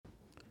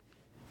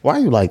Why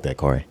you like that,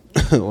 Corey?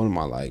 What am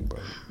I like, bro?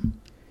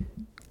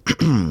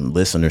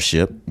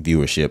 Listenership,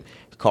 viewership.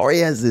 Corey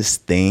has this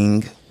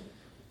thing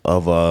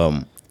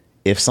of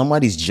if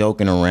somebody's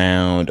joking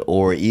around,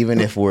 or even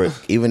if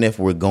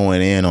we're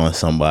going in on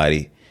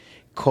somebody,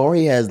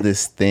 Corey has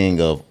this thing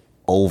of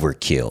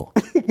overkill.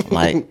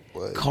 Like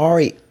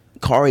Corey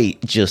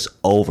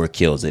just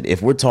overkills it.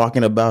 If we're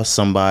talking about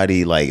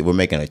somebody, like we're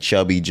making a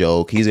chubby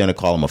joke, he's gonna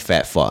call him a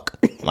fat fuck.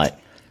 Like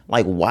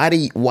why do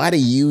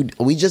you?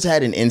 We just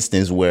had an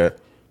instance where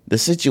the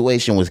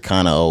situation was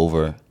kind of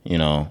over. You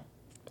know,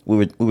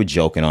 we were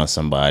joking on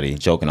somebody,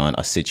 joking on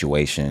a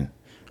situation.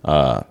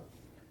 And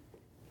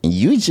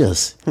you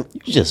just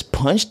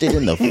punched it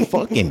in the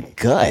fucking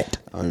gut.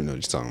 I don't even know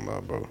what you're talking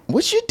about, bro.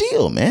 What's your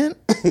deal, man?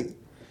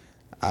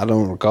 I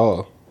don't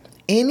recall.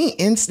 Any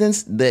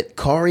instance that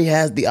Corey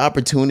has the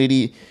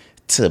opportunity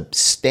to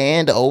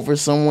stand over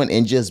someone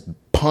and just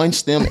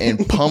punch them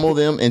and pummel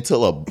them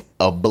until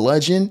a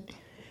bludgeon,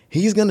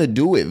 he's gonna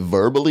do it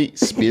verbally,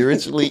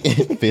 spiritually,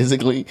 and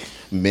physically,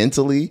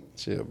 mentally.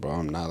 Shit, bro,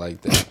 I'm not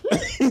like that.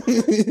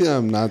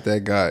 I'm not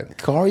that guy.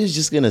 Corey is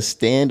just gonna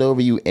stand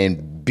over you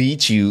and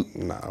beat you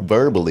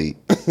verbally.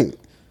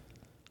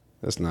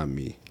 That's not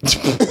me.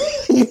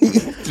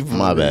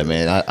 My bad,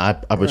 man. I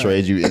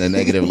portrayed you in a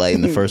negative light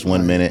in the first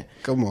 1 minute.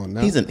 Come on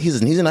now. He's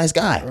a nice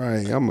guy.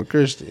 Right, I'm a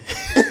Christian.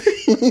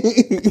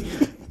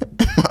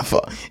 My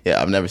fault.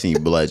 Yeah, I've never seen you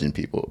bludgeon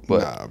people,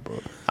 but nah, bro.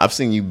 I've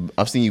seen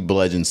you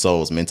bludgeon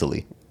souls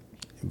mentally.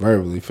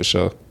 Verbally, for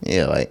sure.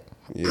 Yeah,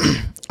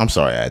 I'm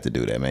sorry I had to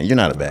do that, man. You're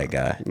not a bad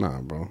guy. Nah,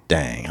 bro.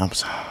 Dang, I'm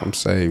sorry. I'm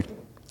saved.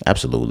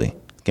 Absolutely.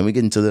 Can we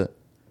get into the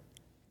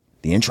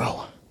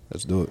intro?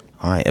 Let's do it.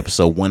 All right,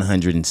 episode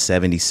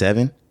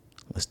 177.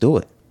 Let's do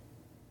it.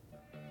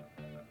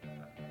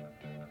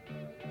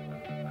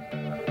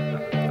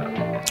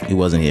 He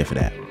wasn't here for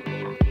that.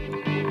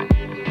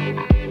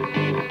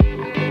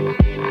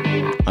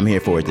 I'm here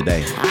for it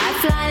today.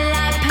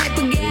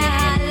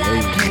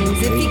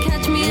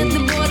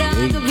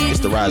 It's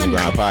the Rise and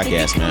Grind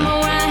podcast, man.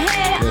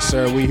 Yes,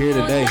 sir. We here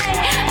today.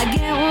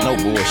 No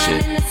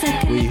bullshit.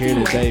 We here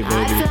today,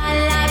 baby.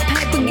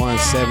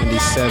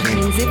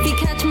 177.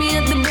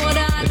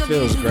 It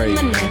feels great,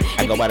 man.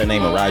 I go by the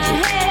name of Roger.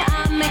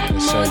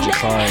 Yes, sir,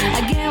 Cari.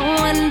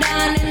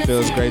 It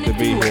feels great to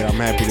be here. I'm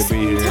happy to be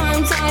here.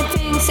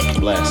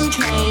 Blessed.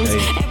 Hey.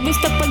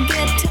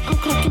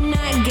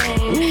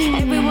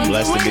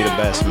 Blessed to be the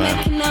best, man.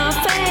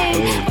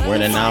 Hey. We're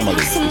an anomaly.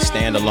 We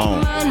stand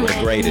alone. We're the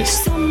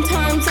greatest.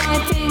 Sometimes I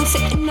think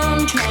sitting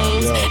on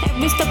trains.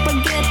 Every step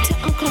I get to,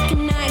 I'm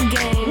clocking that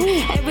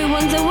game.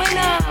 Everyone's a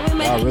winner.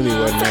 I really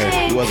wasn't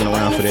there. You wasn't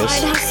around for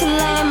this.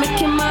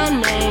 Making my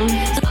name.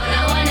 All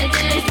I wanna do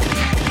is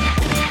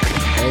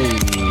Hey.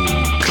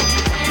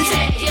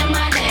 say you're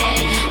my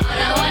name. All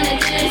I wanna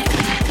do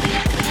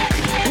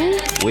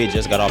is We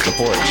just got off the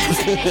porch.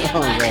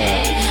 Oh,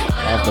 God.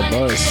 Off the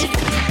bus.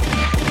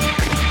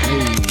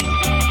 Hey.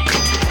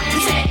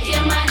 say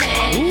you're my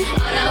name.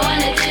 All I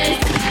wanna do is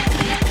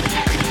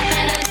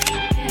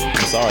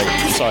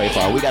I'm sorry,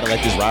 Paul. We gotta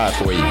let this ride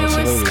for you.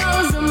 Absolutely.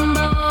 skulls and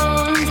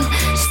bones,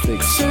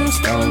 Sticks and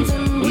stones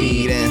and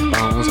Weed and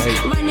bones. Hey.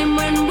 running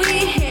when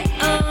we hit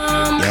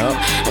 'em. Yup.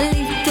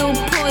 Lethal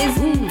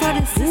poison for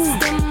the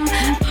system.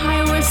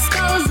 Pirate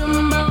skulls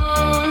and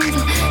bones,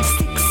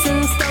 sticks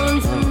and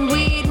stones and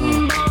weed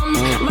and bombs.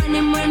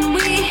 Running when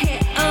we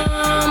hit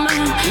 'em.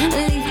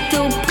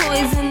 Lethal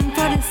poison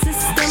for the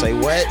system. Say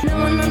what? No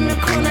one on the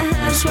corner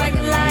has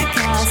swagger like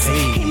us.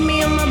 Hit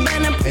me on my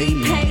banner,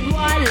 prepaid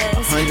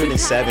wireless.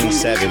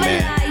 177,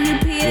 man.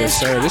 Yes,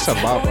 sir. This a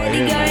bop right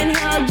here, man.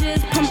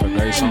 It's a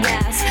great song.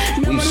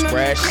 We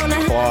scratched,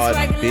 clawed,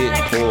 bit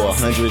for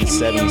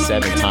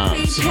 177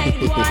 times. We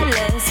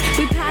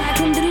pack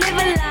and deliver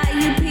like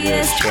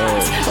UPS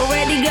trucks.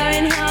 Already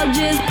going hell,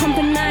 just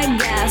pumping that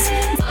gas.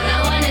 All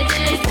I wanna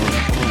do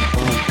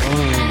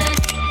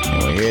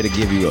And we're here to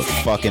give you a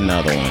fucking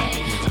another one.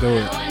 Let's do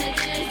it.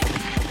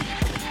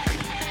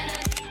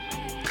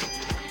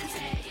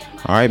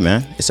 All right,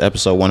 man. It's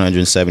episode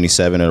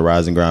 177 of the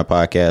Rise and Grind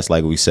podcast.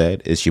 Like we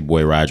said, it's your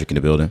boy Roderick in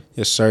the building.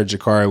 Yes, sir,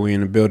 Cari. We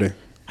in the building.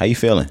 How you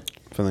feeling?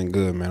 Feeling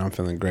good, man. I'm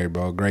feeling great,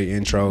 bro. Great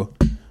intro.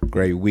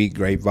 Great week.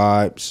 Great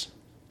vibes.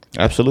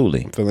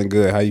 Absolutely. I'm feeling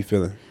good. How you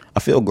feeling? I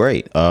feel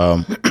great.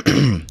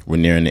 We're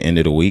nearing the end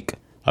of the week.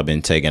 I've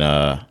been taking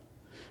a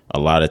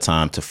lot of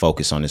time to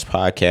focus on this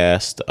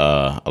podcast.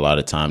 A lot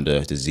of time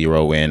to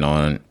zero in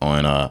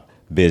on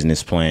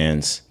business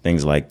plans,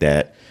 things like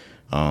that.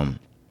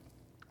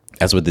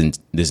 That's what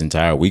this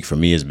entire week for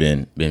me has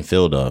been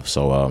filled of.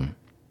 So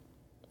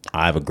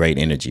I have a great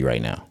energy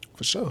right now.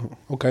 For sure.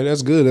 Okay,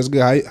 that's good. That's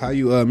good. How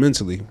you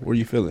mentally? Where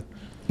you feeling?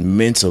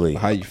 Mentally,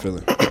 How you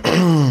feeling?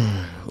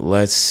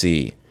 let's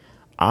see.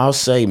 I'll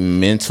say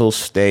mental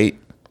state,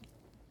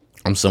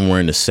 I'm somewhere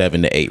in the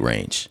 7 to 8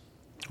 range.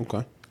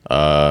 Okay.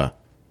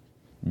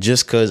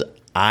 Just because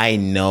I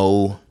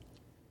know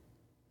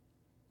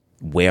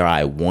where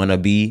I want to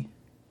be,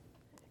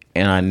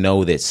 and I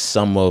know that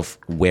some of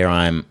where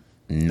I'm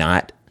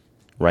not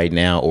right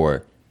now,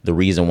 or the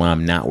reason why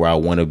I'm not where I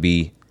want to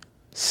be,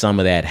 some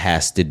of that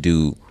has to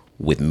do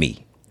with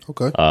me.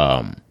 Okay.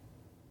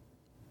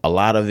 A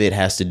lot of it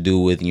has to do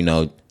with, you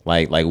know,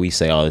 like we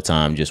say all the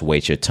time, just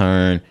wait your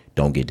turn,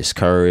 don't get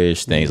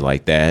discouraged, things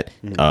like that.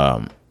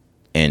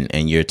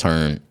 And your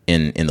turn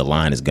in the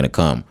line is going to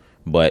come.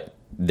 But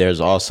there's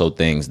also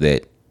things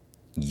that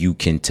you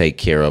can take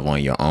care of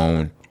on your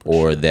own,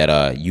 or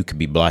that you could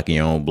be blocking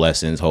your own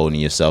blessings, holding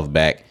yourself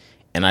back.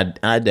 And I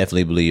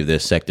definitely believe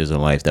there's sectors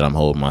in life that I'm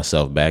holding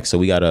myself back. So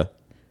we gotta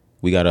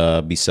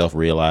be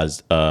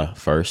self-realized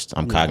first.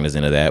 I'm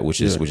cognizant of that,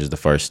 which is the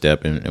first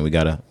step, and we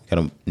gotta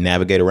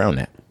navigate around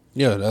that.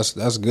 Yeah,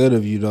 that's good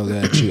of you though,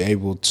 that you're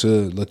able to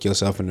look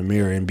yourself in the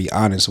mirror and be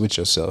honest with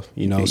yourself.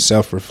 You know,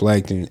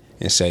 self-reflect and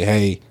say,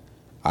 hey,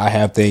 I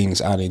have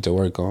things I need to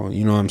work on.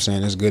 You know what I'm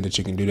saying? It's good that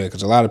you can do that,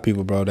 because a lot of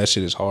people, bro, that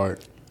shit is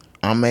hard.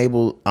 I'm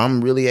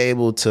really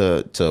able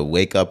to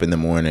wake up in the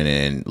morning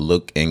and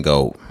look and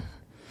go,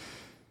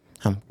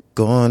 I'm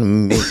gonna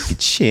make a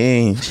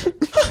change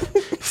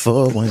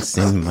for once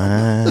in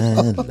my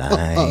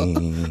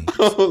life.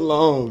 Hold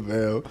on,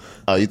 man.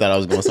 Oh, you thought I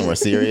was going somewhere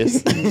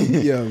serious?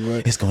 Yeah,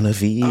 but it's gonna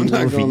feel I'm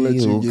not gonna let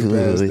you real get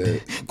past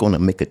good. that. Gonna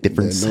make a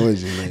difference. That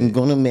noise you made. I'm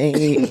gonna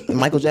make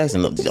Michael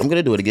Jackson. I'm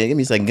gonna do it again. Give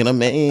me a second. Gonna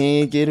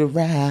make it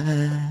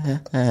right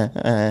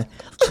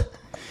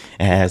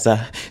as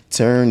I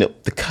turn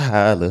up the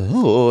collar.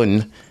 Oh,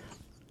 and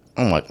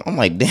I'm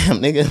like, damn,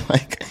 nigga,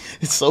 like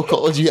it's so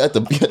cold. You have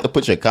to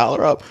put your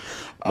collar up.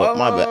 But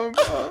my bad.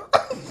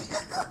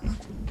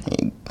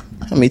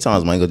 How many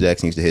times Michael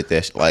Jackson used to hit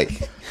that shit?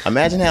 Like,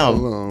 imagine how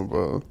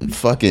bro.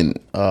 fucking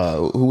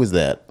who was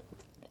that?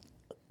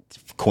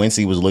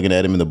 Quincy was looking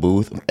at him in the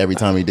booth every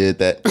time he did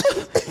that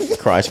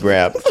crotch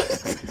grab.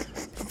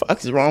 Fuck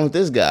is wrong with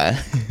this guy?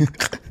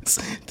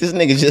 This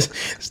nigga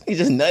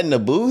just nut in the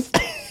booth.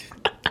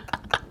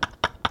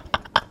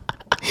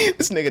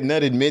 This nigga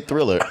nutted mid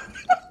Thriller.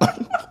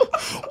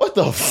 What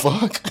the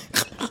fuck?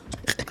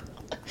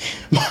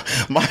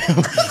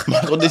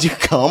 Michael, did you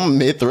come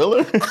mid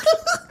Thriller?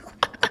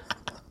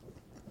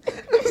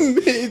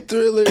 Mid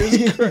Thriller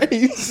is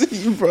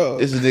crazy, bro.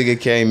 This nigga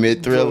came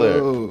mid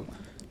Thriller.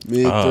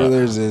 Mid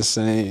Thriller is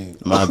insane.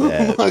 My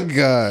bad. Oh my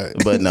god.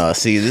 But no,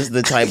 see, this is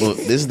the type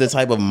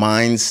of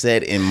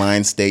mindset and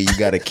mind state you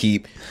got to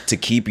keep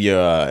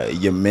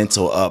your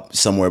mental up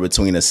somewhere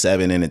between a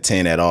 7 and a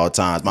 10 at all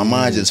times. My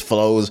mind just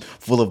flows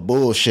full of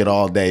bullshit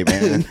all day,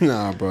 man.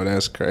 Nah, bro,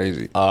 that's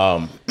crazy.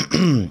 How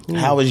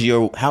was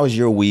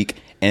your week?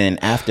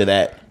 And after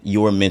that,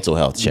 your mental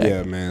health check.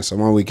 Yeah, man. So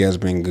my week has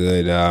been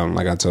good.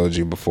 Like I told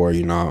you before,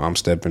 you know, I'm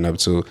stepping up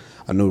to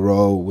a new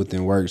role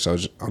within work. So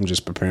I'm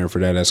just preparing for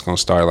that. That's going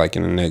to start like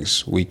in the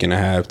next week and a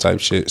half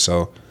type shit.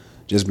 So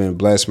just been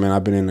blessed, man.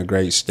 I've been in a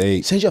great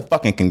state. Send your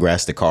fucking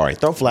congrats to Cari.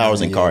 Throw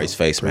flowers in Cari's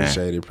face,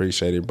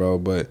 Appreciate it, bro.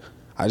 But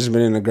I just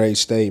been in a great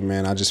state,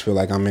 man. I just feel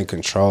like I'm in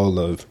control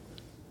of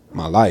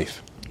my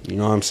life. You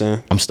know what I'm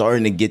saying? I'm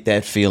starting to get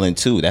that feeling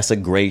too. That's a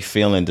great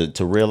feeling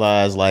to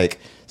realize, like,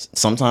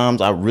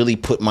 sometimes I really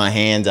put my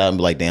hands out and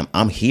be like, damn,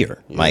 I'm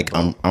here. Yeah, like,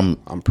 bro.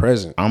 I'm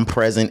present. I'm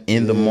present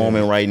in the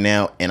moment right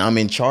now, and I'm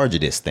in charge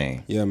of this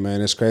thing. Yeah, man,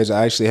 it's crazy.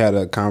 I actually had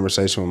a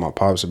conversation with my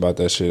pops about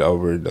that shit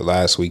over the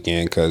last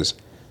weekend, because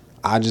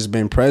I just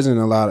been present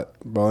a lot,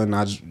 bro, and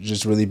I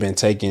just really been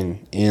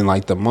taking in,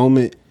 like, the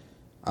moment.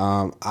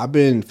 I've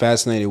been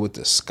fascinated with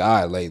the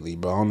sky lately,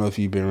 bro. I don't know if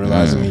you've been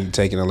realizing me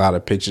taking a lot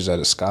of pictures of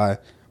the sky,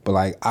 but,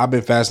 like, I've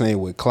been fascinated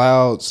with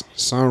clouds,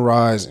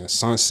 sunrise, and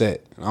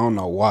sunset. I don't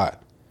know why.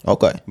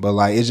 Okay. But,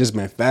 like, it's just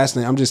been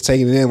fascinating. I'm just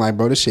taking it in, like,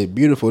 bro, this shit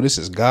beautiful. This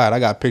is God. I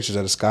got pictures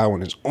of the sky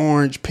when it's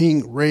orange,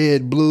 pink,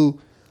 red, blue.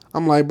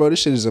 I'm like, bro, this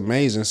shit is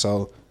amazing.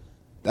 So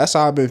that's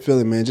how I've been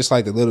feeling, man. Just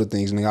like the little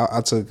things,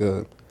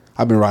 nigga.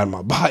 I've been riding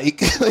my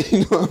bike. You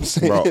know what I'm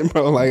saying,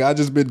 bro? Like, I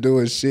just been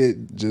doing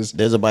shit.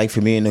 There's a bike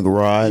for me in the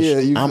garage. Yeah,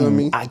 you feel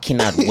me? I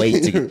cannot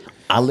wait to get...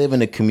 I live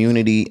in a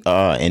community,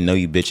 and no,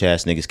 you bitch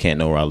ass niggas can't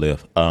know where I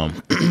live.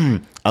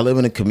 I live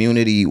in a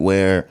community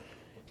where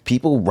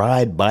people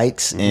ride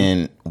bikes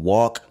and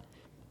walk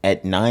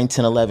at 9,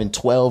 10, 11,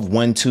 12,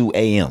 1, 2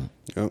 a.m.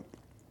 Yep.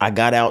 I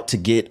got out to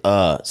get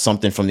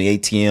something from the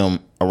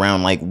ATM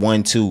around like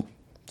 1, 2.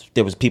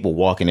 There was people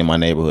walking in my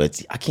neighborhood.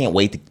 I can't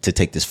wait to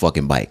take this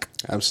fucking bike.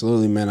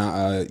 Absolutely,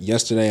 man.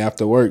 Yesterday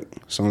after work,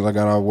 as soon as I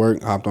got off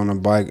work, hopped on the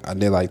bike. I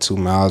did like 2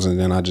 miles, and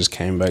then I just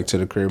came back to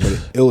the crib.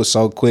 But it was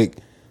so quick.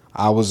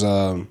 I was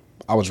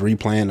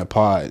replaying the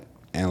pod,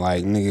 and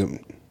like,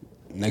 nigga,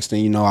 next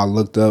thing you know, I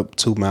looked up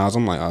 2 miles.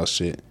 I'm like, oh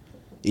shit,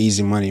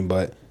 easy money.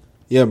 But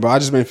yeah, bro, I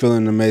just been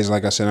feeling amazing.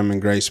 Like I said, I'm in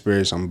great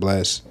spirits. I'm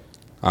blessed,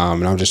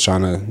 and I'm just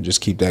trying to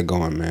just keep that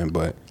going, man.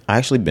 But I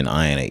actually been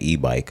eyeing an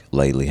e-bike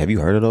lately. Have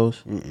you heard of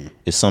those?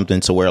 It's something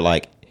to where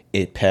like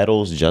it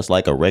pedals just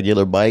like a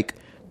regular bike,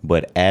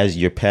 but as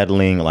you're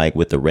pedaling like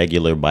with the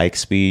regular bike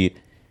speed,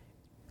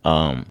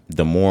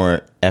 the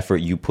more effort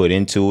you put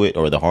into it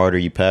or the harder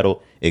you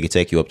pedal, it could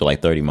take you up to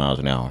like 30 miles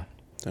an hour.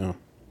 Damn.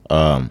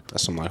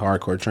 That's some like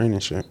hardcore training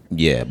shit.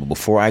 Yeah, but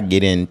before I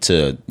get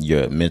into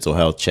your mental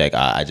health check,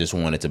 I just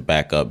wanted to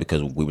back up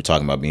because we were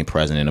talking about being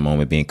present in the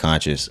moment, being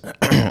conscious,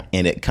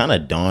 and it kind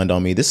of dawned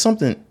on me. This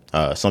is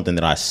something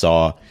that I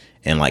saw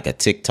in like a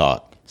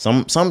TikTok.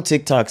 Some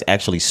TikToks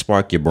actually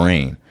spark your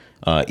brain,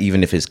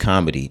 even if it's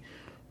comedy.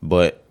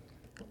 But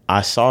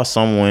I saw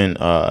someone,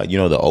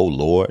 the "Oh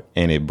Lord,"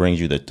 and it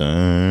brings you the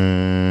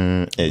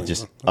dun. It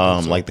just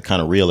like the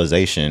kind of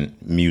realization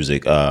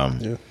music.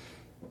 Yeah.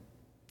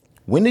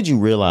 When did you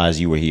realize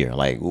you were here?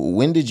 Like,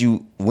 when does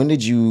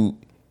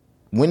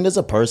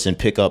a person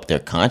pick up their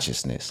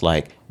consciousness?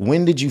 Like,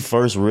 when did you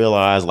first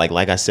realize,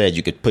 like I said,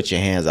 you could put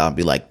your hands out and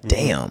be like,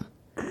 damn,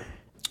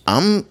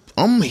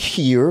 I'm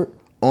here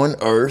on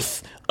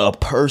Earth, a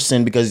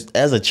person, because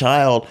as a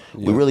child,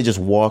 we're really just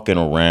walking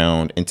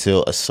around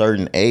until a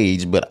certain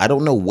age, but I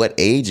don't know what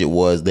age it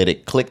was that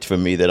it clicked for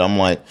me that I'm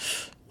like,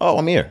 oh,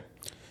 I'm here.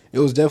 It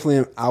was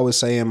definitely, I would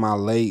say, in my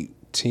late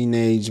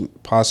teenage,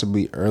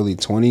 possibly early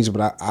 20s,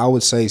 but I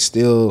would say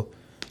still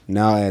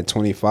now at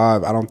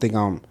 25, I don't think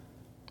I'm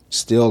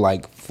still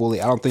like fully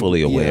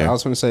aware. I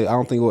was going to say, I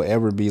don't think we'll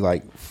ever be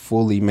like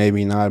fully,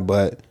 maybe not,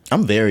 but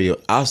I'm very aware.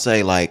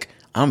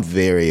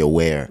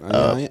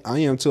 I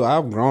am too.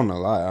 I've grown a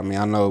lot. I mean,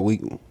 I know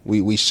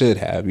we should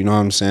have, you know what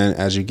I'm saying?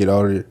 As you get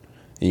older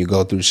and you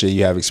go through shit,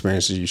 you have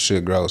experiences, you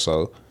should grow.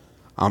 So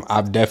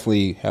I've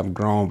definitely have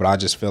grown, but I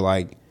just feel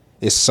like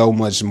it's so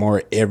much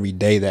more every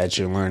day that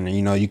you're learning.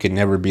 You know, you can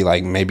never be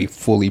like maybe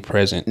fully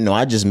present. No,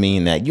 I just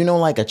mean that,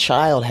 like a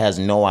child has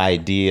no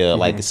idea.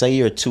 Like, say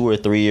you're 2 or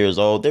 3 years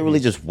old, they're really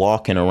just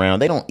walking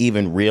around. They don't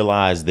even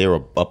realize they're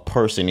a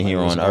person here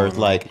on Earth.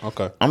 Like,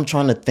 I'm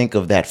trying to think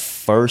of that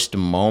first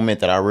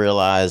moment that I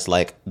realized,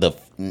 like,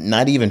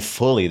 not even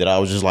fully, that I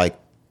was just like,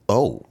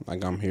 oh.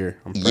 Like, I'm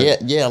here. I'm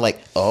yeah,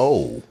 like,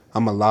 oh.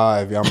 I'm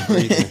alive. Yeah, I'm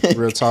breathing.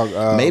 Real talk.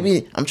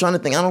 Maybe, I'm trying to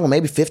think, I don't know,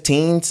 maybe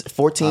 15,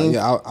 14?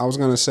 Yeah, I was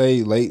going to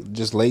say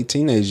late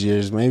teenage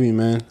years, maybe,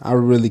 man. I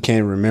really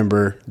can't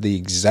remember the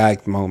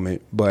exact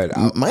moment, but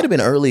might have been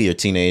earlier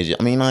teenage.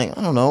 I mean, like,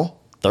 I don't know,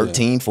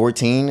 13,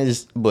 14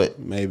 is, but.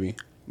 Maybe.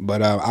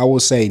 But I will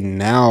say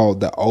now,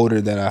 the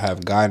older that I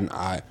have gotten,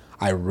 I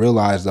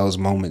realize those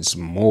moments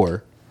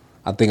more.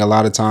 I think a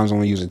lot of times when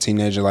we use a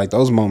teenager, like,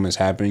 those moments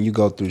happen. You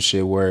go through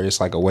shit where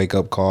it's like a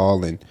wake-up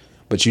call,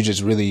 but you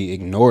just really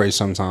ignore it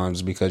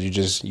sometimes because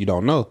you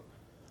don't know.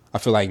 I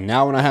feel like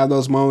now when I have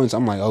those moments,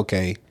 I'm like,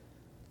 okay,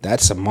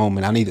 that's a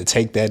moment. I need to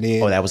take that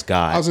in. Oh, that was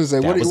God. I was going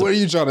to say, what are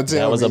you trying to tell me?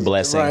 That was a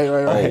blessing. Right.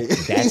 Oh,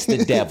 that's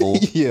the devil.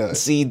 Yeah.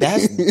 See,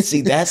 that's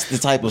the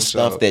type of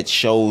stuff that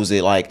shows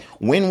it. Like,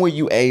 when were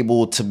you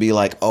able to be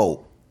like,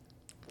 oh,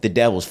 the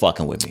devil's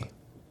fucking with me?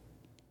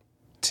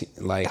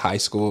 Like high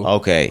school.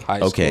 Okay.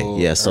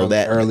 Yeah. So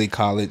early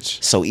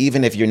college. So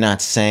even if you're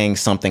not saying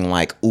something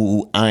like,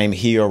 "Ooh, I'm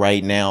here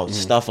right now,"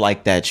 stuff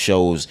like that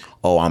shows,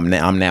 oh, I'm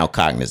now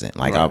cognizant.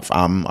 Like,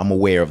 I'm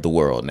aware of the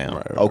world now.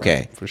 Right,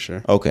 okay. For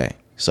sure. Okay.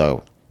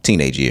 So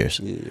teenage years.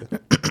 Yeah.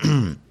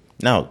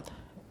 Now,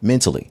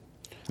 mental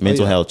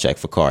health check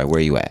for Cari. Where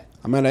are you at?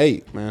 I'm at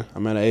 8, man.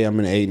 I'm at 8. I'm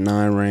in the 8,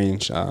 9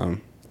 range.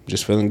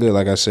 Just feeling good.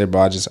 Like I said,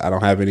 bro, I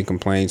don't have any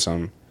complaints.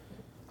 I'm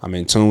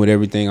in tune with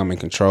everything. I'm in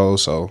control.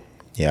 So.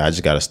 Yeah, I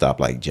just got to stop,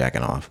 like,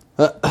 jacking off.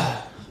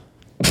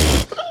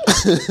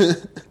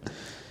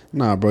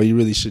 Nah, bro, you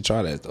really should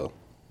try that, though.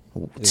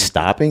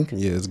 Stopping?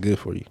 Yeah, it's good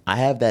for you. I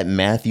have that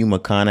Matthew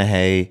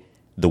McConaughey,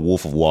 the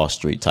Wolf of Wall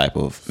Street type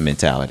of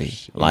mentality.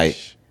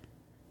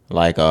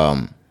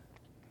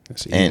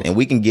 And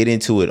we can get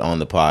into it on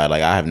the pod.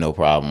 Like, I have no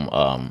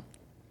problem.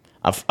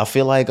 I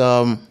feel like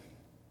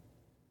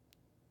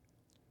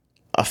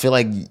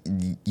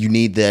you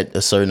need that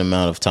a certain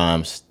amount of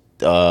times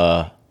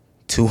to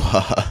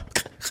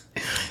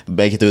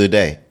make it through the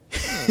day.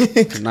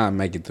 Not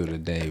make it through the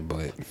day,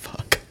 but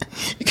fuck,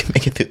 you can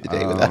make it through the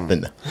day without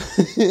the.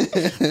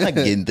 I'm not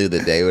getting through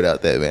the day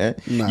without that, man.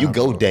 Nah, you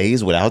go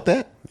days without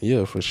that?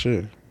 Yeah, for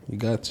sure. You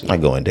got to.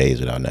 I'm going days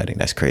without nutting.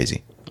 That's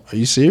crazy. Are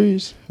you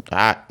serious?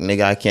 I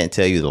can't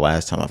tell you the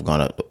last time I've gone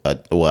up.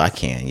 Well, I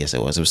can. Yes,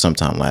 it was. It was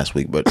sometime last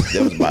week, but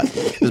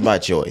it was by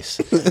choice.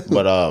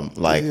 But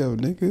like, damn,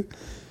 nigga.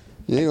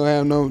 You ain't gonna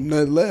have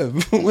nothing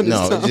left. No, it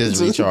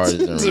just recharges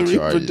and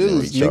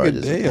recharges.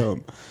 Nigga,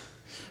 damn.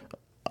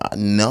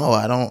 No,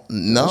 I don't.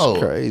 No,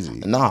 that's crazy.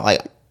 No,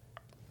 like,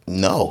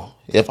 no.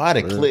 If I had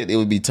a clit, it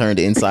would be turned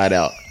inside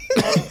out.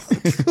 You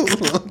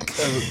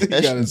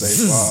gotta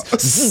say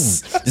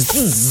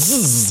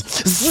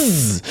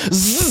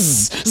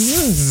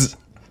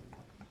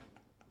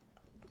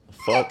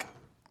fuck.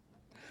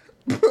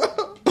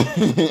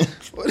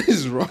 What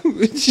is wrong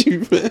with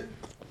you, man?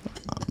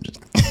 I'm just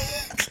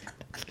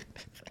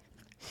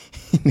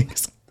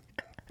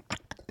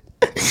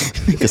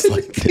niggas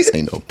like, this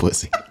ain't no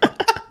pussy.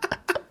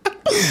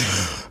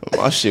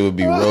 My shit would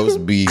be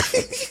roast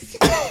beef.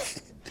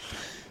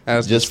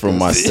 Just from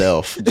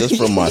myself. Just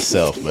from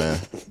myself, man.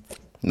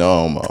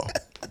 No homo.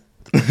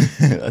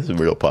 That's a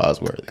real pause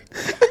worthy.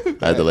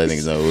 I had to let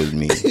niggas know it was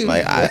me.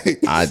 Like,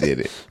 I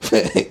did it.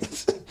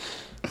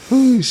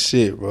 Oh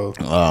shit, bro.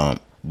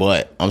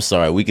 But I'm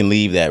sorry, we can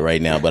leave that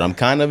right now. But I'm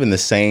kind of in the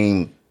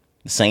same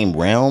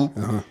realm.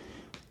 Uh-huh.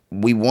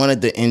 We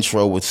wanted the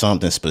intro with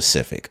something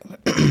specific.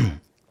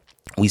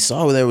 We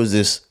saw there was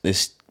this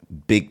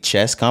big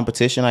chess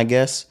competition, I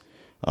guess,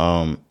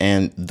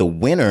 And the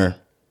winner,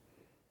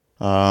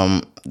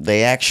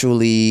 they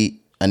actually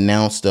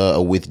announced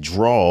a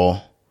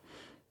withdrawal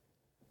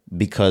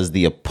because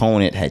the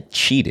opponent had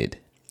cheated.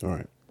 All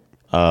right.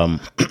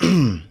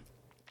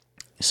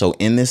 So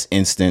in this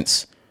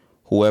instance,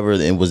 whoever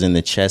it was in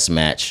the chess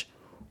match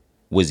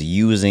was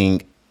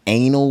using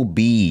anal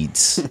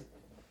beads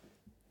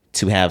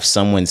to have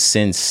someone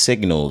send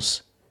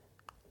signals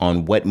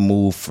on what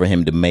move for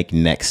him to make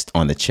next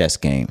on the chess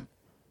game.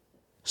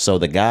 So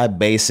the guy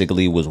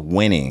basically was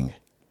winning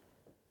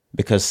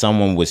because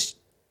someone was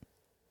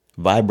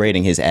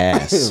vibrating his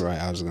ass Right,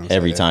 I was gonna say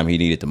every that. time he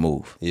needed to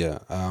move. Yeah.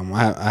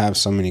 I have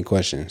so many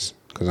questions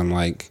because I'm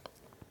like,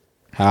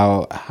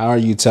 how are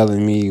you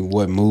telling me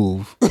what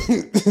move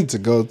to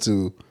go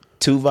to?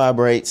 Two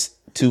vibrates.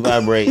 Take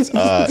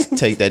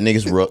that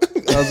nigga's rook.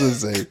 I was gonna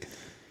say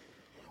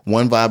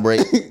One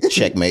vibrate,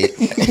 checkmate.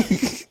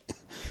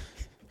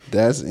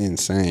 that's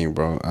insane,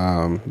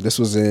 bro. This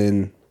was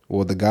the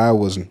guy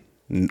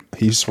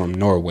he's from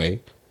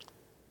Norway.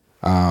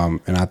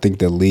 And I think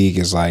the league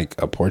is like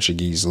a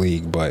Portuguese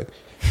league, but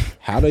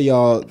how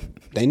do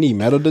they need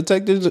metal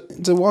detectors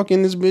to walk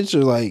in this bitch,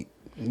 or like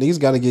niggas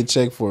got to get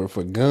checked for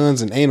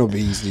guns and anal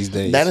beads these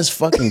days? That is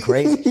fucking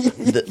crazy.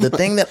 The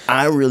thing that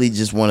I really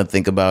just want to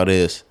think about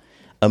is,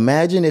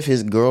 imagine if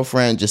his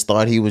girlfriend just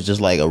thought he was just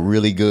like a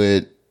really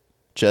good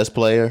chess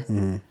player,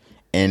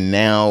 and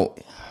now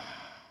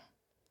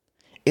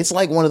it's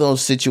like one of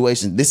those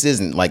situations. This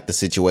isn't like the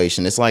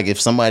situation. It's like if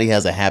somebody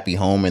has a happy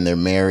home and they're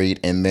married,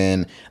 and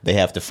then they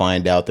have to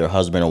find out their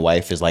husband or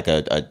wife is like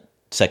a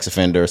sex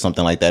offender or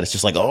something like that. It's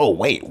just like, oh,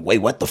 wait,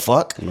 what the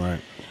fuck? Right.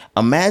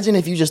 Imagine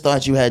if you just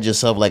thought you had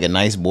yourself like a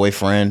nice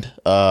boyfriend,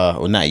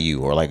 or not you,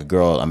 or like a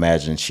girl.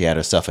 Imagine she had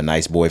herself a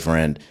nice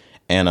boyfriend,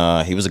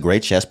 and he was a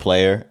great chess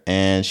player,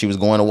 and she was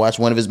going to watch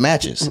one of his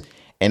matches.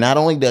 And not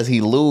only does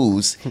he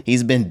lose,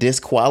 he's been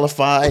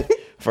disqualified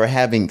for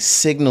having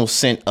signals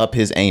sent up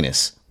his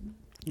anus.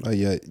 Oh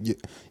yeah,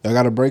 y'all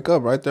got to break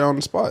up right there on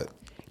the spot.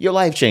 Your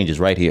life changes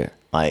right here.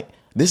 Like,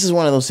 this is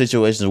one of those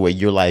situations where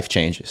your life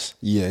changes.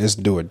 Yeah, it's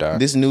do or die.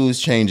 This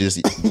news changes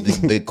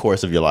the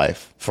course of your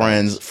life.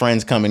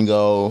 Friends come and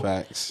go.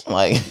 Facts.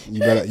 Like, you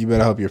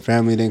better hope your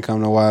family didn't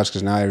come to watch,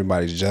 because now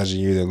everybody's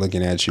judging you. They're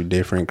looking at you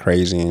different,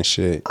 crazy and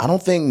shit. I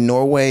don't think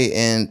Norway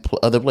and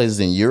other places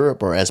in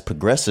Europe are as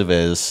progressive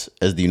as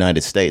the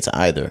United States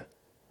either.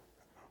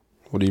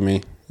 What do you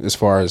mean? As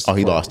far as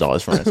He lost all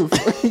his friends.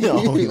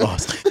 No, he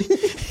lost.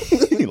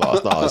 He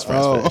lost all his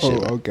friends for that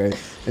shit. Man. Okay.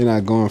 They're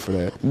not going for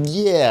that.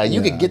 Yeah,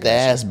 you could get the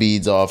ass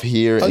beads off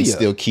here and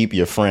still keep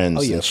your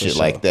friends and shit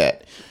like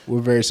that.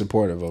 We're very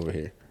supportive over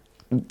here.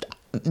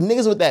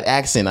 Niggas with that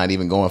accent not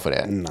even going for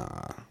that.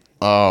 Nah.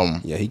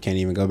 Yeah, he can't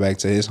even go back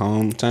to his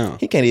hometown.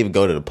 He can't even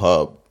go to the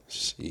pub.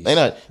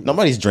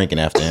 Nobody's drinking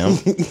after him.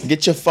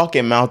 Get your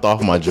fucking mouth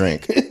off my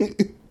drink.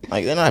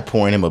 Like, they're not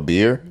pouring him a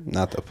beer.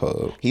 Not the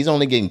pub. He's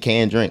only getting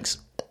canned drinks.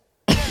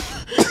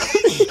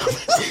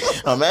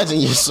 Imagine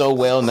you're so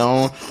well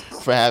known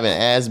for having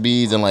ass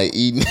beads and like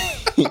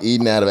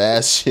eating out of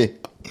ass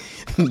shit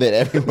that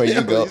everywhere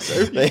you go,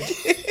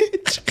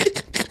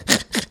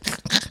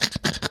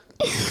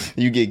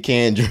 you get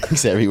canned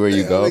drinks everywhere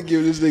you go. They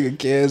give this nigga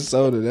canned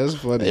soda. That's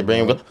funny. They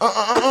bring him,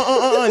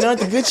 not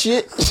the good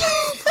shit.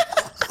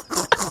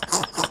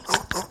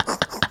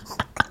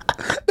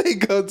 They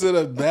go to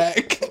the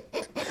back.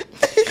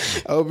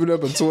 Open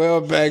up a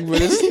 12-pack for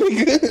this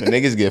nigga. The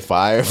niggas get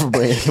fired for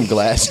bringing him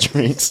glass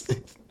drinks.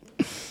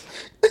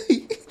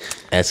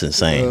 That's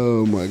insane.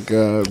 Oh my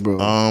god, bro.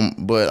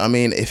 But I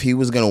mean, if he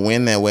was gonna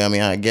win that way, I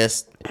mean, I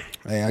guess.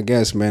 Hey, I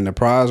guess, man, the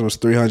prize was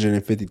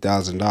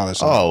 $350,000.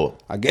 So Oh,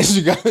 I guess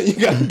you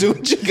gotta do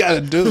what you gotta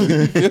do.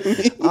 You feel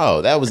me?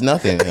 Oh, that was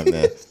nothing to him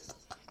then.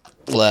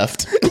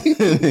 Left.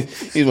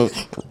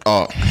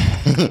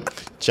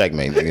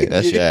 Checkmate, nigga.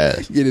 That's your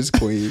ass. Get his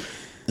queen.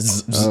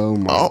 Oh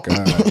my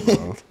god,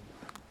 bro.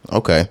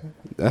 Okay.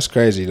 That's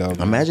crazy though,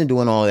 man. Imagine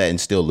doing all that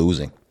and still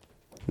losing.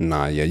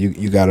 Nah, yeah,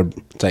 you gotta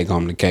take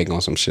home the cake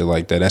on some shit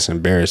like that. That's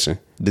embarrassing.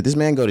 Did this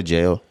man go to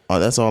jail? Oh,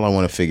 that's all I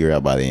want to figure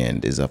out by the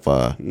end is if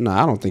Nah,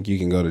 I don't think you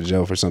can go to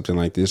jail for something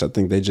like this. I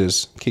think they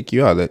just kick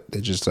you out. They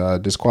just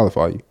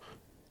disqualify you.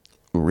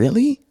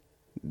 Really?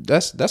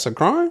 That's a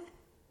crime?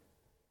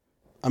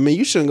 I mean,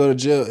 you shouldn't go to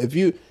jail if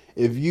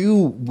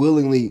you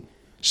willingly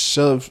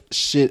shove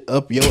shit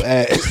up your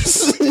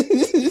ass.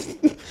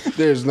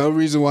 There's no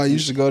reason why you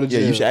should go to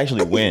jail. Yeah, you should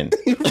actually win.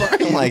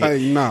 Right?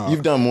 Like, nah.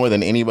 You've done more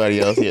than anybody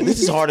else here.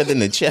 This is harder than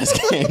the chess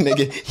game,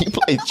 nigga. You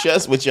play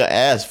chess with your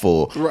ass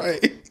full.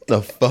 Right.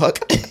 The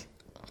fuck?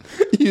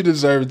 You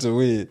deserve to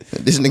win.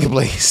 This nigga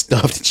play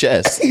stuffed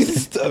chess.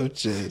 Stuffed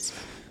chess.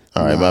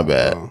 All right, my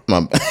bad.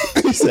 Bro.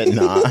 He said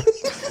nah.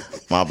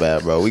 My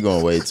bad, bro. We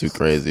going way too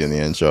crazy in the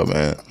intro,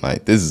 man.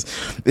 Like, this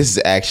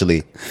is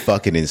actually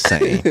fucking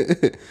insane.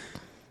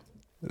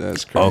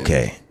 That's crazy.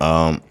 Okay.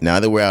 Now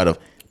that we're out of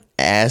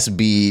ass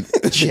bead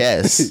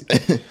chess,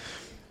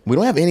 we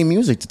don't have any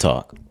music to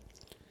talk.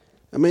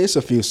 I mean, it's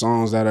a few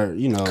songs that are,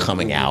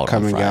 coming out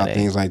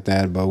things like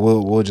that. But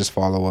we'll just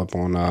follow up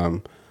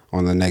on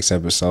on the next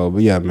episode.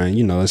 But yeah, man,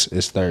 you know,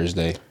 it's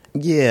Thursday.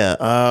 Yeah,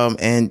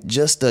 and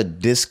just a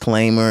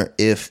disclaimer,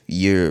 if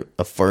you're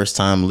a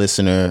first-time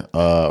listener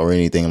or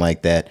anything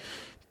like that,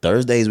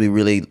 Thursdays we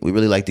really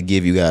like to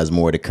give you guys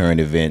more of the current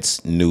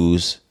events,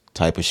 news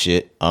type of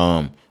shit.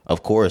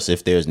 Of course,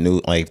 if there's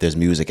if there's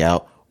music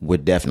out, we're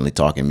definitely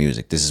talking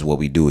music. This is what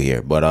we do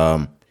here.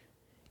 But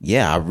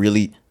yeah, I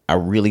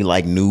really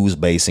like news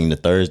basing the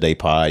Thursday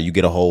pod. You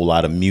get a whole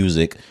lot of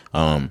music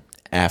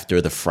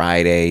after the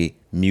Friday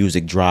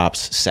music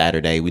drops.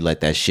 Saturday we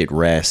let that shit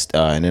rest,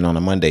 and then on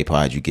the Monday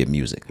pod you get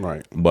music.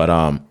 Right. But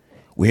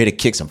we're here to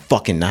kick some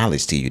fucking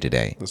knowledge to you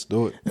today. Let's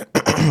do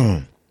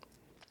it.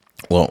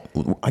 Well,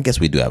 I guess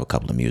we do have a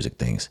couple of music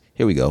things.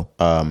 Here we go.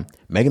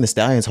 Megan Thee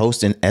Stallion's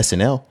hosting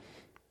SNL.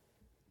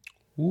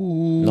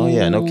 Ooh. No,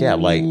 yeah, no cap.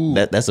 Like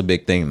that's a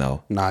big thing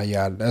though. Nah,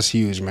 yeah, that's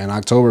huge, man.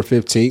 October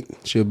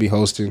 15th, she'll be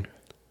hosting.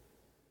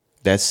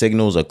 That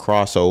signals a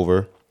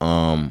crossover.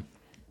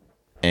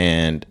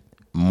 And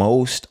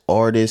most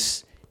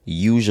artists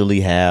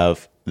usually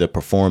have the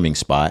performing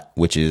spot,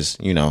 which is,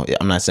 you know,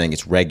 I'm not saying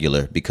it's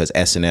regular because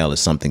SNL is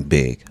something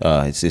big.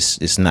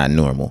 It's not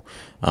normal.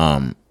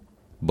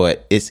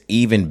 But it's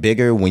even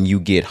bigger when you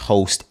get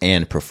host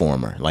and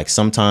performer. Like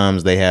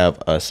sometimes they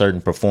have a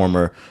certain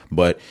performer,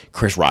 but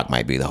Chris Rock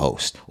might be the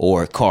host,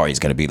 or Cari's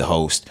going to be the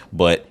host,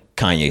 but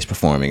Kanye's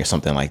performing or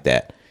something like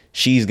that.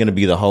 She's going to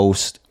be the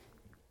host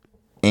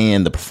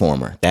and the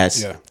performer.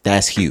 That's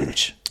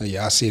huge.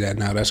 Yeah, I see that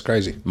now. That's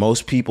crazy.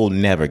 Most people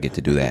never get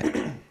to do that.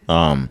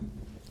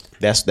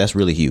 That's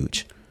really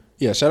huge.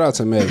 Yeah, shout out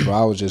to Meg, bro.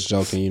 I was just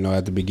joking, you know,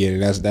 at the beginning.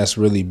 That's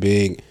really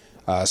big.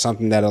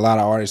 Something that a lot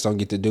of artists don't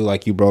get to do,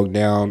 like you broke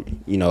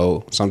down. You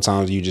know,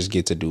 sometimes you just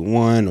get to do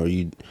one, or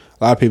a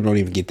lot of people don't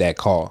even get that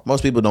call.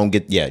 Most people don't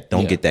get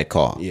that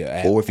call.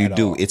 Yeah, or if you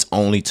do, all. it's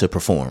only to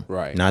perform,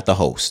 right? Not the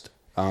host.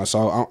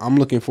 So I'm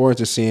looking forward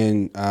to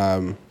seeing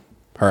her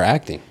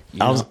acting.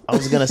 I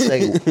was gonna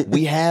say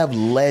we have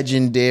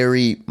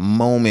legendary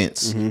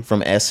moments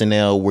from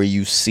SNL where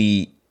you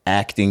see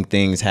acting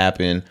things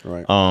happen.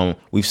 Right.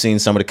 We've seen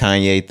some of the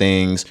Kanye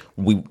things.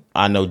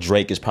 I know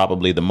Drake is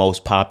probably the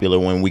most popular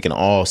one. We can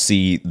all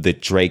see the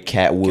Drake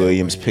Cat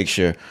Williams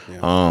picture.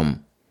 Yeah.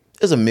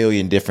 There's a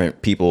million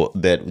different people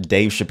that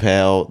Dave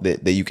Chappelle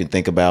that you can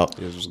think about.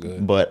 This was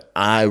good. But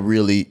I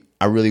really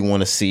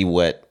want to see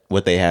what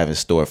they have in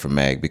store for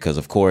Meg, because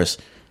of course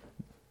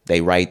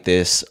they write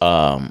this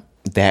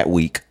that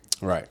week.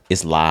 Right.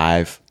 It's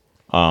live.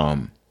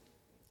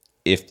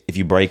 If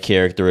you break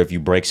character, if you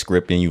break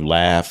script and you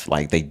laugh,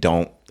 like they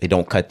don't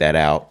cut that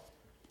out.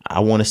 I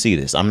want to see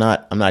this. I'm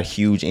not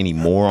huge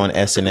anymore on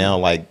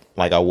SNL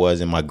like I was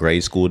in my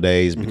grade school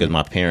days because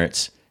my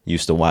parents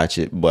used to watch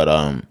it.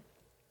 But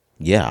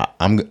yeah,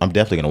 I'm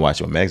definitely gonna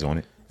watch it when Meg's on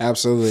it.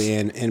 Absolutely,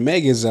 and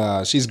Meg is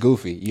she's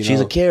goofy. You know?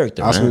 She's a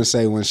character. I was gonna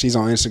say, when she's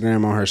on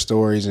Instagram on her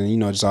stories and, you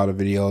know, just all the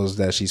videos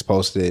that she's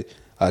posted,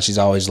 she's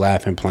always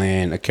laughing,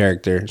 playing a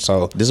character.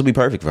 So this will be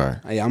perfect for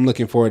her. I'm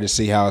looking forward to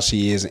see how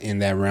she is in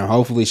that realm.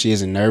 Hopefully she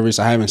isn't nervous.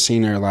 I haven't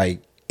seen her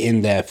like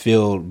in that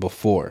field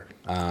before.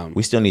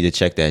 We still need to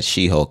check that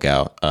She-Hulk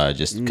out,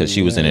 just because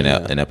she was in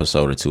an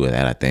episode or two of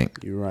that, I think.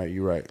 You're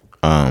right.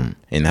 And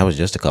that was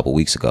just a couple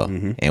weeks ago,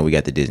 and we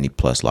got the Disney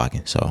Plus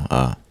locking. So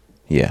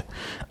yeah.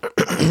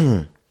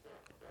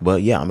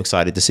 But yeah, I'm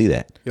excited to see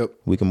that. Yep.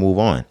 We can move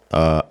on.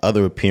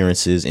 Other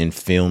appearances in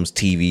films,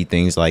 TV,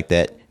 things like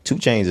that. 2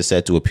 Chainz is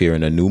set to appear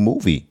in a new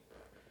movie.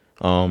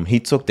 He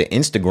took to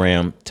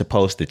Instagram to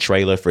post the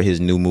trailer for his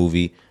new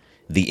movie,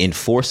 The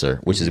Enforcer,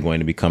 which is going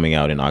to be coming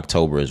out in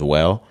October as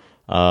well.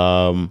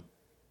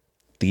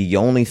 The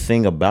only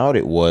thing about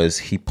it was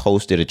he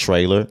posted a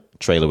trailer.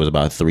 Trailer was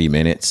about 3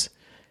 minutes.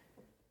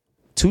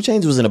 2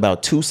 Chainz was in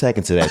about 2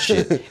 seconds of that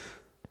shit.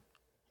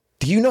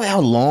 Do you know how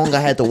long I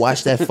had to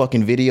watch that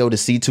fucking video to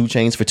see 2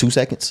 Chainz for 2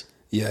 seconds?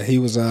 Yeah, he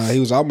was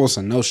almost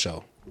a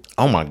no-show.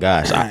 Oh my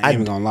gosh. I ain't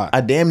even gonna lie.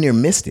 I damn near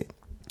missed it.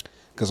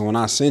 Because when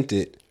I sent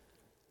it,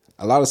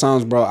 a lot of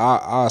times, bro,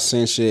 I'll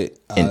send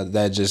shit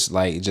that just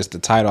the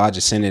title. I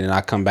just send it and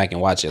I come back and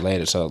watch it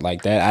later. So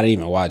like that, I didn't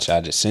even watch it.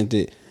 I just sent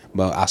it.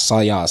 But I saw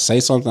y'all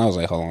say something. I was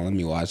like, hold on, let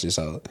me watch it.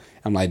 So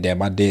I'm like,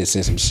 damn, I did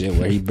send some shit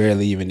where he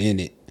barely even in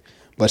it.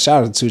 But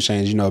shout out to 2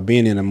 Chainz, you know,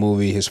 being in a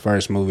movie, his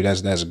first movie,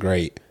 that's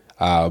great.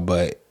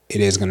 But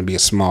it is going to be a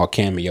small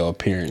cameo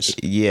appearance.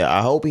 Yeah,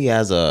 I hope he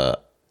has a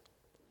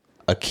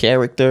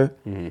character,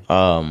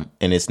 and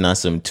it's not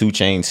some 2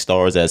 Chainz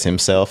stars as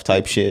himself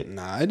type shit.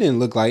 Nah, it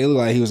looked like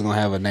he was gonna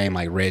have a name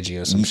like Reggie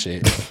or some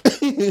shit.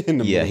 Yeah,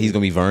 movie. He's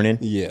gonna be Vernon.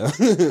 Yeah,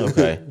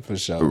 okay, for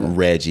sure.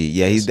 Reggie.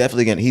 Yeah, he's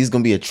definitely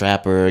gonna be a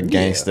trapper, a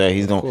gangster.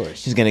 He's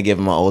gonna give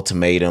him an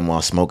ultimatum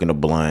while smoking a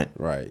blunt.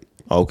 Right.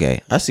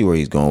 Okay, I see where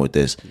he's going with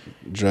this.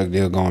 Drug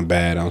deal going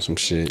bad on some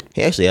shit.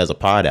 He actually has a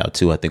pod out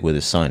too, I think, with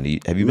his son.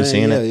 Have you been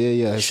seeing it?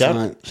 Yeah. Shout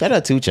out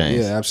 2 Chainz.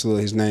 Yeah,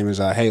 absolutely. His name is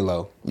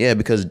Halo. Yeah,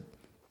 because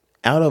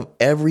out of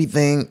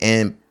everything,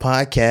 and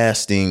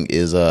podcasting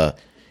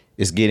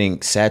is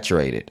getting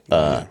saturated.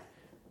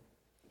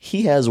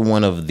 He has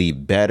one of the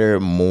better,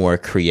 more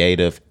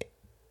creative,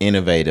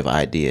 innovative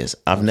ideas.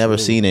 I've never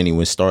seen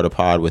anyone start a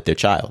pod with their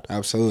child.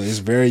 Absolutely. It's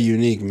very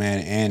unique, man.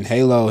 And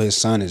Halo, his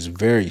son, is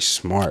very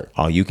smart.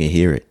 Oh, you can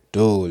hear it.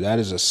 Dude, that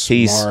is a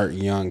smart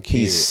young kid.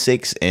 He's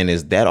 6 and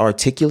is that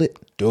articulate?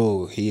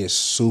 Dude, he is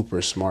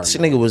super smart. This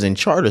nigga was in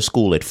charter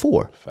school at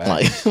 4.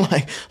 Like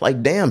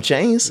damn,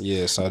 Chainz.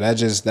 Yeah, so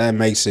that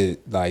makes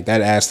it like that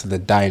adds to the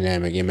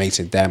dynamic. It makes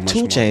it that much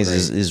more Chainz great.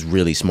 is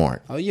really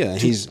smart. Oh yeah,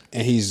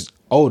 he's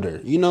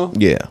older, you know?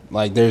 Yeah.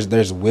 Like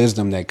there's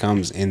wisdom that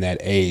comes in that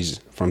age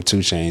from 2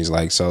 Chainz.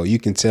 Like so you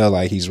can tell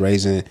like he's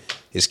raising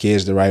his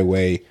kids the right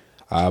way.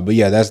 But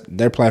yeah,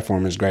 their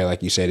platform is great.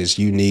 Like you said, it's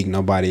unique.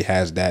 Nobody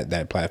has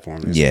that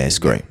platform. It's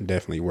great.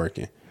 Definitely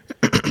working.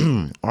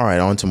 All right,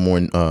 on to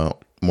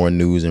more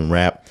news and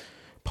rap.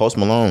 Post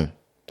Malone.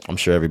 I'm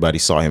sure everybody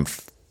saw him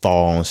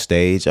fall on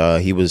stage.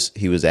 He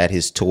was at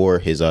his tour,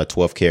 his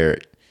 12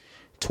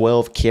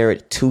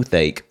 karat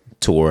toothache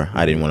tour.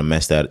 I didn't want to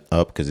mess that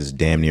up because it's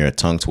damn near a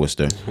tongue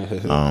twister.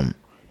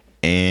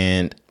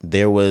 And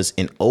there was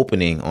an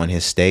opening on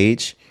his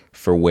stage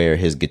for where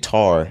his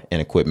guitar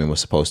and equipment was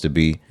supposed to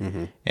be.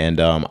 And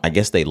I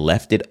guess they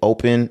left it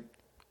open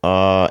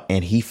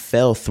and he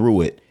fell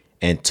through it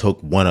and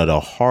took one of the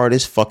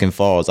hardest fucking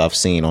falls I've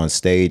seen on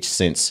stage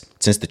since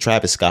the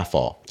Travis Scott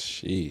fall.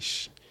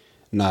 Sheesh.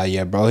 Nah,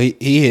 yeah, bro.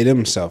 He hit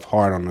himself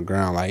hard on the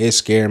ground. Like, it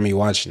scared me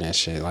watching that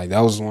shit. Like,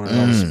 that was one of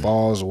those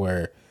falls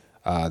where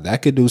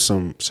that could do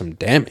some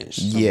damage.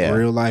 Some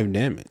real life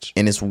damage.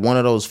 And it's one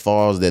of those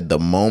falls that the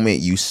moment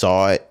you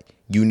saw it,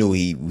 you knew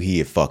he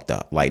had fucked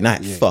up. Like,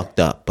 not fucked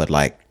up, but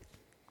like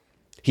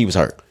he was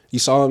hurt. You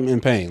saw him in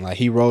pain. Like,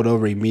 he rolled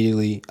over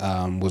immediately.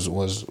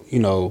 Was you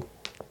know,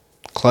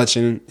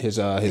 clutching his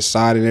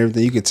side and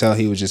everything. You could tell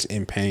he was just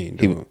in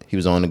pain. He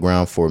was on the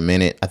ground for a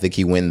minute. I think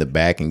he went in the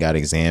back and got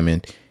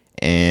examined.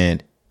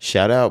 And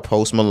shout out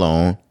Post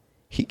Malone.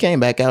 He came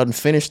back out and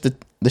finished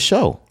the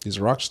show. He's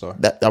a rock star.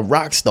 A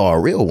rock star, a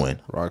real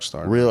one. Rock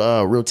star.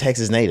 Real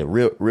Texas native.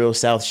 Real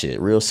South shit.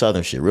 Real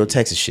Southern shit. Real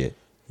Texas shit.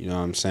 You know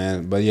what I'm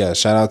saying? But yeah,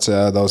 shout out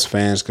to those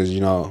fans because,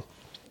 you know,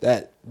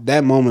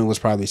 that moment was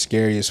probably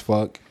scary as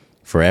fuck.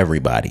 For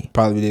everybody.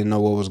 Probably didn't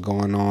know what was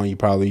going on. You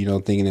probably, you know,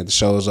 thinking that the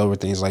show is over,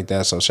 things like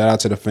that. So shout out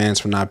to the fans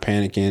for not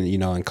panicking, you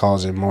know, and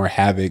causing more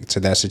havoc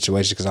to that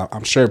situation. Because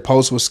I'm sure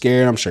Post was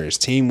scared. I'm sure his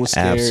team was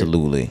scared.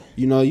 Absolutely.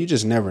 You know, you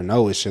just never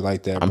know with shit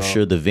like that, bro. I'm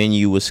sure the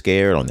venue was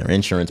scared on their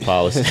insurance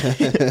policy.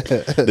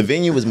 The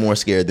venue was more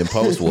scared than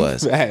Post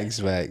was. Facts.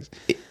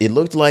 It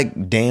looked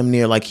like damn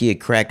near like he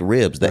had cracked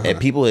ribs. And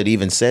people had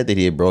even said that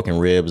he had broken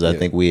ribs. I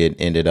think we had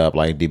ended up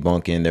like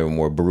debunking. They were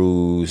more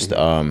bruised.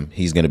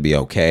 He's going to be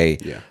okay.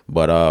 Yeah.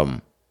 But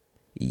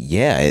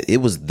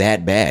it was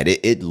that bad.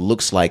 It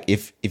looks like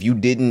if you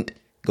didn't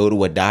go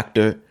to a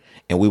doctor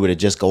and we were to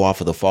just go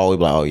off of the fall, we'd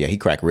be like, oh yeah, he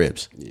cracked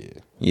ribs.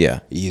 Yeah.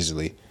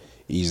 Easily.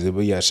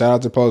 But yeah, shout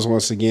out to Post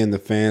once again, the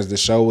fans. The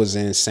show was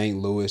in St.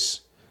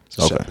 Louis.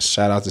 So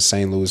shout out to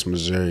St. Louis,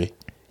 Missouri.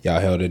 Y'all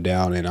held it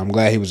down, and I'm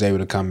glad he was able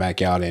to come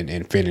back out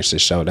and finish the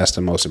show. That's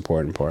the most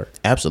important part.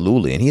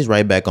 Absolutely, and he's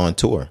right back on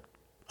tour.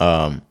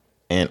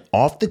 And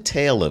off the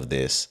tail of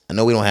this, I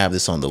know we don't have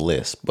this on the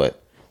list,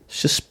 but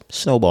let's just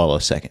snowball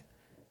a second.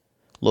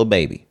 Lil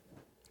Baby.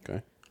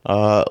 Okay.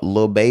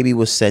 Lil Baby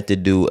was set to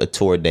do a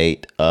tour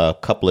date a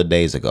couple of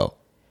days ago.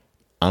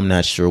 I'm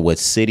not sure what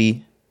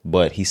city,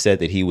 but he said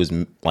that he was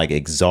like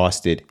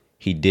exhausted.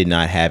 He did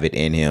not have it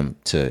in him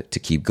to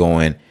keep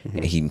going.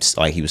 And he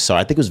was sorry.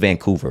 I think it was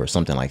Vancouver or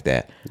something like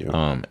that.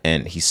 Yeah.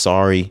 And he's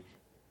sorry.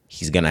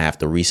 He's gonna have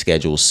to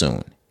reschedule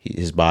soon.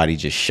 His body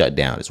just shut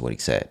down, is what he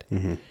said.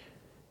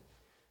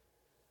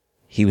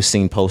 He was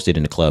seen posted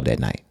in the club that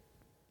night,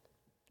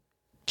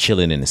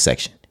 chilling in the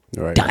section,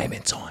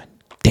 diamonds on,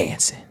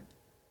 dancing.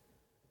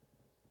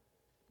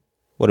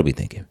 What are we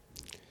thinking?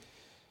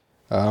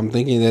 I'm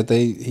thinking that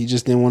he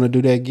just didn't want to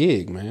do that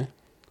gig, man.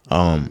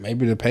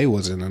 Maybe the pay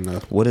wasn't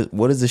enough. What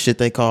is the shit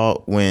they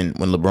call when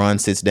LeBron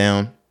sits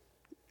down?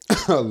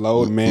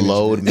 Load management.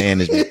 Load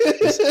management.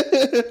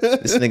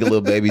 This nigga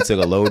Lil Baby took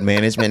a load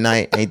management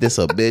night. Ain't this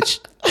a bitch?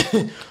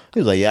 He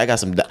was like, yeah, I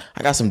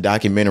got some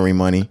documentary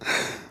money.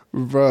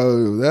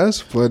 Bro,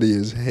 that's funny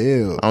as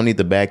hell. I don't need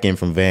the back end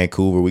from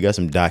Vancouver. We got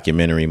some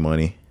documentary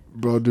money.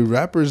 Bro, do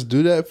rappers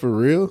do that for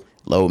real?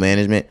 Load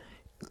management.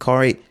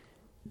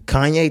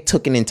 Kanye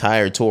took an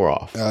entire tour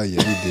off. Oh,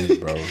 yeah, he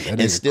did, bro.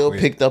 And still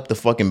picked up the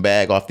fucking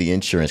bag off the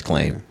insurance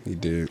claim. Yeah, he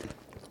did.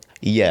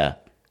 Yeah,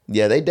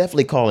 they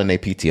definitely calling their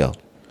PTO.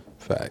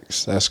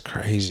 Facts. That's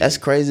crazy. That's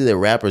crazy that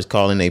rappers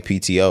calling their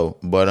PTO.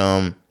 But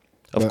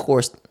of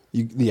course. I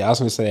was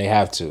going to say they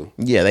have to.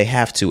 Yeah, they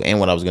have to. And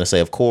what I was going to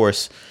say, of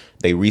course,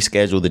 they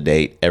reschedule the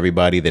date.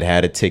 Everybody that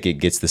had a ticket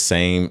gets the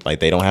same. Like,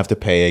 they don't have to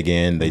pay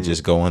again. They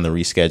just go on the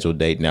rescheduled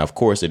date. Now, of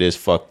course, it is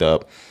fucked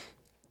up.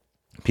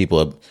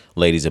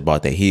 Ladies that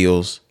bought their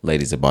heels,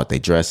 ladies that bought their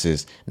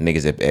dresses,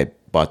 niggas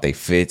that bought their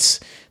fits,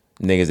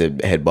 niggas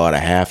that had bought a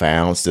half an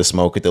ounce to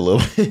smoke at the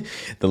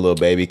Lil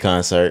Baby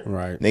concert.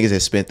 Right. Niggas that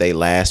spent their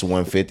last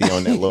 $150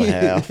 on that little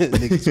half.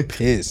 Niggas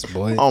pissed,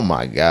 boy. Oh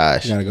my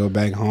gosh. You gotta go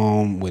back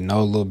home with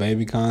no Lil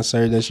Baby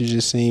concert that you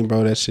just seen,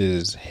 bro. That shit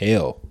is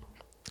hell.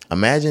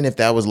 Imagine if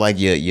that was like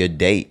your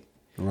date,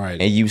 Right.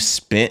 and you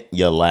spent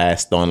your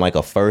last on like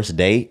a first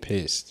date.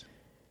 Pissed.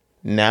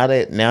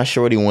 Now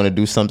Shorty want to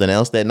do something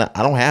else that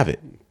I don't have it.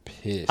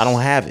 Pissed. I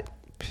don't have it.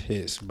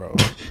 Pissed, bro.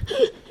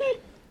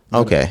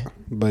 Okay.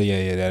 But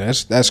yeah,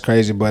 that's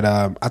crazy. But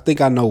I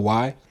think I know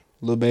why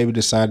Lil Baby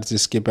decided to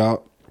skip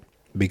out,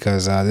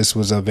 because this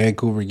was a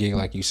Vancouver gig,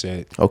 like you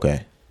said.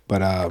 Okay.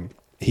 But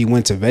he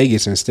went to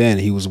Vegas instead.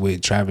 He was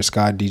with Travis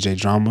Scott, DJ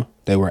Drama.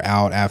 They were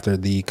out after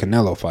the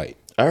Canelo fight.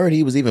 I heard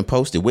he was even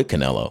posted with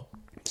Canelo.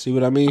 See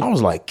what I mean? I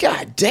was like,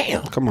 God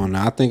damn. Come on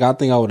now. I think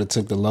I would have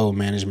took the load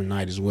management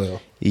night as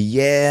well.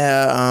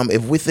 Yeah,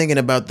 if we're thinking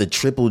about the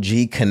Triple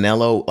G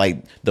Canelo,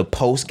 like the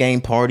post game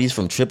parties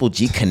from Triple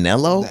G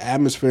Canelo, The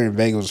atmosphere in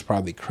Vegas was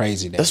probably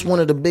crazy. that's one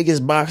of the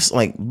biggest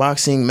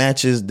boxing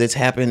matches that's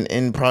happened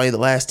in probably the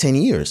last 10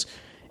 years.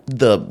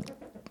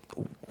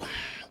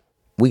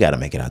 We got to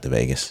make it out to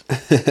Vegas.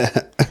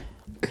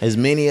 As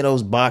many of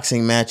those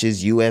boxing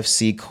matches,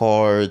 UFC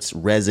cards,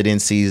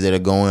 residencies that are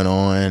going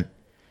on,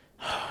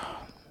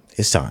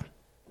 it's time.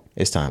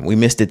 It's time. We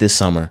missed it this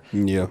summer.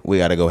 Yeah. We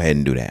got to go ahead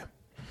and do that.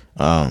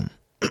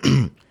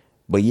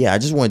 But yeah, I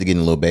just wanted to get in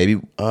a little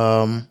baby.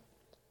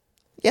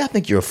 Yeah, I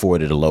think you're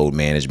afforded a load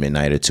management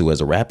night or two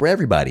as a rapper.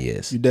 Everybody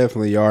is. You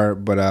definitely are,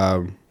 but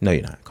No,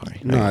 you're not, Corey.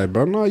 no,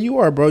 bro. No, you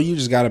are, bro. You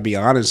just got to be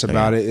honest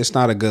about it. It's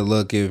not a good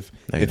look if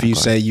you're you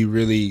not, say you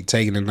really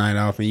taking the night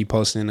off and you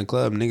posting in the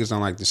club. Niggas don't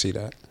like to see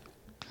that.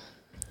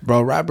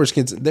 Bro, rappers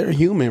they're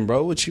human,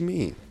 bro. What you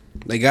mean?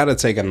 They got to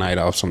take a night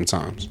off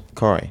sometimes.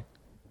 Corey,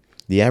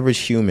 the average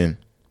human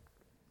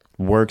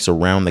works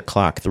around the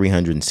clock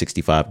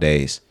 365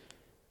 days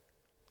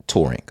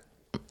touring.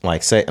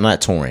 Like, say,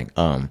 not touring,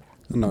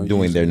 No,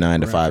 doing their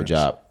 9 to 5 reference.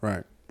 job.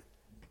 Right.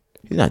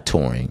 He's not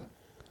touring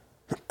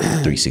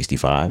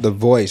 365. The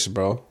voice,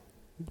 bro.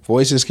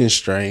 Voice is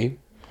constrained.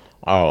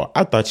 Oh,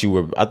 I thought you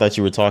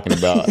were talking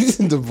about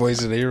The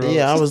voice of the hero.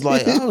 yeah, I was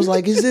like,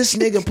 is this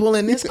nigga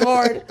pulling this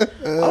card?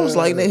 I was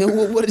like,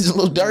 nigga, what does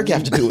Lil Durk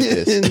have to do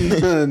with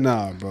this?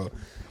 Nah, bro.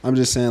 I'm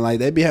just saying, like,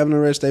 they be having to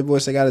rest their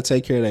voice. They got to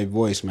take care of their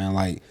voice, man.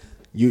 Like,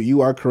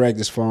 you are correct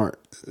as far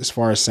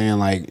as saying,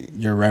 like,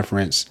 your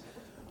reference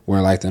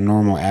where, like, the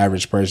normal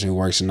average person who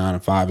works a 9 to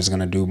 5 is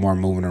going to do more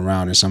moving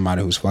around than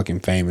somebody who's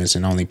fucking famous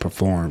and only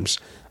performs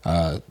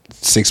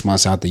 6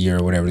 months out the year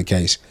or whatever the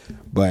case.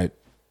 But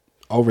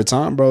over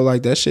time, bro,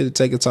 like, that shit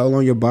take a toll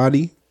on your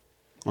body,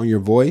 on your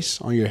voice,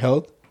 on your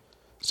health.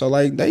 So,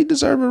 like, they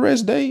deserve a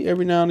rest day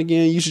every now and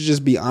again. You should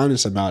just be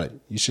honest about it.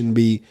 You shouldn't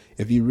be,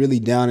 if you're really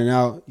down and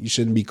out, you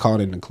shouldn't be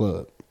caught in the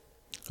club.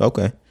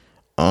 Okay.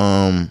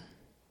 I'm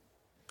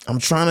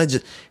trying to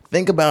just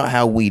think about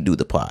how we do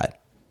the pod.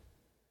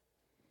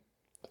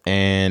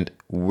 And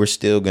we're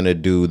still going to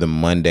do the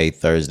Monday,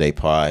 Thursday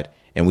pod,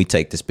 and we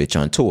take this bitch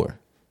on tour.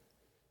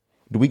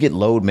 Do we get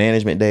load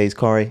management days,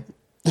 Corey?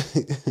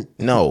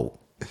 No.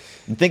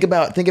 Think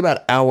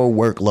about our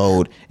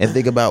workload and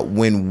think about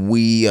when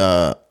we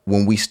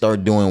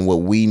start doing what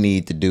we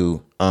need to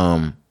do.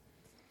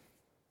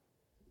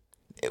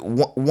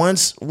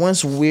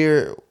 Once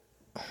we're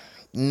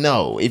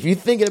no, if you're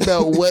thinking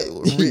about what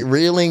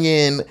reeling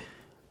in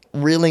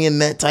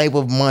that type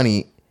of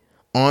money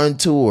on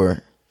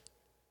tour,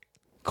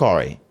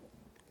 Corey,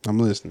 I'm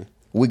listening.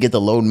 we get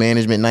the load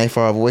management night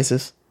for our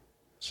voices.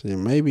 Shit,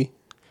 maybe.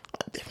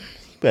 You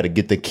better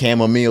get the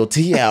chamomile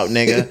tea out,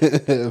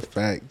 nigga.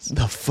 Facts.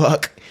 The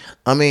fuck?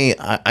 I mean,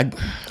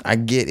 I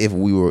get if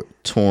we were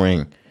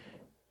touring.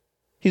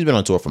 He's been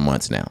on tour for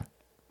months now.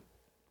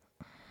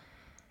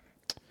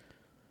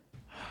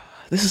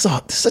 This is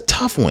a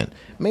tough one.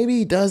 Maybe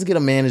he does get a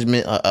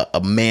management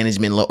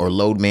or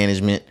load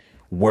management,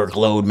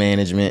 workload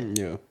management.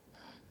 Yeah.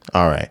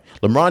 All right.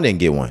 LeBron didn't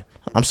get one.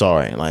 I'm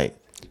sorry. Like,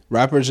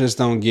 Rappers just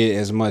don't get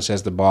as much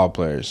as the ball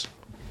players.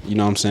 You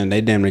know what I'm saying?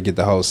 They damn near get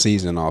the whole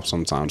season off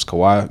sometimes.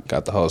 Kawhi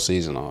got the whole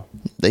season off.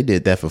 they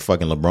did that for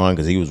fucking LeBron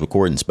because he was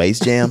recording Space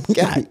Jam.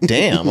 God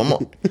damn.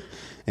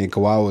 And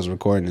Kawhi was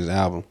recording his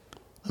album.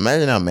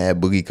 Imagine how mad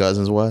Boogie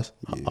Cousins was.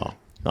 Yeah. Oh,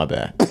 not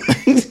bad.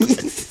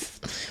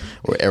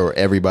 or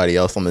everybody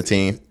else on the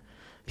team.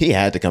 He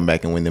had to come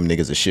back and win them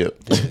niggas a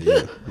ship.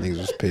 Yeah. Niggas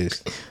was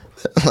pissed.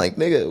 Like,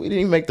 nigga, we didn't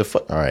even make the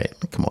fuck. All right,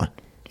 come on.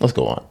 Let's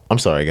go on. I'm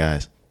sorry,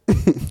 guys.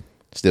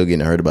 Still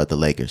getting hurt about the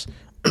Lakers.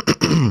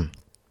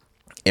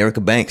 Erica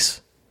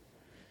Banks.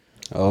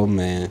 Oh,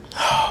 man.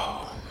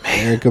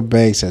 Erica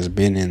Banks has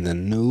been in the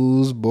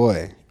news,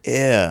 boy.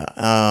 Yeah,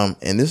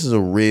 and this is a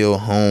real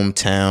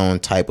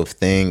hometown type of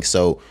thing.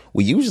 So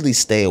we usually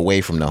stay away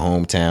from the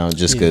hometown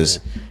just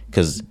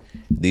because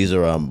these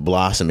are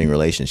blossoming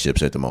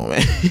relationships at the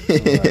moment.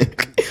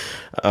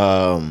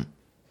 Right.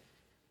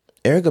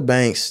 Erica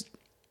Banks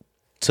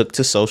took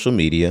to social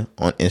media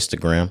on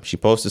Instagram. She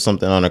posted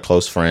something on her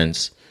close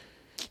friends,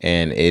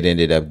 and it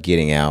ended up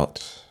getting out.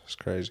 It's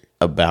crazy.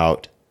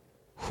 About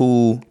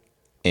who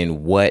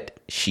and what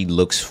she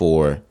looks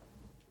for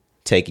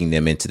taking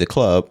them into the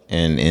club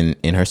and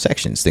in her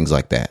sections, things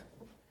like that.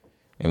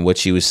 And what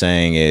she was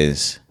saying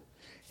is,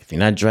 if you're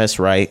not dressed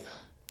right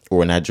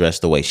or not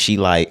dressed the way she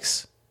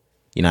likes,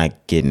 you're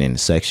not getting in the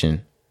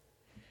section.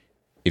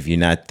 if you're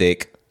not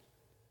thick,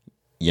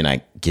 you're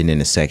not getting in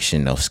the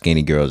section. No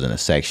skinny girls in the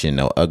section.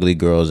 No ugly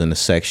girls in the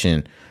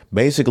section.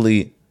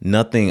 Basically,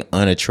 nothing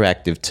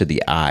unattractive to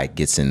the eye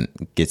gets in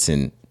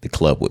the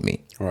club with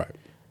me. Right.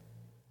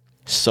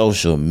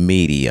 Social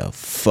media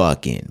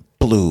fucking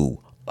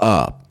blew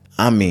up.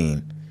 I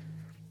mean,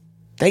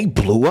 they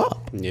blew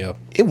up. Yeah.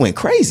 It went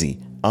crazy.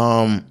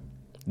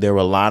 There were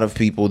a lot of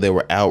people that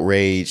were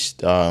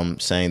outraged,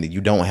 saying that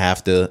you don't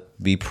have to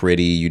be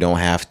pretty, you don't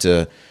have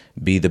to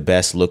be the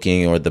best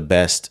looking or the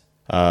best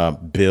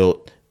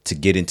built to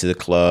get into the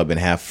club and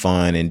have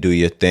fun and do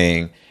your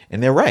thing.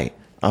 And they're right.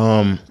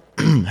 How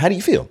do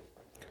you feel?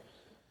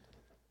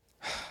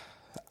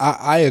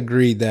 I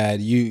agree that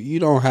you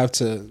don't have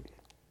to.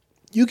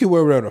 You can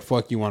wear whatever the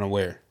fuck you want to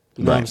wear.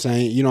 You know what I'm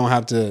saying? You don't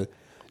have to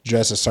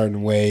dress a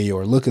certain way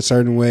or look a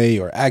certain way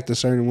or act a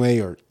certain way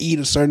or eat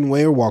a certain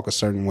way or walk a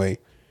certain way.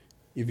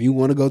 If you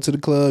want to go to the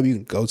club, you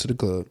can go to the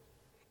club.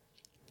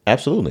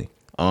 Absolutely.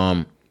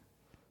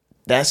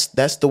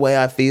 That's the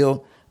way I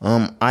feel.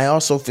 I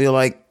also feel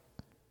like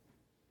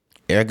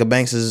Erica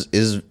Banks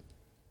is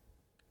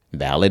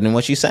valid in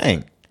what she's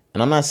saying.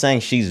 And I'm not saying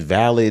she's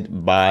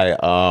valid by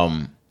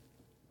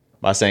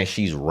saying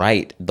she's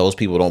right. Those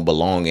people don't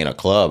belong in a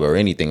club or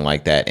anything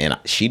like that. And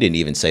she didn't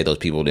even say those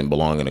people didn't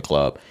belong in a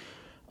club.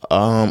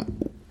 I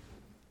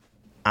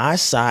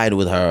side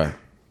with her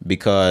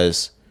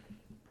because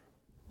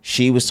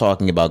she was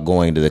talking about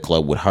going to the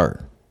club with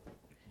her.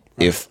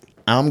 If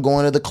I'm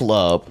going to the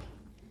club,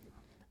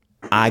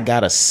 I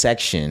got a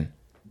section.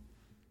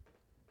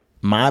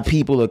 My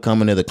people are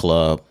coming to the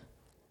club.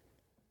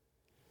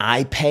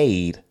 I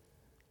paid.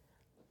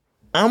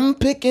 I'm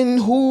picking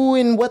who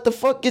and what the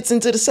fuck gets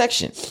into the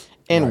section.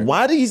 And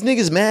why do these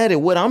niggas mad at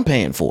what I'm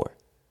paying for?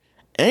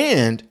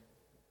 And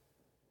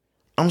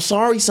I'm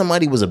sorry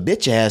somebody was a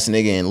bitch ass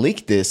nigga and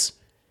leaked this.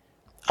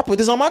 I put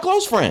this on my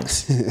close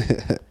friends.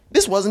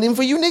 This wasn't even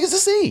for you niggas to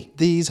see.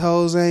 These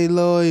hoes ain't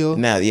loyal.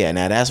 Now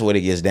that's what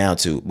it gets down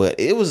to. But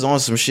it was on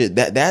some shit.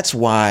 That's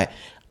why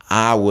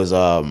I was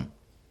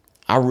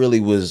I really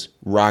was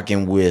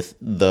rocking with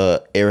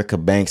the Erica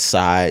Banks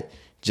side,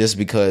 just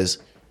because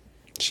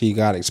she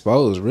got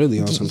exposed really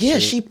on some shit. Yeah,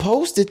 she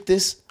posted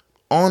this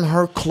on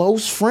her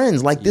close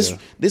friends. Like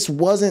this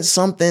wasn't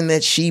something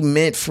that she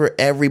meant for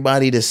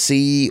everybody to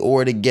see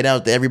or to get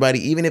out to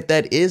everybody, even if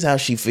that is how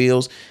she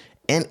feels.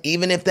 And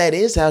even if that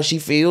is how she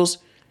feels,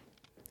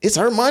 it's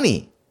her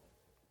money.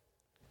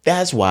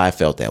 That's why I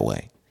felt that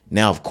way.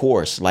 Now, of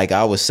course, like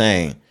I was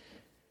saying,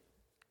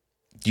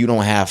 you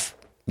don't have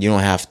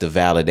to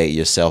validate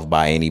yourself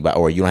by anybody,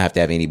 or you don't have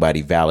to have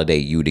anybody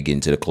validate you to get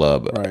into the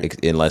club,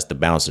 unless the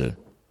bouncer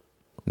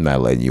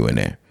not letting you in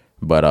there.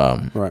 But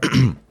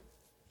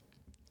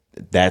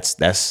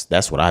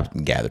that's what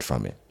I've gathered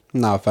from it.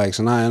 No, facts,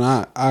 and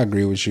I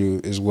agree with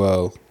you as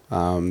well.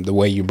 The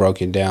way you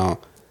broke it down,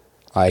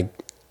 like,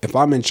 if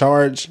I'm in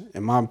charge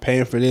and I'm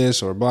paying for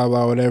this or blah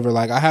blah whatever,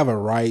 like, I have a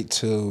right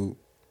to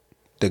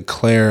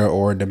declare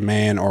or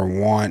demand or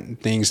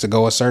want things to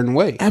go a certain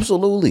way.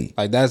 Absolutely.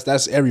 Like,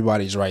 that's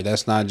everybody's right.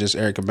 That's not just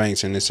Erica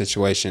Banks in this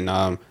situation.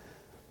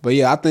 But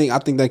yeah, I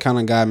think that kind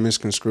of got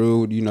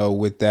misconstrued,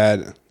 with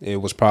that. It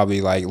was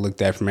probably like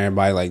looked at from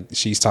everybody like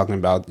she's talking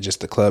about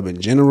just the club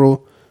in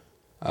general.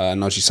 I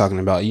know she's talking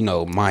about,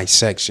 my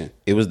section.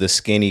 It was the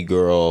skinny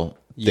girl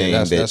thing.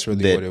 Yeah, that's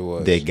really what it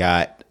was. They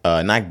got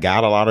not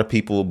got a lot of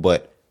people,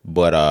 but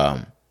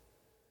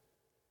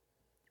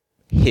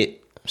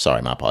hit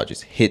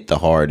the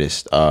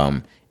hardest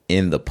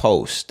in the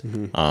post.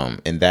 Mm-hmm.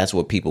 And that's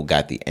what people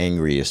got the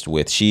angriest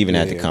with. She even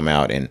had to come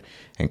out and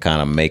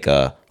kind of make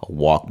a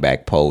walk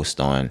back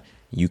post on,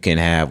 you can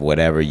have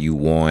whatever you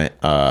want.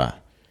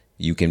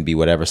 You can be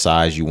whatever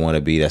size you want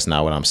to be. That's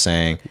not what I'm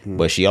saying. Mm-hmm.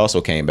 But she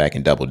also came back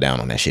and doubled down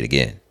on that shit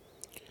again.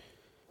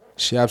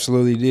 She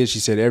absolutely did. She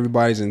said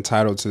everybody's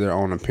entitled to their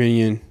own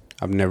opinion.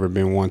 I've never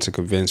been one to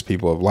convince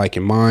people of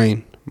liking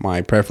mine.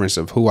 My preference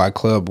of who I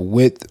club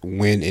with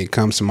when it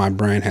comes to my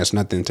brand has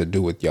nothing to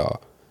do with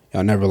y'all.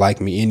 Y'all never like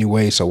me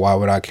anyway, so why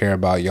would I care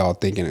about y'all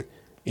thinking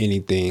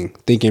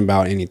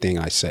about anything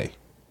I say?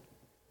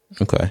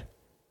 Okay.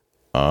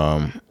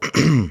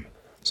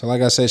 So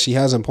like I said, she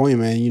has a point,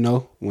 man,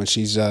 when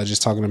she's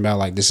just talking about,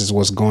 like, this is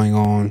what's going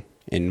on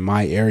in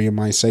my area,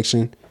 my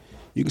section.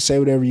 You can say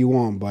whatever you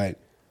want, but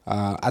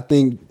I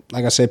think,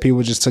 like I said,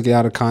 people just took it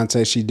out of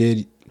context. She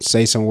did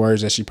say some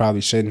words that she probably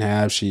shouldn't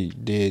have. She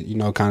did,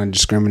 kind of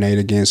discriminate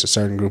against a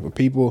certain group of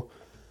people.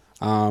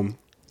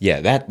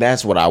 Yeah,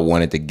 that's what I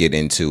wanted to get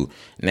into.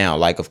 Now,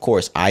 like, of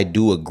course, I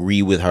do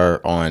agree with her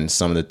on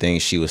some of the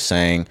things she was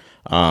saying,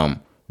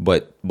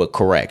 but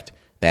correct,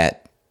 that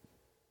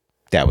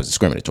was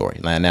discriminatory.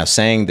 Now,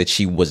 saying that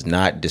she was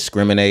not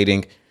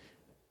discriminating,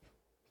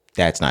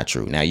 that's not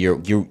true. Now,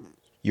 you're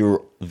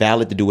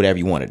valid to do whatever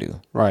you want to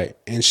do. Right.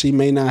 And she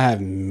may not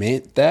have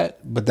meant that,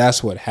 but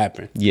that's what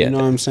happened. Yeah. You know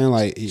what I'm saying?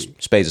 Like,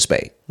 spade's a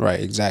spade. Right,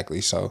 exactly.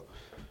 So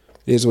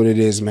it is what it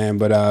is, man.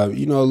 But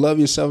love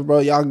yourself, bro.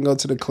 Y'all can go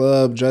to the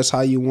club, dress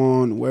how you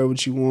want, wear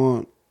what you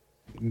want,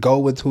 go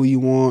with who you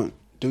want,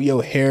 do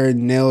your hair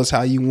and nails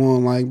how you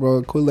want. Like,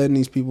 bro, quit letting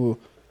these people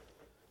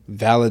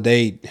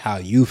validate how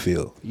you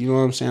feel. You know what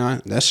I'm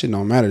saying? That shit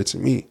don't matter to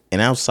me.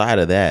 And outside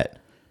of that,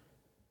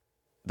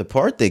 the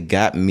part that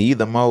got me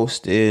the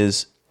most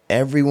is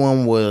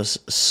everyone was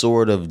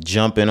sort of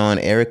jumping on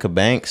Erica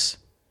Banks,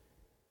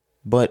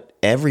 but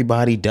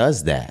everybody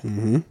does that.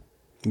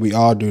 We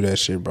all do that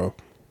shit, bro.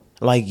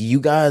 Like, you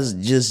guys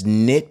just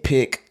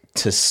nitpick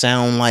to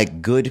sound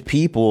like good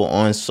people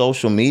on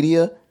social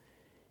media.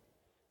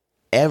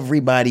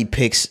 Everybody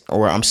picks,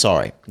 or I'm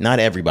sorry, not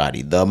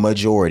everybody, the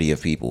majority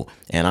of people,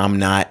 and I'm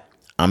not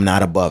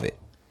above it.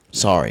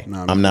 Sorry,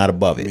 I'm not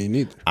above it. Me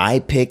neither. I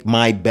pick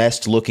my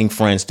best looking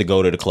friends to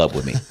go to the club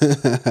with me.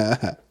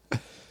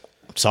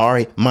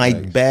 Sorry, my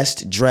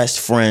best dressed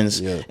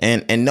friends,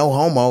 and no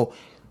homo,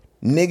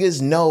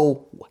 niggas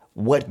know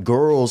what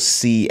girls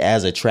see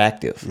as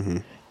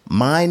attractive.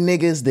 My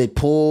niggas that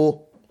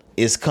pull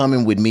is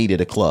coming with me to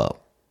the club.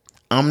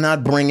 I'm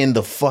not bringing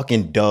the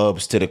fucking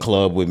dubs to the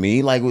club with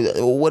me. Like,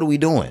 what are we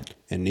doing?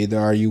 And neither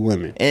are you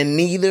women. And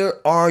neither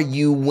are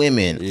you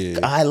women. Yeah.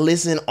 I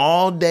listen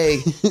all day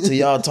to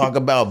y'all talk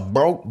about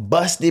broke,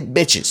 busted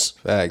bitches.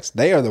 Facts.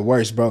 They are the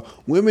worst, bro.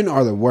 Women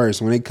are the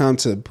worst when it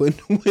comes to putting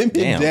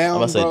women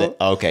down, bro.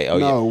 Okay. Oh,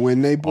 no, yeah.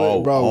 When they put,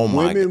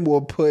 women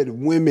will put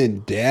women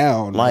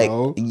down, like,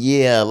 bro.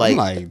 Yeah, like, I'm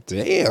like,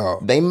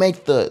 damn. They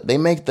make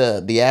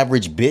the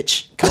average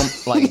bitch come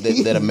like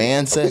that a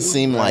man says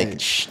seem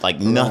like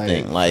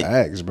nothing. Right. Like,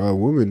 facts, bro.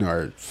 Women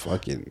are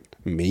fucking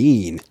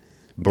mean.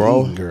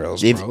 bro, mean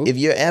girls, bro. If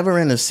you're ever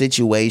in a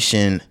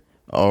situation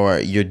or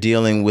you're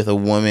dealing with a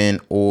woman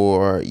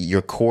or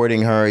you're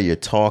courting her, you're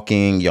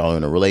talking, y'all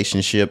in a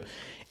relationship,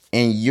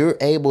 and you're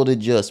able to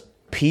just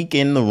peek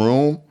in the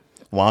room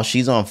while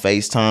she's on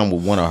FaceTime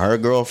with one of her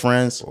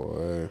girlfriends,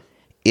 Boy.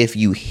 if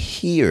you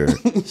hear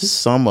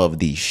some of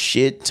the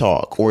shit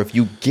talk, or if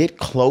you get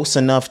close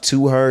enough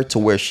to her to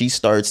where she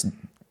starts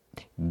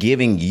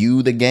giving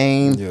you the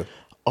game,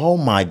 oh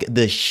my,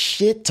 the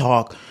shit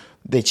talk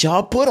that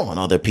y'all put on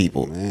other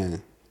people,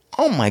 man.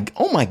 Oh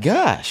my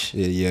gosh.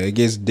 Yeah, it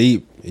gets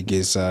deep. It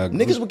gets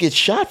niggas would get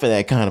shot for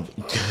that kind of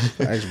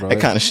Thanks, bro.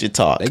 that kind of shit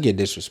talk. They get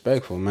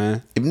disrespectful,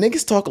 man. If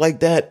niggas talk like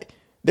that,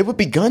 there would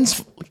be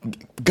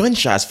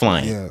gunshots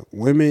flying. Yeah,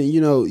 women, you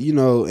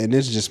know, and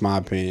this is just my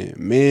opinion.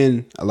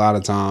 Men, a lot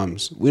of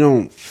times, we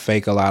don't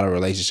fake a lot of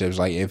relationships.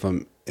 Like if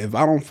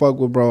I don't fuck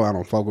with bro, I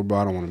don't fuck with bro.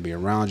 I don't want to be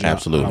around you.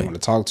 Absolutely. I don't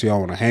want to talk to you. I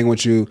want to hang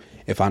with you.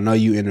 If I know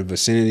you in the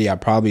vicinity, I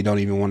probably don't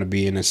even want to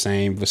be in the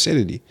same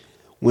vicinity.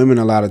 Women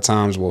a lot of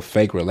times will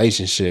fake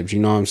relationships. You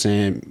know what I'm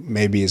saying?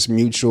 Maybe it's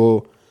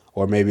mutual,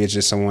 or maybe it's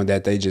just someone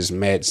that they just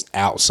met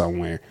out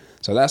somewhere.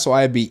 So that's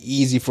why it'd be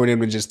easy for them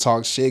to just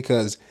talk shit,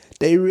 because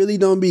they really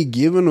don't be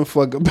giving a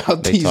fuck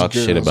about these girls. They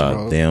talk shit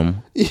about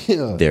them,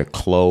 their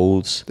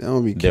clothes, they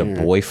don't be their caring.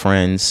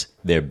 Boyfriends,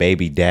 their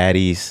baby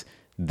daddies,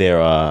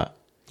 their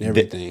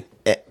everything.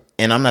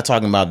 And I'm not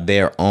talking about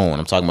their own.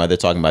 I'm talking about they're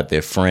talking about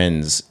their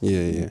friends.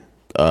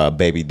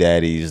 Baby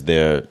daddies,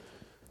 their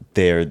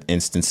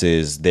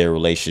instances, their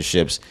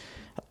relationships,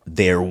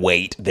 their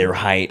weight, their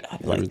height.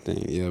 Everything.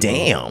 Like, yeah,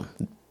 damn.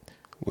 Bro.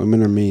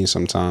 Women are mean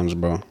sometimes,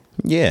 bro.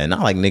 Yeah,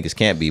 not like niggas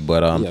can't be,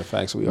 but yeah,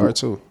 facts. We are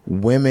too.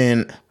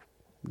 Women,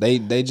 they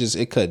just,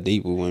 it cut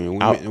deep with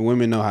women.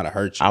 Women know how to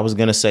hurt you. I was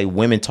gonna say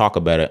women talk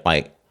about it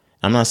like,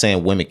 I'm not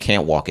saying women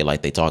can't walk it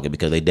like they talk it,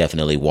 because they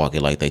definitely walk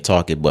it like they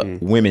talk it, but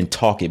women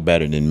talk it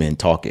better than men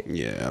talk it.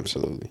 Yeah,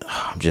 absolutely.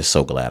 I'm just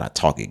so glad I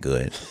talk it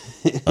good.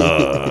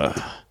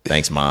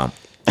 Thanks, Mom.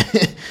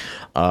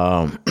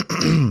 Well,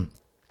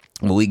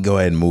 we can go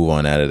ahead and move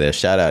on out of there.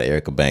 Shout out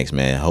Erica Banks,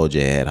 man. Hold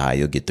your head high.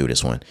 You'll get through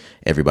this one.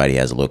 Everybody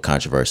has a little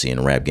controversy in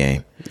the rap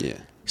game. Yeah.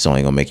 It's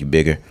only gonna make you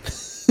bigger.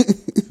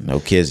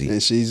 No kizzy.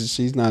 And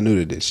she's not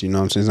new to this. You know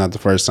what I'm saying? It's not the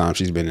first time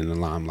she's been in the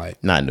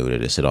limelight. Not new to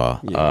this at all.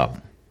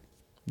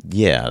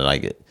 Yeah,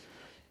 like it.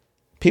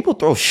 People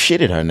throw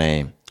shit at her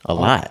name a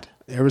lot.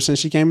 Ever since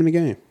she came in the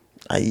game.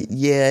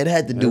 Yeah, it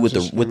had to do with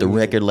the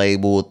record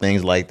label,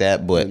 things like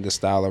that. But and the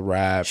style of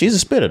rap. She's a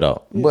spitter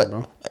though. Yeah, but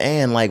bro.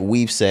 And like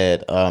we've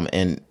said,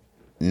 and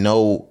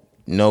no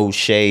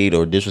shade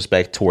or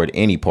disrespect toward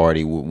any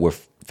party. We're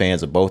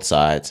fans of both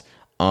sides.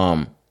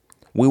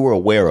 We were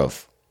aware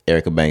of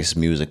Erica Banks'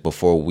 music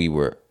before we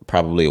were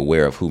probably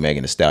aware of who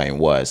Megan Thee Stallion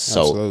was.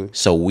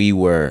 So we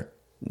were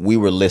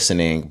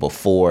listening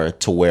before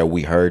to where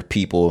we heard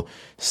people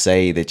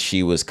say that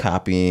she was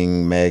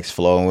copying Meg's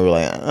flow, and we were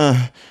like,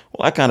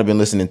 well, I kind of been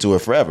listening to her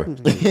forever.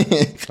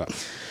 So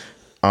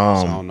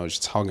I don't know what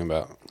you're talking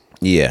about.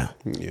 Yeah.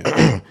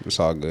 It's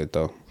all good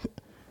though.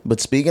 But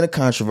speaking of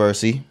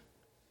controversy,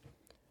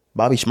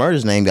 Bobby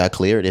Shmurda's name got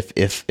cleared.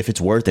 If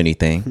it's worth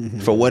anything,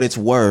 for what it's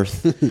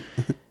worth,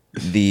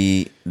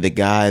 the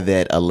guy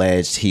that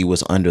alleged he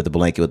was under the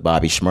blanket with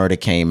Bobby Shmurda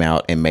came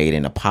out and made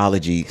an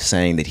apology,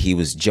 saying that he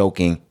was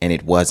joking and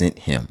it wasn't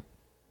him.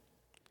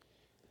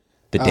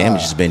 The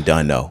damage has been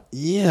done though.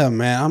 Yeah,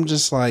 man. I'm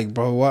just like,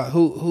 bro,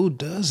 who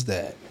does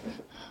that?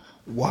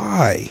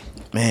 Why?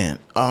 Man,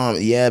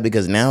 yeah,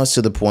 because now it's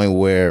to the point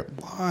where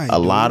a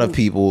lot of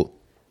people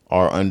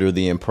are under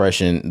the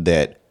impression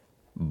that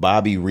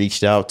Bobby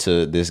reached out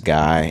to this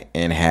guy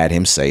and had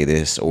him say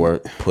this or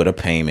put a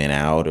payment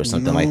out or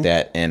something like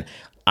that. And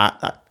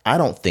I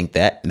don't think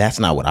that's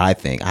not what I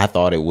think. I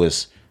thought it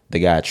was the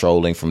guy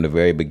trolling from the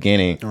very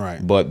beginning.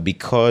 Right. But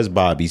because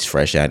Bobby's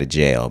fresh out of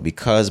jail,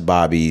 because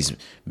Bobby's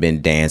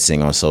been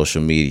dancing on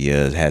social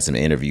media, had some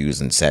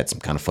interviews and said some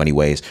kind of funny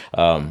ways,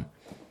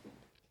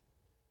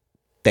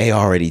 they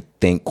already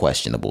think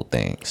questionable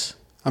things.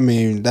 I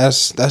mean,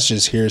 that's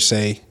just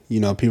hearsay. You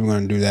know, people are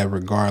going to do that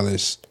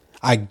regardless.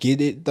 I get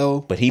it,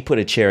 though. But he put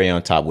a cherry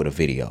on top with a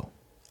video.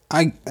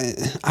 I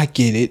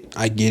get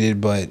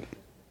it, but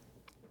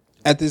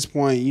at this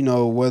point, you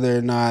know, whether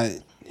or not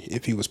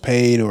if he was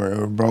paid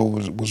or bro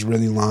was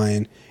really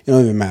lying, it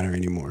don't even matter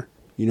anymore.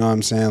 You know what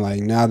I'm saying?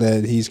 Like, now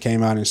that he's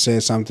came out and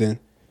said something,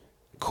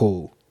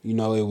 cool. You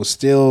know, it was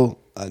still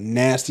a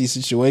nasty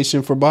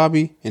situation for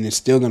Bobby, and it's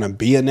still going to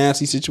be a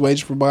nasty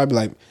situation for Bobby.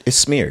 Like, it's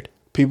smeared.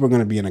 People are going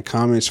to be in the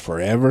comments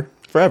forever.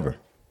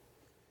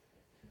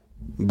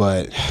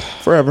 But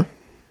forever.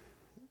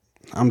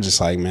 I'm just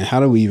like, man, how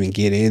do we even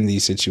get in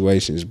these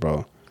situations,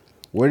 bro?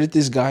 Where did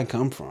this guy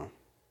come from?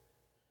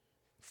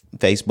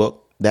 Facebook.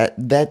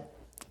 That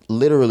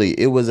literally,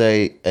 it was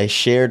a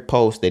shared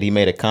post that he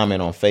made a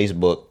comment on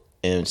Facebook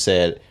and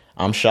said,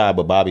 "I'm shy,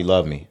 but Bobby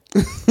love me."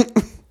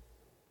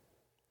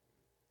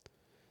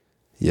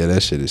 Yeah,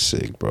 that shit is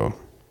sick, bro.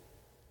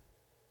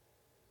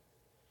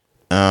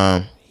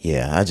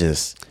 Yeah,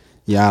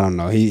 I don't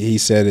know. He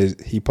said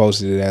it. He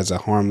posted it as a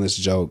harmless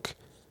joke.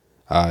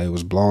 It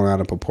was blown out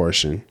of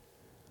proportion,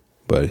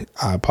 but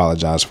I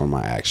apologize for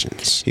my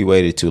actions. He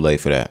waited too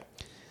late for that.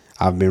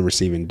 I've been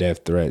receiving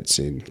death threats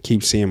and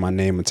keep seeing my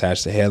name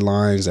attached to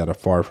headlines that are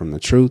far from the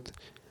truth.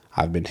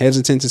 I've been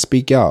hesitant to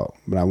speak out,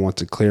 but I want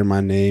to clear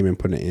my name and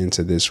put an end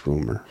to this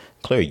rumor.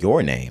 Clear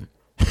your name?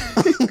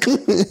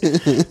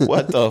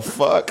 What the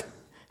fuck?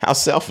 How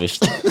selfish.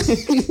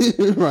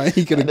 Right,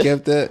 he could have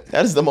kept that.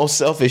 That is the most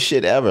selfish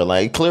shit ever.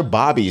 Like, clear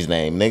Bobby's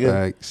name, nigga.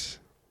 Facts.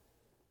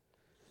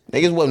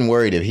 Niggas wasn't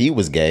worried if he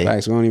was gay.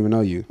 Facts, we don't even know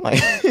you. Like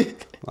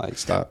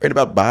stop. Worried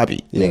about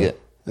Bobby, nigga. Yeah,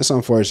 that's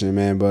unfortunate,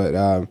 man,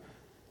 but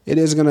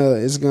it's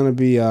gonna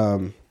be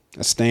a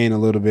stain a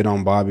little bit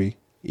on Bobby,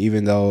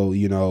 even though,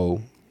 you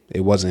know,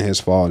 it wasn't his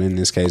fault in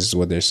this case, is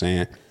what they're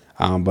saying.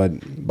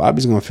 But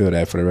Bobby's gonna feel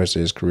that for the rest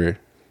of his career.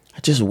 I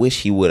just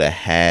wish he would have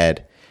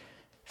had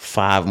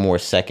 5 more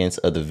seconds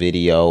of the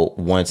video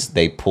once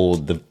they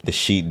pulled the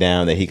sheet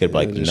down, that he could be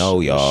like, no,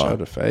 y'all. Show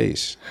the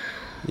face.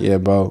 Yeah,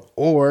 bro.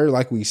 Or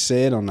like we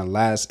said on the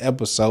last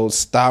episode,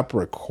 stop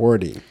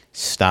recording.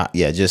 Stop.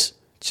 Yeah, just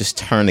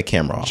turn the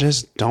camera off.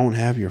 Just don't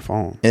have your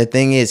phone. And the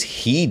thing is,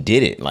 he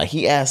did it. Like,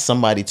 he asked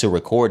somebody to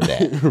record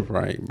that.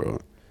 Right, bro.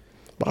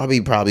 Bobby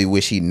probably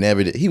wish he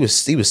never did. He was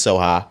so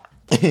high.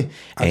 Hey,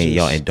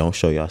 y'all, and don't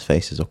show y'all's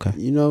faces, okay?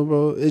 You know,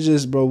 bro, it's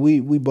just, bro,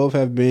 we both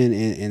have been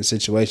in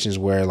situations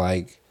where,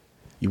 like,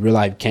 you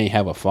really can't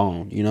have a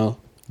phone, you know?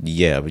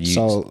 Yeah, but you...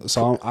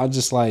 So I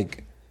just,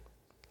 like...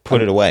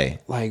 Put it away.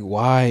 Like,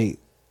 why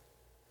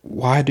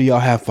do y'all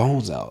have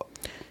phones out?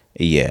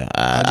 Yeah,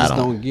 I just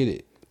don't get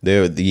it.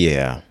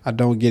 Yeah. I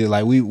don't get it.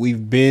 Like,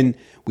 we've been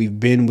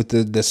with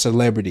the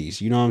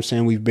celebrities, you know what I'm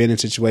saying? We've been in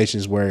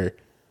situations where,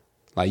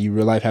 like, you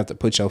real life have to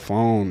put your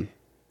phone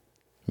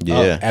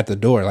up at the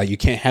door. Like, you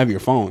can't have your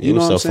phone. You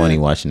know what I'm saying? Funny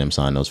watching them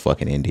sign those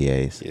fucking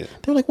NDAs. Yeah.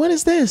 They're like, what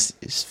is this?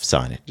 Just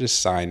sign it.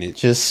 Just sign it.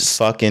 Just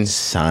fucking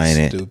sign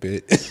it.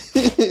 Stupid.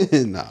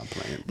 Nah, I'm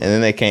playing. Bro.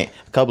 And then a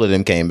couple of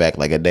them came back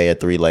like a day or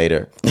 3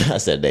 later. I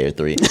said a day or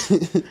 3.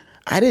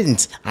 I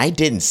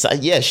didn't sign.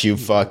 Yes, you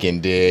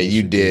fucking did.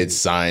 You did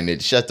sign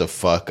it. Shut the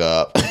fuck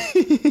up.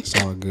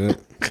 It's all good.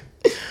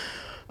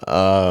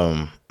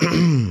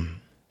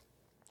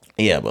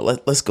 Yeah,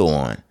 but let's go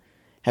on.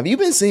 Have you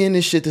been seeing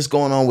this shit that's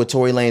going on with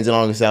Tory Lanez and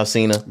August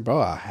Alsina? Bro,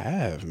 I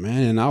have,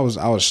 man, and I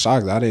was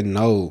shocked. I didn't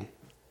know.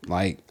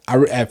 Like,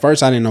 at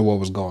first, I didn't know what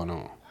was going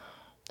on.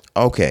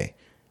 Okay,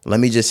 let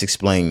me just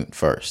explain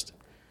first.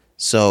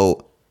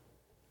 So,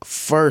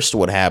 first,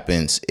 what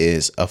happens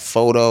is a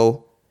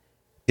photo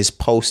is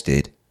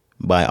posted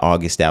by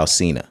August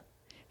Alsina.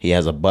 He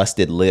has a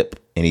busted lip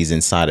and he's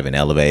inside of an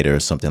elevator or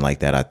something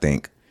like that, I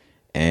think.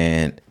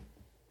 And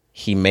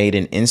he made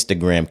an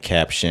Instagram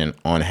caption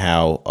on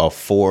how a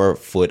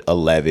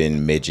 4'11"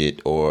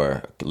 midget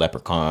or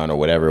leprechaun or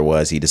whatever it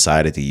was he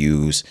decided to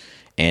use,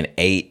 and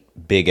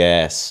 8 big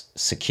ass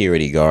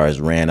security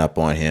guards ran up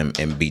on him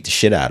and beat the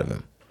shit out of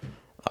him.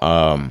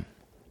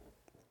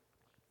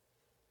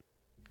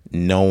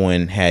 No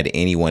one had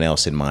anyone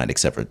else in mind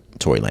except for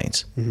Tory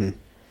Lanez. Mm-hmm.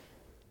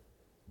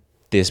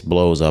 This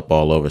blows up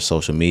all over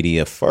social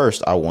media.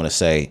 First, I want to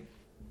say,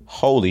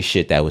 holy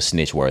shit, that was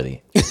snitch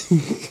worthy.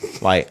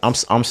 Like,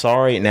 I'm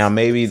sorry. Now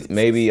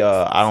maybe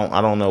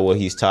I don't know what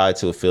he's tied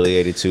to,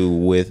 affiliated to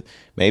with.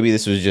 Maybe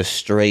this was just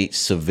straight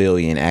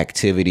civilian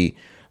activity,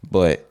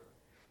 but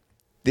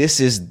this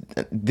is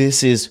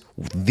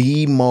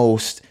the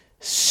most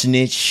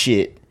snitch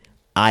shit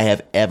I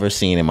have ever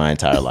seen in my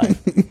entire life.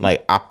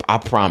 Like, I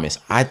promise.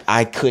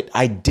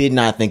 I did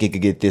not think it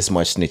could get this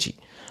much snitchy.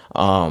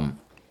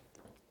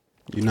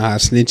 You know how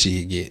snitchy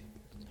you get.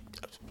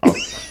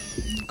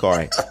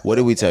 Cari, what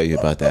did we tell you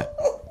about that?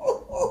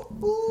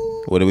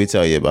 What did we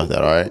tell you about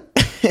that? All right.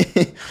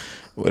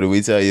 What did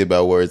we tell you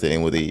about words that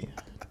end with E?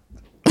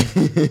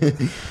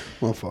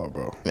 My fault,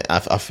 bro.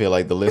 I feel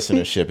like the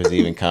listenership has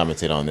even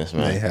commented on this,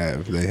 man.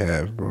 They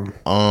have, bro.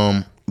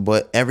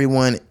 But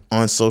everyone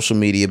on social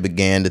media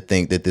began to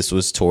think that this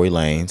was Tory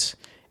Lanez,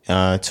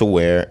 to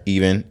where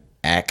even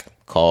Ack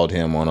called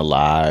him on a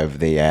live.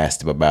 They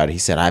asked him about it. He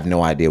said, "I have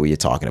no idea what you're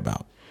talking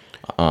about."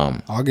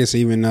 August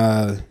even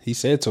he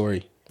said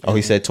Tory. Oh,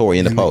 he said Tory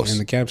in the post. In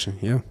the caption,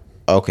 yeah.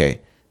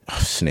 Okay.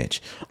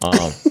 Snitch.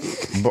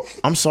 Bro,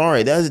 I'm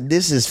sorry.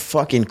 This is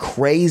fucking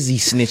crazy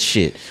snitch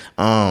shit.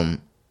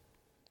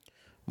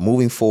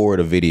 Moving forward,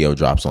 a video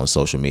drops on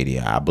social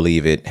media. I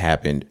believe it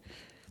happened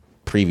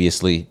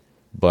previously,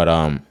 but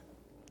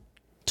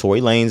Tory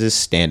Lanez is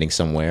standing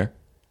somewhere.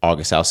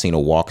 August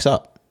Alsina walks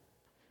up,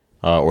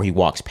 or he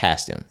walks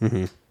past him.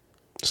 Mm-hmm.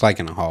 It's like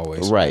in a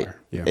hallway somewhere. Right.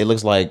 Yeah. It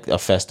looks like a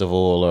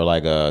festival or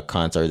like a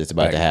concert that's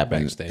about to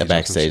happen. A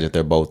backstage that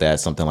they're both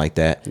at, something like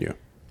that. Yeah.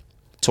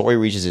 Tory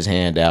reaches his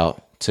hand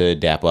out to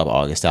dap up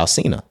August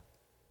Alsina.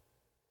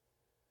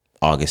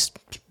 August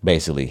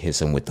basically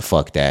hits him with the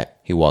fuck that.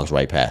 He walks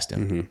right past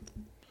him.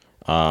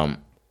 Mm-hmm.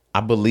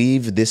 I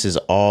believe this is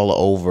all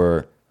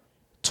over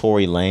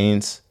Tory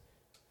Lanez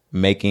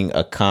making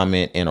a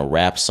comment in a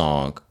rap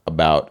song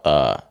about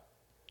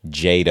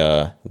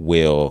Jada,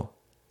 Will,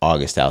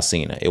 August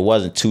Alsina. It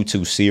wasn't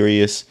too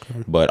serious,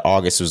 but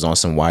August was on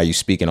some "why you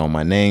speaking on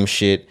my name"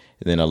 shit.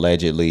 And then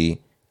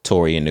allegedly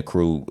Tory and the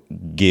crew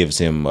gives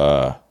him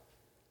the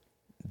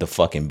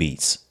fucking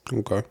beats.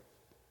 Okay.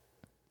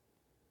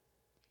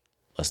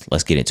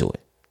 Let's get into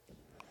it.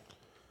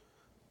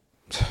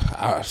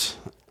 I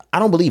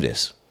don't believe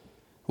this.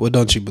 What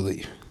don't you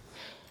believe?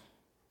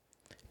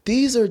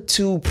 These are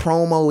two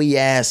promo-y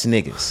ass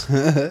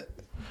niggas.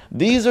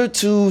 These are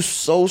two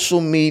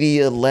social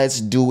media let's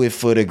do it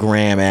for the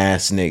gram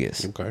ass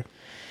niggas. Okay.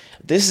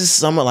 This is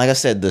some, like I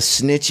said, the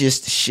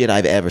snitchiest shit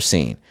I've ever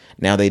seen.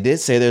 Now they did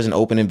say there's an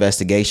open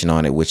investigation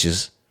on it, which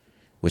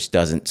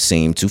doesn't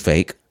seem too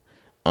fake.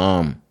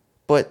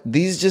 But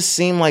these just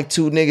seem like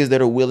two niggas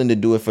that are willing to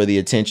do it for the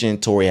attention.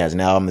 Tory has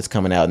an album that's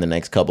coming out in the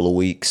next couple of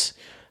weeks.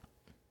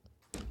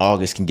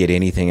 August can get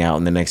anything out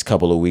in the next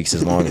couple of weeks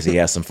as long as he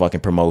has some fucking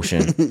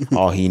promotion.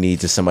 All he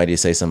needs is somebody to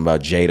say something about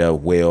Jada,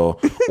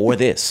 Will, or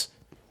this.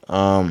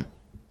 I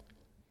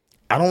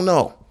don't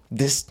know.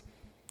 This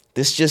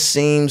just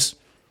seems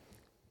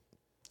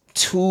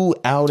too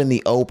out in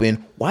the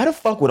open. Why the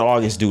fuck would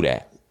August do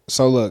that?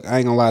 So look, I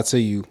ain't gonna lie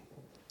to you.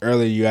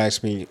 Earlier you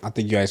asked me, I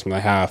think you asked me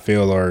like how I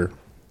feel, or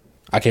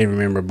I can't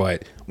remember,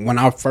 but when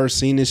I first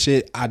seen this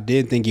shit, I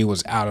did think it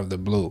was out of the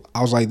blue.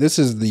 I was like, this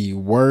is the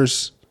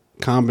worst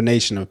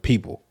combination of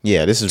people.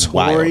 Yeah, this is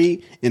Tory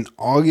wild. in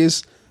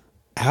August.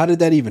 How did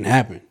that even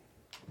happen?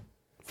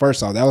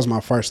 First off, that was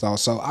my first thought.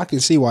 So I can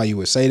see why you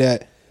would say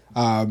that.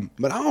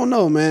 But I don't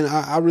know, man.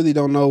 I really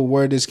don't know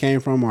where this came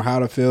from or how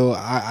to feel.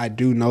 I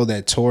do know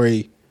that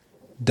Tory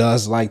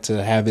does like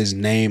to have his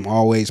name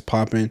always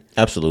popping.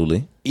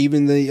 Absolutely.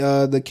 Even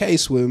the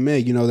case with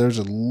Meg, there's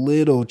a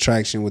little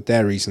traction with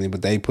that recently,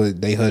 but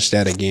they hushed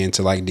that again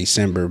to like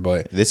December.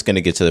 But it's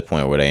gonna get to the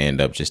point where they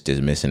end up just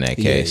dismissing that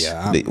case.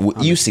 Yeah,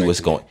 you see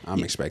what's going.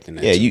 I'm expecting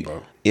that. Yeah, too,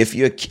 bro. If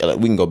you're,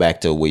 we can go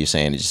back to what you're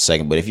saying in just a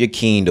second. But if you're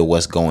keen to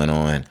what's going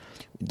on,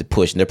 they're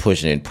pushing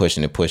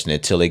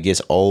it till it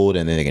gets old,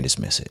 and then they can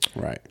dismiss it.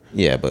 Right.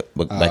 Yeah, but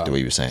back to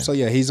what you were saying. So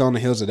yeah, he's on the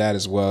heels of that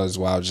as well.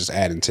 I was just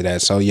adding to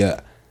that. So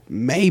yeah,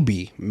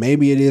 maybe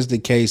it is the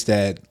case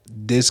that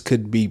this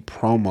could be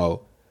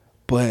promo,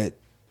 but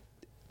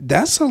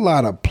that's a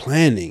lot of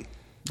planning.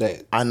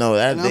 That I know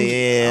that.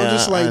 I'm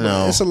just like, I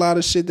know. It's a lot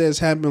of shit that's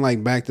happening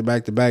like back to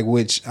back to back.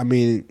 Which I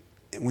mean,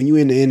 when you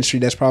in the industry,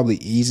 that's probably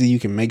easy. You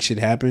can make shit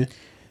happen.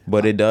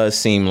 But it does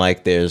seem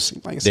like there's a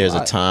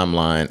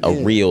timeline,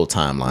 a real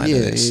timeline to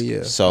this.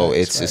 Yeah. So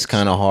it's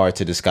kind of hard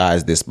to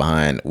disguise this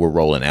behind we're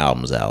rolling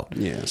albums out.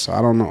 Yeah. So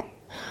I don't know.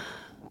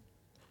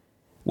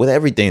 With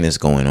everything that's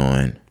going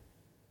on,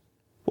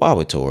 why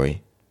would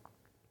Tory?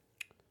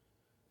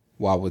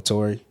 Why would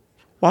Tory?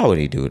 Why would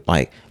he do it?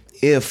 Like,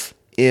 if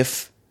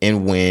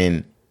and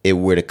when it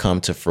were to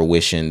come to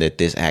fruition that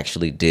this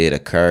actually did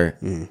occur,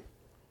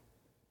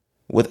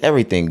 with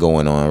everything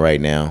going on right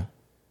now,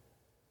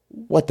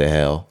 what the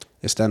hell?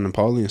 It's that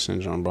Napoleon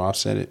syndrome, bro. I've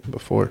said it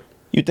before.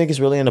 You think it's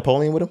really a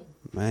Napoleon with him?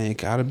 Man, it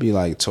gotta be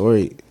like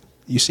Tory.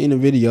 You seen the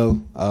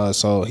video?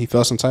 So he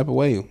felt some type of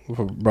way,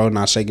 bro.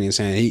 Not shaking his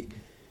hand.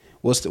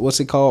 What's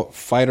it called?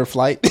 Fight or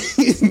flight?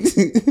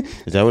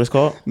 Is that what it's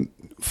called?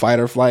 Fight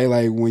or flight,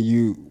 like when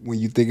you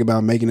think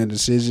about making a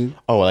decision.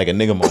 Oh, like a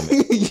nigga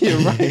moment.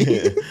 Yeah,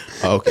 right.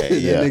 Okay,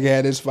 yeah. That nigga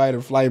had his fight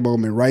or flight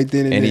moment right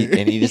then and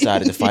there. He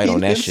decided to fight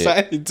on that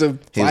shit. He was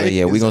like,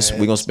 yeah, we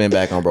gonna spin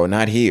back on bro.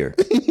 Not here.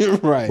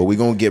 Right. But we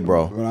gonna get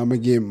bro. But I'm gonna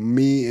get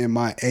me and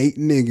my 8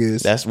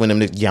 niggas. That's when them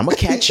niggas, yeah, I'm gonna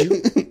catch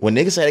you. When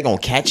niggas say they gonna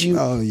catch you,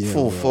 oh yeah.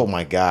 Oh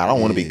my God, I don't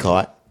wanna be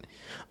caught.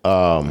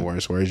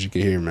 Worst words you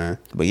could hear, man.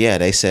 But yeah,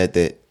 they said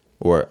that,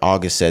 or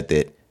August said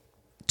that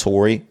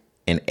Tory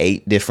and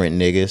 8 different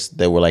niggas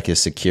that were like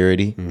his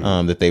security,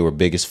 that they were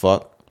big as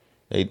fuck.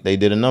 They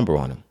did a number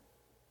on him.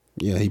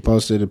 Yeah, he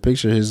posted a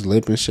picture, his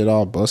lip and shit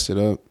all busted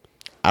up.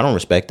 I don't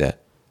respect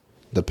that.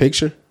 The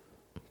picture?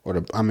 Or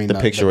the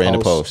picture and the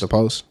post. The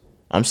post.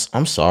 I'm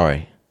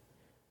sorry.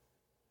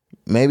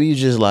 Maybe you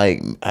just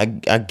like I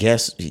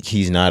guess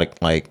he's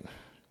not like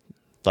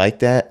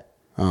that.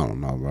 I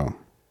don't know, bro.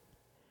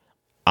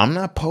 I'm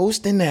not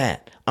posting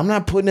that. I'm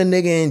not putting a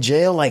nigga in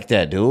jail like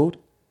that, dude.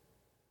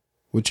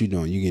 What you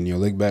doing? You getting your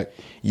lick back?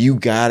 You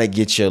gotta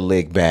get your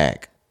lick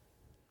back.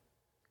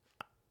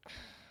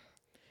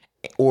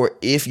 Or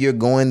if you're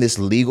going this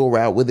legal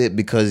route with it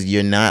because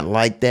you're not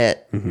like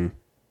that,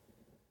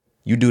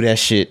 you do that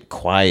shit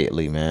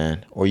quietly,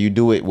 man. Or you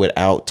do it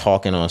without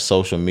talking on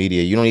social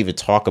media. You don't even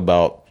talk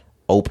about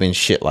open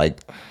shit like,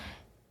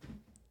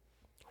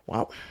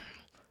 wow,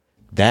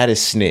 that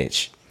is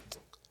snitch.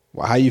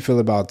 Well, how you feel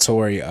about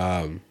Tory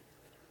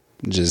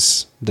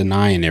just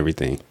denying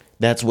everything?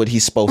 That's what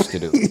he's supposed to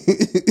do.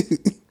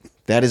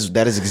 That is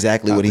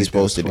exactly what he's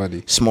supposed to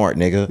do. Smart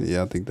nigga.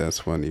 Yeah, I think that's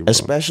funny, bro.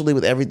 Especially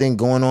with everything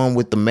going on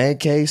with the Meg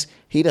case.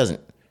 He doesn't.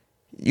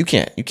 You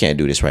can't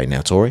do this right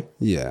now, Tory.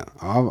 Yeah,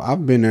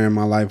 I've been there in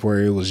my life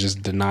where it was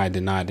just deny.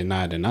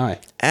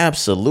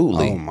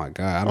 Absolutely. Oh my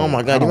god. You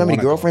know how many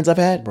girlfriends I've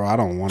had? Bro, I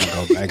don't want to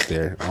go back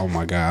there. Oh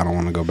my god, I don't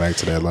want to go back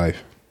to that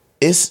life.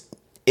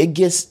 It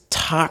gets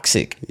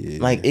toxic. Yeah.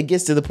 Like it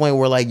gets to the point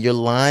where like you're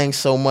lying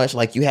so much,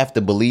 like you have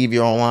to believe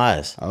your own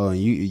lies. Oh,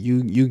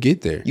 you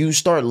get there. You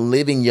start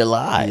living your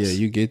lies. Yeah,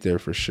 you get there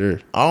for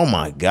sure. Oh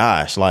my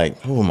gosh,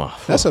 like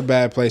that's a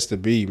bad place to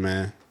be,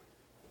 man.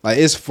 Like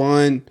it's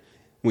fun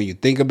when you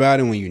think about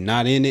it, when you're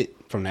not in it.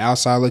 From the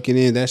outside looking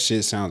in, that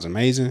shit sounds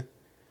amazing.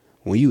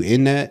 When you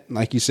in that,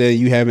 like you said,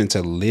 you having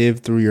to live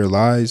through your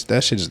lies,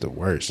 that shit is the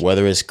worst.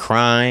 Whether it's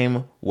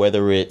crime,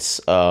 whether it's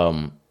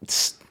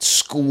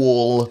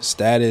school,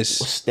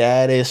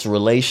 status,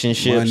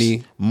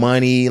 relationships,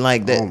 money,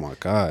 like that. Oh my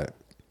god.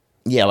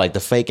 Yeah, like the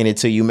faking it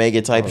till you make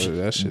it type shit.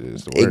 That shit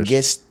is the worst. It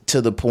gets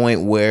to the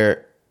point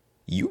where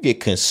you get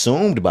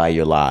consumed by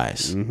your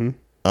lies.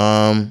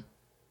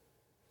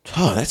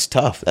 Oh, that's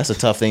tough. That's a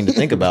tough thing to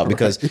think about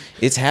because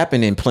it's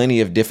happened in plenty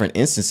of different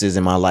instances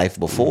in my life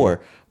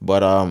before.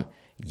 But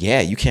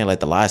yeah, you can't let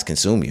the lies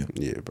consume you.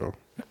 Yeah, bro.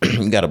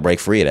 You got to break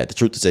free of that. The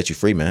truth will set you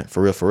free, man.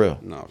 For real, for real.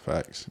 No,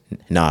 facts.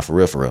 Nah, for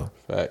real, for real.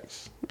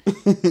 Facts.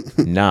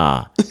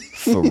 Nah,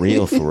 for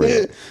real, for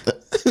real.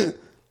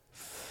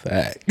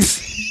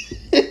 Facts.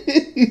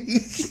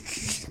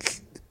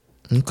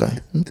 Okay.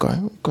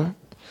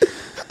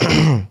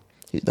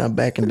 He's not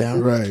backing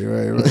down. Right.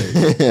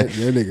 That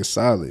nigga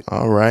solid.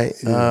 All right.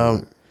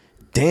 Yeah.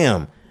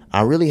 Damn.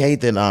 I really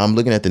hate that I'm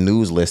looking at the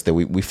news list that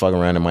we fuck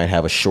around and might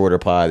have a shorter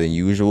pod than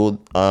usual.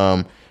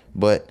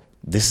 But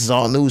this is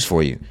all news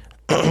for you.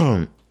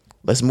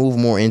 Let's move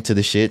more into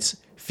the shits.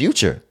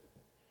 Future.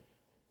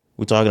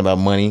 We're talking about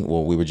money.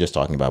 Well, we were just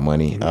talking about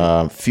money.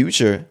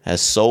 Future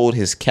has sold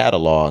his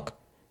catalog,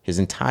 his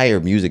entire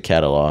music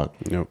catalog,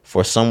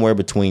 for somewhere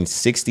between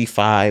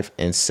 $65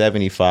 and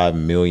 $75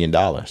 million.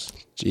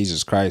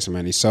 Jesus Christ,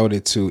 man. He sold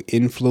it to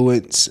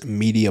Influence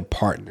Media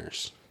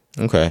Partners.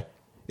 Okay.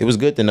 It was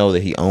good to know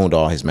that he owned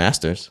all his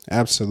masters.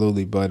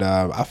 Absolutely. But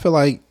I feel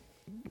like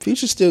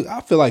Future's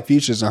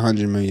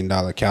 $100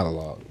 million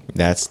catalog.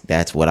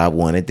 That's what I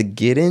wanted to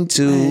get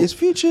into. Man, is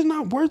Future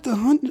not worth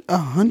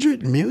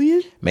 $100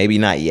 million? Maybe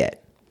not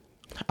yet.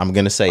 I'm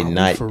gonna say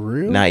not for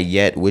real? Not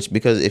yet.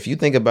 Because if you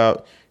think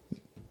about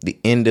the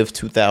end of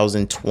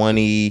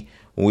 2020,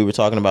 when we were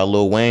talking about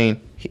Lil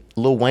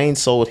Wayne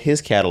sold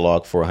his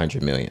catalog for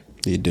 $100 million.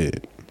 He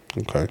did.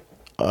 Okay.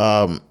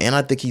 And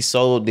I think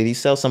did he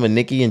sell some of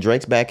Nicki and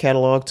Drake's back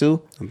catalog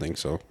too? I think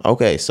so.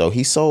 Okay, so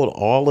he sold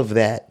all of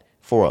that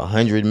for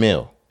 $100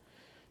 million.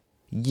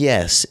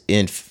 Yes,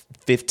 in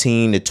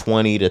 15 to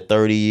 20 to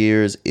 30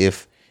 years,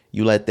 if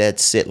you let that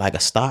sit like a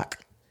stock,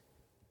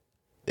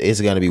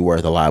 it's going to be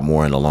worth a lot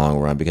more in the long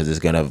run because it's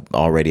going to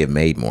already have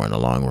made more in the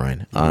long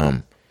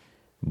run.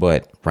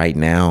 But right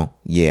now,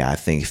 yeah, I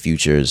think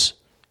Future's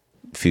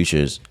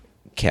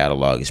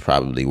catalog is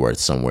probably worth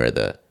somewhere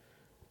the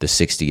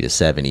 60 to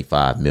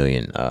 75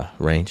 million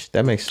range.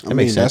 That makes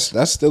sense.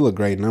 That's still a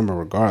great number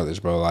regardless,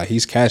 bro. Like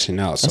he's cashing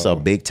out. That's a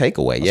big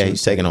takeaway. Yeah,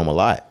 he's taking home a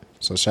lot.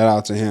 So shout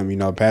out to him,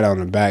 pat on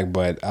the back.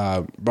 But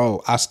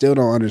bro, I still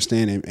don't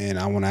understand him, and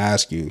I want to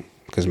ask you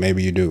because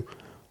maybe you do.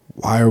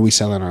 Why are we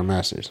selling our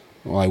masters?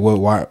 Like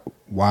what?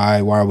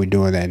 Why are we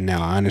doing that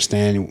now? I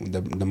understand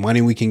the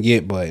money we can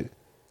get, but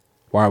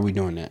why are we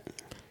doing that?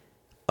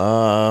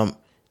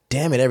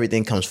 Damn it,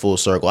 everything comes full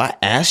circle. I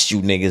asked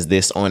you niggas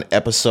this on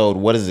episode,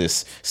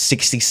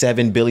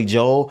 67 Billy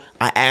Joel?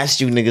 I asked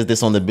you niggas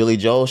this on the Billy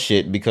Joel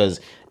shit because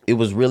it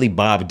was really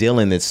Bob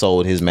Dylan that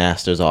sold his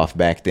masters off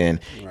back then.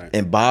 Right.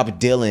 And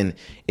Bob Dylan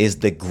is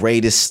the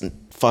greatest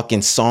fucking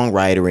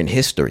songwriter in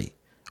history,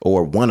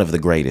 or one of the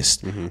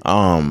greatest.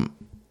 Mm-hmm.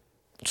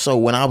 So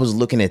when I was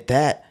looking at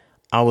that,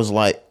 I was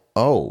like,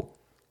 oh,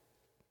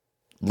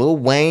 Lil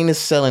Wayne is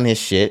selling his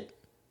shit.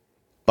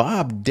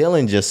 Bob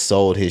Dylan just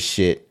sold his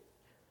shit.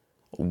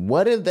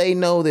 What do they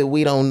know that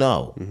we don't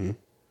know?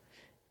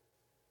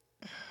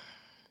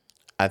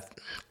 I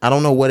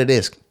don't know what it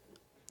is.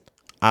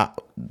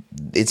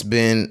 It's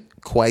been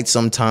quite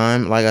some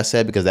time, like I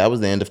said, because that was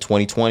the end of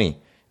 2020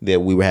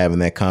 that we were having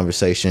that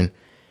conversation.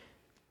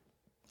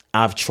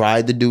 I've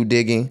tried to do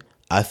digging.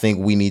 I think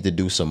we need to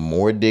do some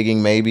more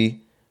digging,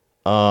 maybe.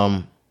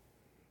 I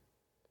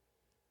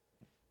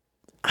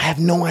have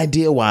no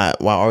idea why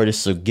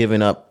artists are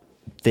giving up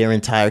their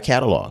entire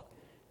catalog.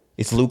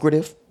 It's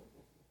lucrative.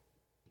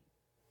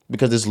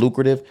 Because it's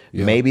lucrative.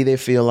 Yeah. Maybe they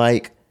feel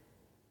like,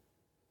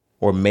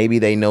 or maybe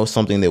they know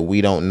something that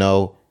we don't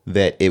know,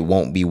 that it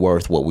won't be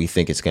worth what we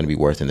think it's going to be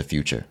worth in the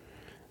future.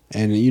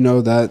 And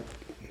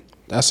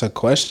that's a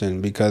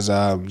question, because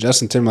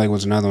Justin Timberlake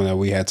was another one that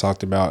we had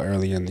talked about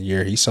early in the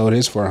year. He sold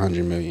his for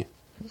 $100 million.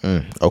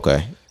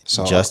 Okay.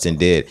 So Justin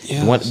did.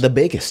 Yeah. The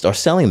biggest are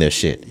selling their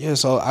shit. Yeah.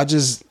 So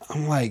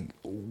I'm like,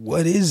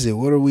 what is it?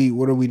 What are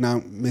we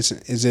not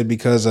missing? Is it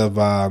because of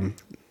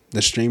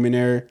the streaming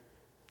era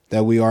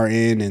that we are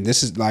in? And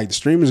this is like, the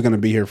stream is going to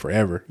be here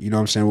forever. You know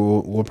what I'm saying?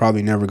 We'll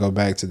probably never go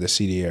back to the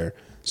CD era.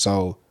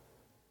 So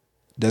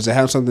does it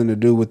have something to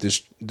do with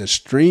the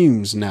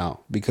streams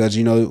now? Because,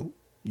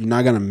 you're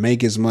not going to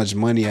make as much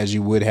money as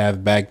you would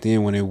have back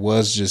then when it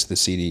was just the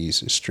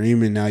CDs.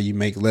 Streaming now, you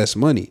make less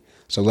money.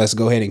 So let's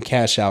go ahead and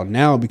cash out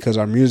now, because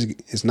our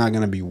music is not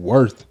going to be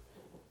worth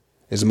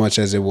as much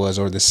as it was,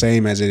 or the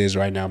same as it is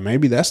right now.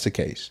 Maybe that's the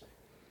case.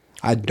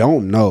 I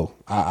don't know.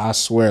 I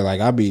swear,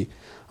 like I'm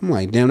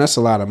like, damn, that's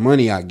a lot of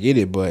money. I get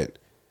it, but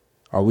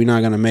are we not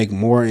going to make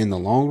more in the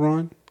long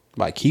run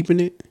by keeping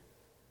it?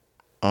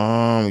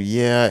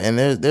 Yeah, and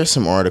there's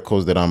some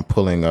articles that I'm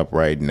pulling up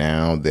right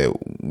now that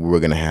we're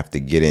gonna have to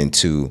get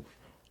into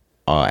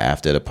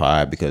after the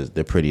pod, because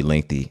they're pretty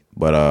lengthy.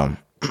 But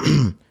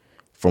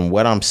from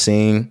what I'm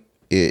seeing,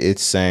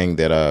 it's saying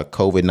that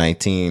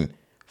COVID-19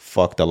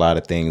 fucked a lot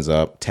of things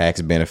up: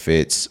 tax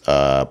benefits,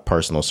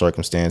 personal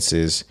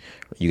circumstances.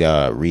 You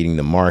got reading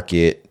the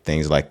market,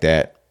 things like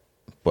that.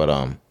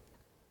 But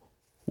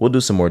we'll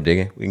do some more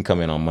digging. We can come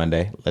in on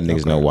Monday, let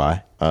niggas know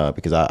why.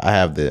 Because I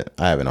have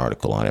an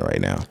article on it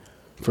right now.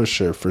 For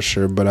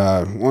sure.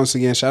 But once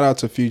again, shout out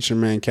to Future,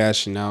 man,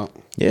 cashing out.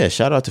 Yeah,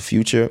 shout out to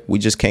Future. We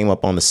just came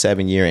up on the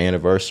 7-year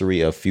anniversary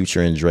of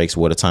Future and Drake's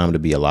 "What a Time to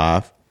Be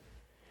Alive."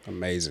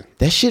 Amazing.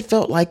 That shit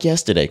felt like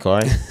yesterday,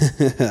 Cari.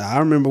 I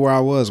remember where I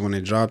was when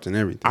it dropped and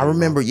everything. I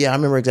remember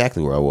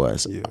exactly where I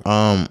was.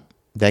 Yeah.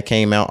 That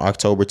came out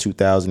October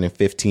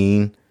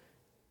 2015.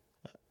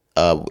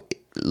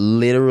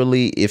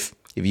 Literally, if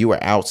you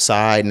were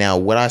outside, now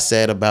what I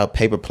said about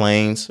Paper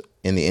Planes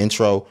in the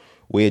intro,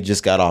 we had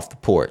just got off the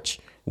porch.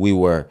 We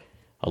were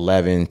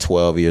 11,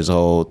 12 years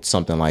old,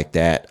 something like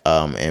that.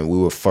 And we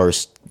were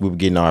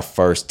getting our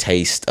first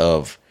taste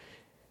of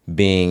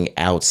being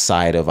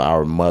outside of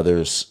our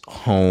mother's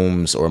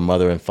homes, or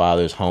mother and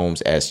father's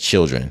homes, as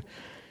children.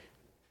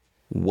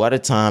 What a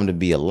Time to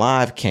Be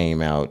Alive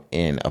came out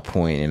in a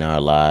point in our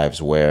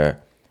lives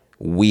where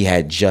we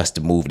had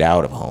just moved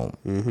out of home.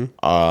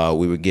 Mm-hmm.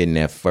 We were getting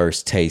that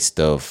first taste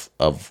of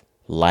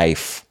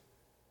life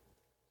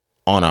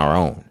on our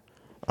own.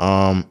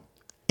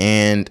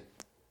 And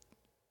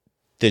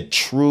the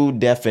true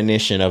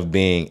definition of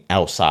being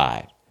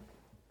outside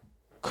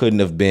couldn't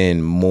have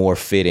been more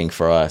fitting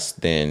for us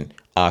than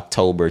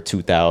October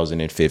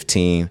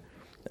 2015.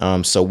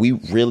 So we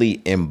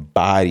really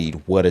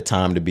embodied What a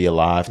Time to Be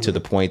Alive, to the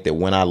point that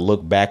when I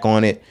look back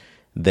on it,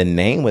 the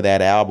name of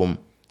that album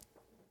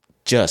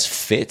just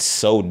fits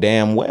so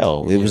damn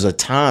well. It was a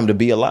time to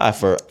be alive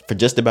for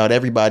just about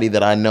everybody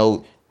that I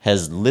know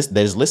has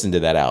listened to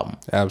that album.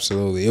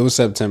 Absolutely. It was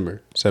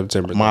September.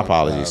 My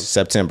apologies.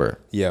 September.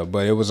 Yeah,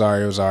 but it was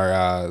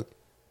our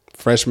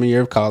freshman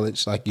year of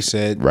college, like you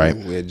said. Right.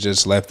 We had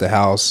just left the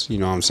house, you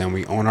know what I'm saying?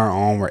 We on our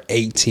own, we're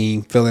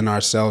 18, feeling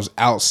ourselves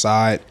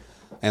outside.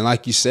 And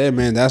like you said,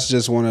 man, that's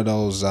just one of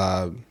those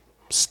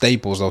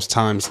staples, those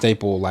time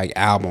staple like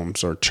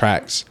albums or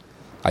tracks.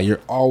 Like,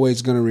 you're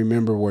always going to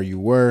remember where you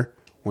were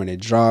when it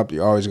dropped.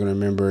 You're always going to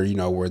remember,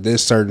 where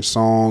this certain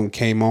song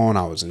came on.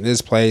 I was in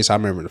this place. I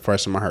remember the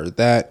first time I heard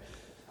that.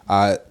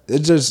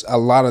 It's just a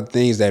lot of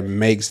things that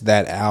makes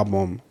that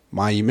album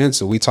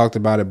monumental. We talked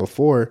about it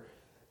before.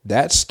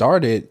 That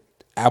started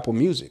Apple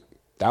Music.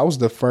 That was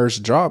the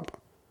first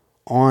drop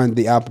on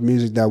the Apple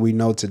Music that we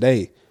know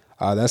today.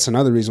 That's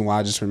another reason why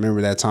I just remember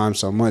that time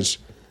so much.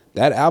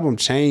 That album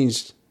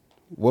changed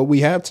what we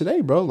have today,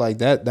 bro. Like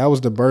that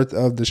was the birth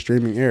of the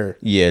streaming era.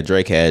 Yeah,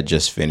 Drake had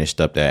just finished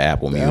up that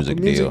Apple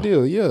Music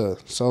deal. Yeah.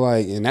 So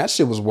and that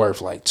shit was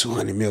worth like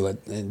 $200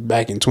 million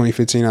back in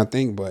 2015, I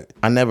think. But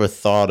I never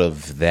thought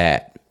of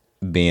that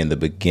being the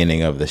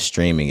beginning of the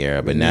streaming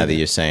era. But now that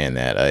you're saying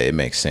that, it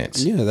makes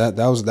sense. Yeah,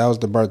 that was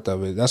the birth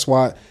of it. That's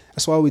why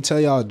we tell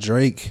y'all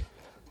Drake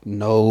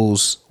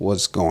knows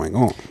what's going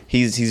on.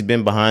 He's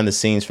been behind the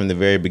scenes from the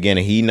very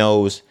beginning. He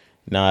knows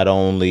not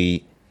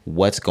only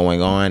what's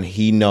going on,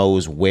 he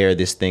knows where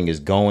this thing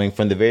is going.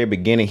 From the very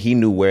beginning, he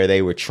knew where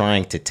they were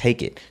trying to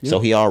take it. Yeah. So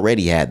he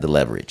already had the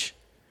leverage.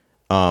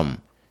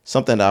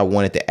 Something that I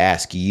wanted to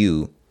ask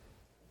you,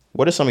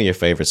 What are some of your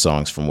favorite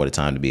songs from What a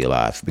Time to Be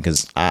Alive?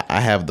 Because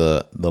I have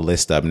the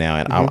list up now,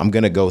 and I'm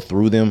going to go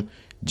through them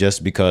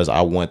just because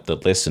I want the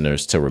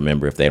listeners to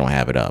remember if they don't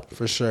have it up.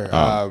 For sure.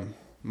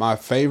 My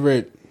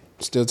favorite,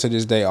 still to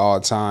this day,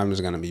 all time,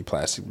 is going to be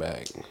Plastic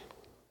Bag.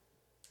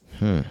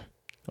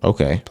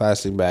 Okay.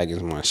 Plastic Bag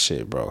is my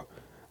shit, bro.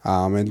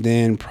 And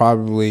then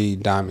probably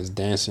Diamonds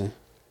Dancing.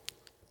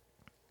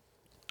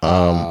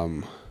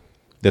 The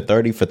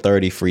 30 for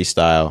 30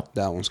 freestyle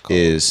That one's cool.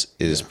 is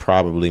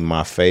probably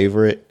my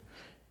favorite.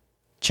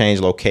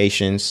 Change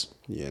Locations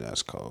Yeah,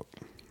 that's cold.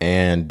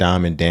 and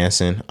Diamond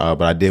Dancing.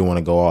 But I did want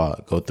to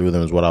go through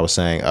them is what I was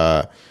saying.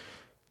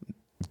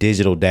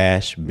 Digital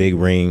Dash, Big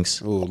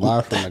Rings. Ooh,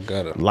 Live from the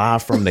Gutter.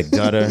 Live from the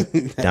Gutter,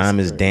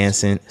 Diamonds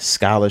Dancing,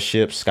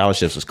 Scholarships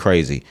was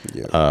crazy.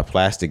 Yeah.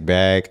 Plastic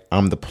Bag,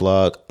 I'm the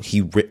Plug.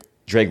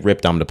 Drake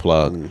ripped I'm the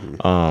Plug.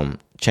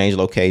 Change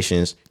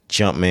Locations,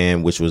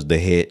 Jumpman, which was the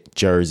hit,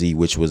 Jersey,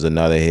 which was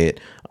another hit,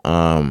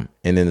 and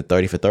then the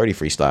 30 for 30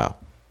 freestyle.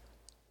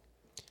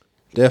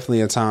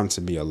 Definitely a time to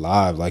be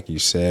alive, like you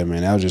said,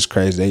 man. That was just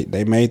crazy.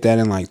 They made that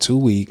in like 2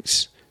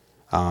 weeks,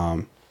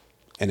 and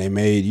they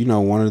made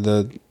one of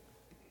the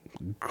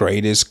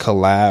greatest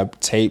collab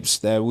tapes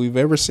that we've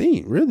ever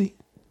seen. Really,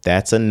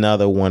 That's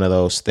another one of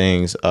those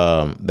things.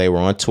 They were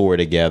on tour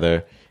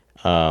together.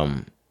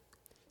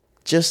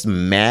 Just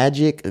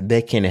magic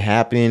that can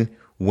happen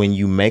when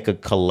you make a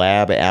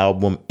collab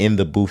album in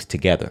the booth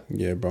together.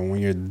 yeah, bro. When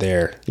you're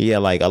there, Yeah,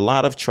 like a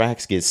lot of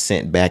tracks get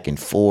sent back and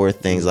forth,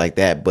 things like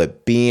that.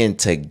 But being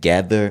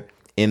together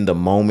in the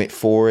moment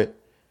for it,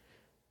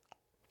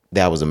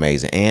 that was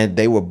amazing. And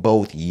they were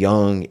both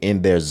young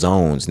in their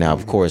zones. Now,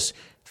 of course,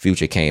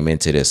 Future came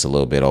into this a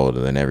little bit older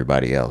than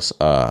everybody else.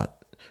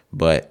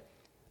 But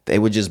they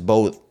were just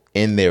both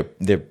in their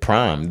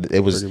prime.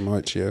 It was pretty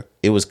much, yeah.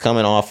 it was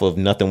coming off of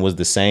Nothing Was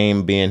the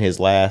Same being his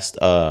last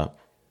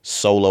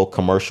solo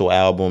commercial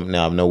album.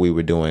 Now I know we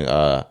were doing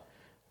not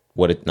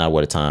What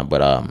a Time,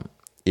 but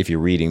If You're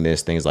Reading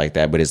This, things like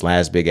that. But his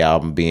last big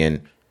album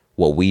being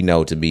what we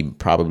know to be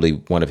probably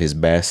one of his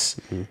best.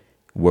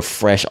 We're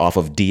fresh off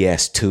of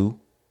DS2.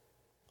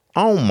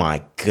 Oh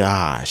my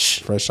gosh.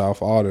 Fresh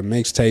off all the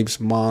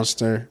mixtapes,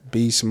 Monster,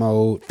 Beast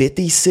Mode,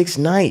 56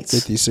 Nights.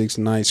 56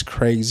 Nights,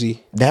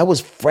 Crazy. That was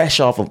fresh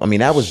off of,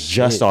 that was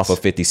just off of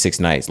 56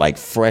 Nights. Like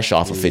fresh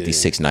off of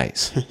 56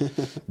 Nights.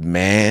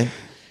 Man.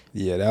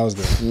 Yeah, that was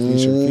the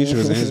Future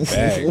was in his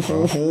bag,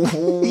 bro.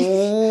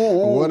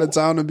 What a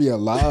time to be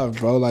alive,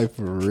 bro. Like,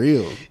 for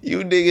real. You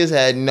niggas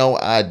had no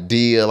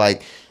idea.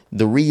 Like,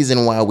 the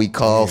reason why we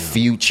call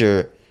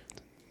Future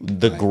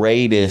the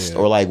greatest,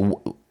 or like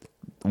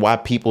why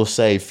people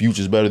say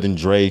Future's better than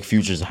Drake,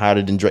 Future's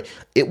hotter than Drake.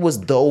 It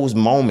was those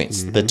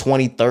moments, the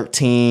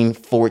 2013,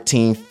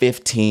 14,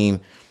 15,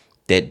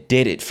 that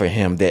did it for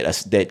him, that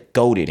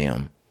goated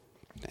him.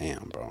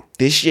 Damn, bro.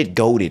 This shit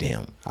goated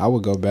him. I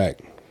would go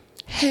back.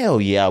 Hell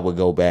yeah, I would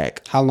go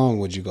back. How long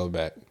would you go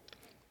back?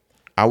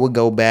 I would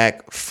go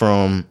back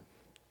from...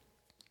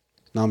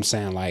 No, I'm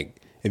saying, like,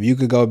 if you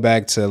could go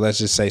back to, let's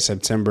just say,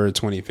 September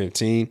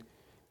 2015.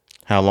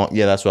 How long?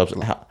 Yeah, that's what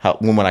I was...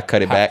 When would I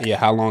cut it back? Yeah,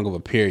 how long of a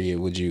period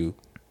would you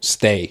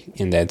stay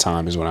in that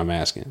time is what I'm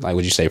asking. Like,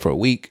 would you stay for a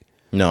week?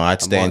 No,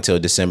 I'd stay until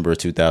December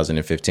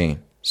 2015.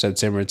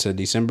 September to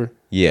December?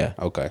 Yeah.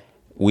 Okay.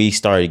 We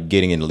started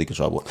getting into legal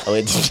trouble. Oh,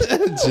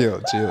 chill,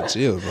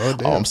 bro.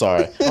 Damn. Oh, I'm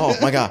sorry. Oh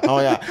my god.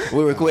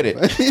 We were quitted.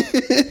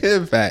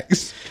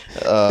 Facts.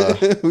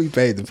 We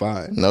paid the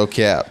fine. No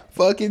cap.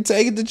 Fucking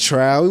take it to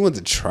trial. We went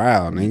to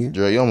trial, nigga.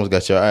 Dre, you almost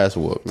got your ass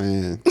whooped.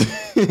 Man.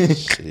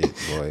 Shit,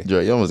 boy.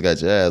 Dre, you almost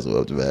got your ass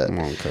whooped, man. Come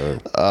on, cuz.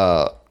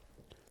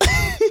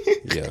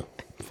 Yeah.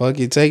 Fuck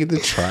it, take it to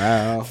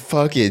trial.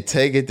 Fuck it,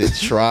 take it to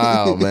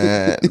trial,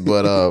 man.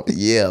 But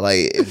yeah,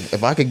 like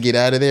if I could get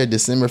out of there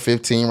December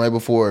 15, right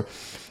before,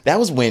 that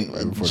was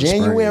when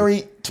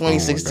January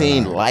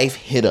 2016 life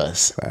hit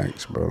us.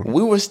 Facts, bro.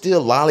 We were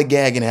still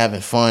lollygagging,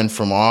 having fun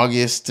from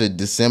August to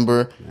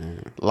December.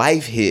 Man.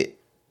 Life hit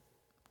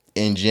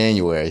in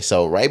January,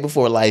 so right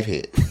before life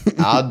hit,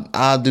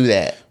 I'll do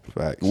that.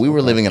 Facts. We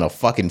were living in a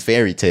fucking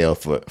fairy tale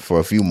for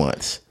a few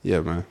months.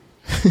 Yeah, man.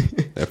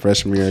 That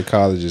freshman year of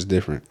college is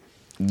different.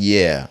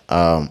 Yeah,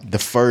 the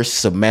first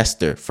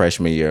semester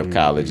freshman year of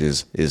college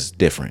is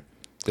different.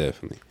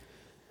 Definitely.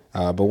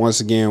 But once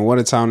again, what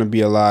a time to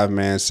be alive,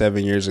 man.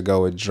 7 years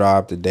ago, it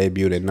dropped. It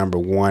debuted at number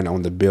 1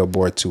 on the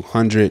Billboard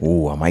 200.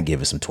 Ooh, I might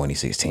give it some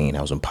 2016.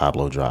 That was when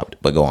Pablo dropped.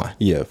 But go on.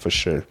 Yeah, for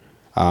sure.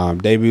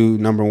 Debut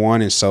number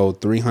 1 and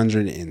sold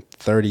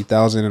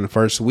 330,000 in the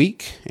first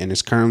week. And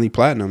it's currently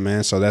platinum,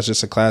 man. So that's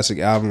just a classic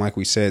album. Like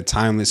we said,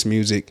 timeless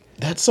music.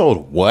 That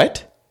sold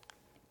what?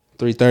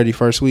 330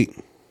 first week.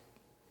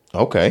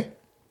 Okay.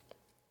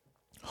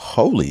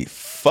 Holy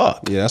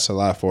fuck. Yeah, that's a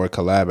lot for a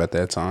collab at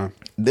that time.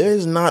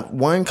 There's not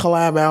one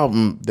collab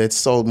album that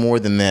sold more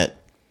than that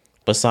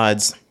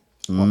besides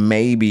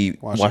maybe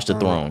Watch the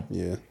Throne.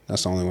 Yeah,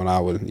 that's the only one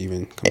I would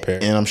even compare.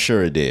 And I'm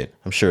sure it did.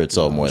 I'm sure it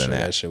sold more than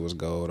that. That shit was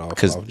gold off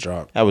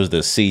drop. That was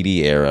the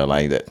CD era,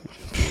 like that.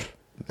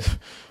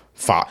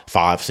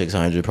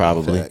 500-600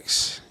 probably.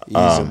 Facts.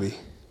 Easily.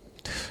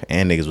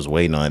 And niggas was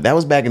waiting on it. That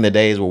was back in the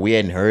days where we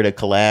hadn't heard of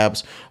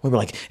collabs. We were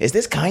like, is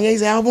this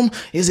Kanye's album?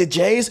 Is it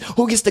Jay's?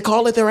 Who gets to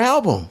call it their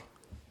album?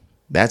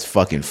 That's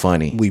fucking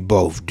funny. We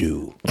both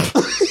do.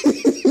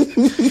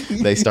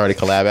 They started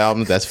collab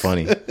albums. That's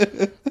funny.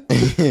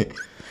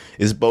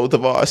 It's both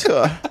of ours.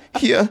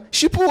 Yeah,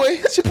 it's your boy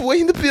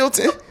in the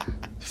building.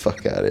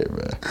 Fuck out of here,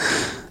 man.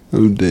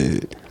 Who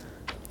did?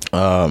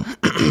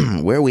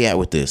 Where are we at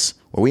with this?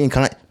 Are we in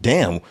Kanye?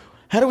 Damn.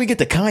 How do we get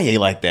to Kanye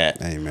like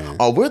that? Hey, man.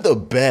 Oh, we're the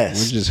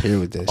best. We're just here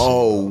with that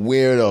Oh,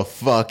 we're the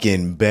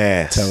fucking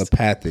best. shit.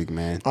 Telepathic,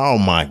 man. Oh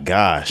my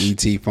gosh.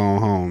 ET phone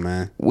home,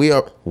 man. We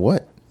are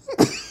what?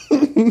 I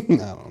don't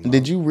know.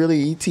 Did you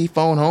really ET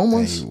phone home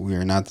us? Hey, we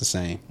are not the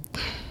same.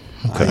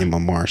 Okay. I am a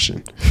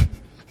Martian.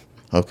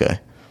 Okay.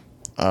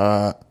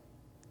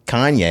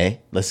 Kanye.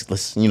 Let's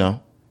Kanye.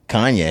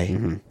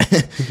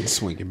 Mm-hmm.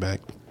 Swing it back.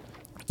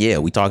 Yeah,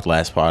 we talked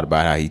last part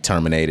about how he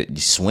terminated.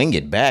 Swing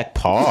it back.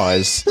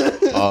 Pause.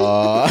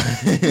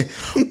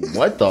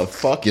 What the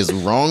fuck is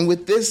wrong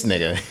with this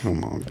nigga?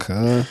 Come on,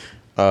 cuz.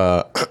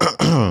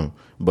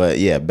 But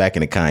yeah, back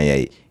into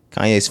Kanye.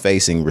 Kanye's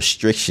facing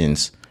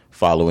restrictions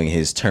following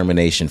his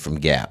termination from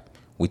Gap.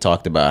 We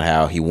talked about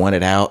how he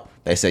wanted out.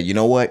 They said, you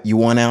know what? You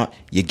want out,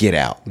 you get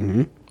out.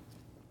 Mm-hmm.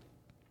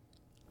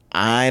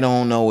 I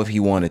don't know if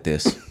he wanted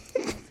this.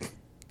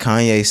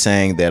 Kanye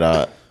saying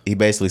that he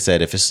basically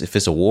said if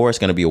it's a war, it's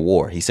going to be a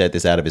war. He said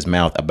this out of his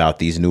mouth about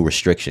these new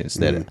restrictions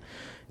that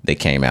they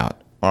came out.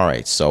 All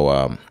right,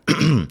 so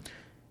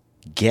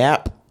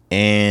Gap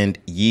and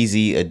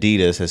Yeezy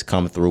Adidas has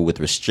come through with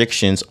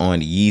restrictions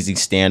on Yeezy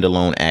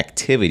standalone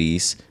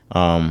activities.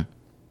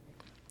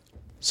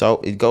 So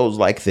it goes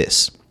like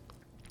this.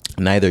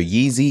 Neither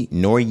Yeezy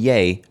nor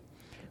Ye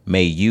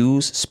may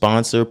use,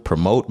 sponsor,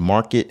 promote,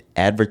 market,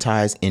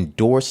 advertise,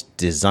 endorse,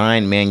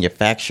 design,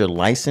 manufacture,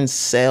 license,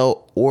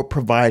 sell, or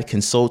provide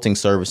consulting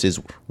services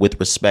with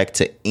respect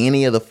to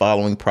any of the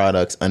following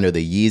products under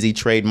the Yeezy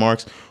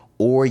trademarks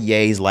or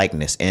Ye's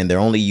likeness. And they're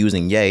only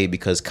using Ye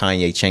because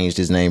Kanye changed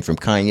his name from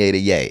Kanye to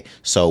Ye.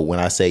 So when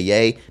I say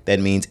Ye, that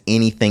means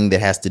anything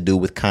that has to do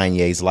with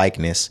Kanye's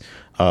likeness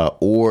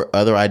or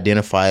other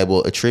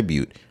identifiable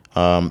attribute.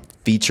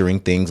 Featuring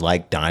things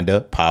like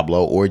Donda,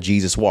 Pablo, or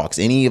Jesus Walks.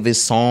 Any of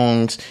his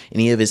songs,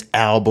 any of his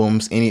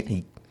albums,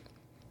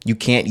 you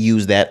can't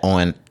use that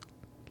on,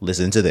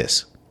 listen to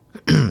this,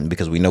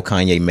 because we know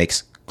Kanye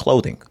makes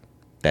clothing.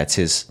 That's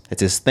his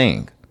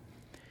thing.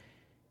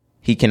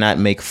 He cannot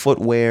make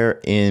footwear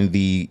in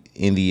the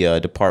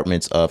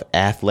departments of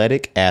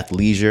athletic,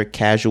 athleisure,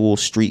 casual,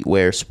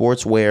 streetwear,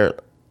 sportswear,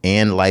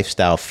 and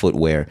lifestyle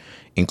footwear,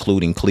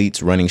 including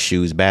cleats, running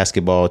shoes,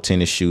 basketball,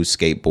 tennis shoes,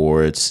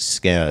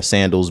 skateboards,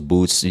 sandals,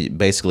 boots,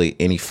 basically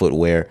any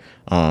footwear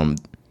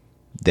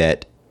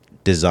that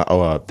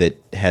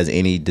has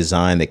any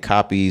design that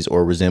copies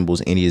or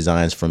resembles any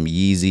designs from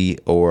Yeezy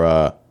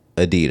or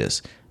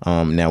Adidas.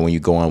 Now, when you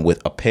go on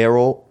with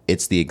apparel,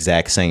 it's the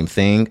exact same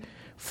thing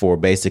for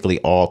basically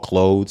all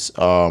clothes,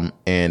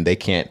 and they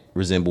can't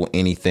resemble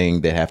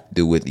anything that have to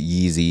do with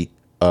Yeezy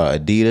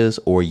Adidas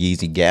or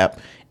Yeezy Gap,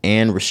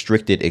 and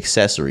restricted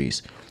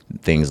accessories.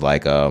 Things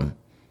like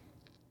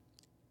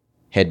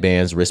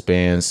headbands,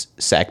 wristbands,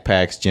 sack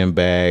packs, gym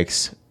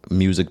bags,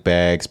 music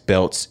bags,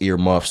 belts,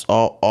 earmuffs,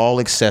 all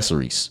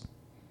accessories.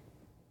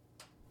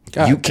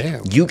 You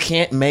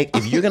can't make,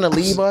 if you're gonna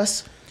leave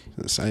us,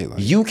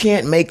 you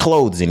can't make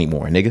clothes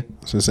anymore, nigga.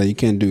 So say you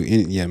can't do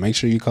any. Yeah, make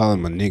sure you call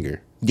him a nigger.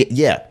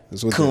 Yeah,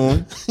 that's what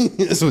coon.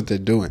 That's what they're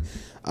doing.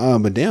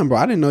 But damn, bro,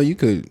 I didn't know you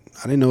could.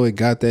 I didn't know it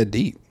got that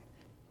deep.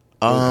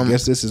 I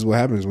guess this is what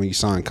happens when you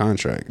sign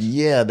contracts.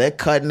 Yeah, they're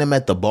cutting them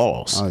at the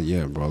balls. Oh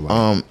yeah, bro.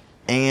 Like,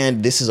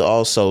 and this is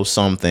also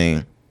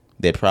something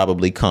that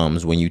probably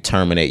comes when you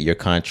terminate your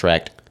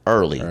contract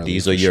early.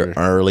 These are your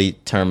early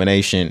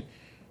termination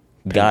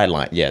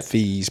guidelines. Yeah,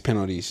 fees,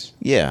 penalties.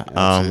 Yeah,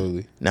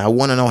 absolutely. Now I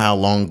want to know how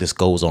long this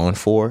goes on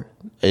for.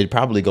 It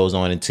probably goes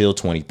on until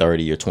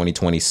 2030 or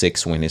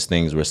 2026 when his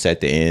things were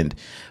set to end.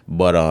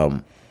 But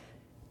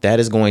that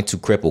is going to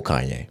cripple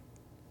Kanye.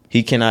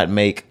 He can't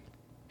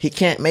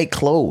make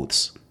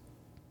clothes.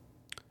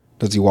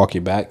 Does he walk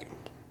you back?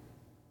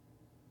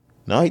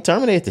 No, he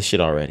terminated the shit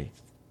already.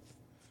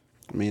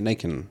 I mean, they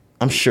can.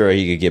 I'm sure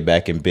he could get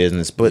back in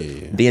business, but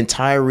the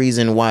entire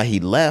reason why he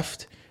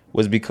left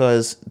was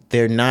because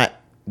they're not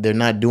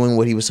doing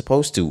what he was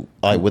supposed to.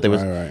 Like what they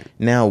was. Right.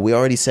 Now we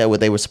already said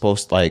what they were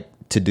supposed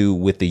to do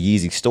with the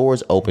Yeezy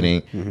stores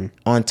opening. Mm-hmm.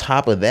 On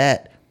top of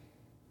that,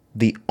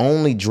 the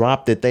only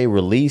drop that they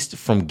released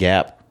from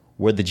Gap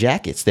were the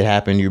jackets that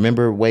happened. You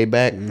remember way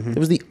back? Mm-hmm. It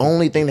was the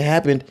only thing that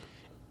happened.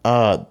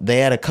 They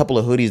had a couple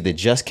of hoodies that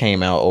just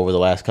came out over the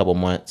last couple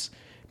months,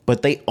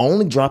 but they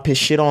only drop his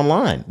shit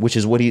online, which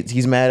is what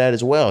he's mad at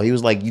as well. He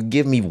was like, you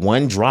give me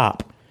one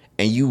drop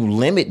and you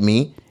limit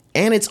me,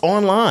 and it's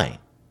online.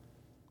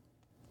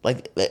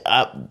 Like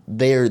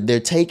they're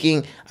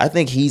taking. I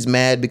think he's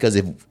mad because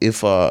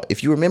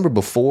if you remember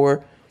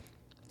before,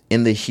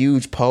 in the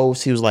huge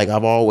post, he was like,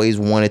 I've always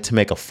wanted to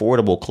make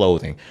affordable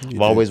clothing.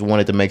 I've always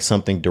wanted to make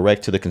something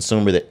direct to the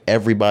consumer that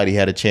everybody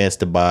had a chance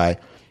to buy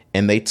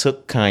and they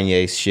took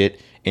Kanye's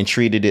shit and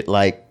treated it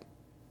like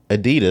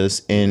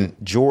Adidas and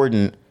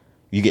Jordan.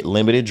 You get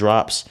limited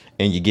drops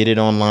and you get it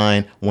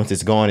online. Once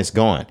it's gone, it's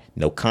gone.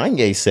 No,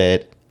 Kanye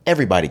said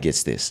everybody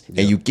gets this,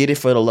 and you get it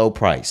for the low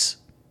price.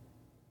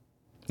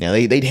 Now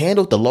they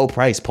handled the low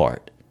price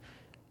part.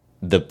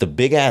 The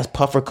big ass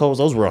puffer coats,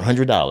 those were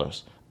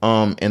 $100.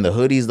 And the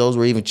hoodies, those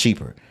were even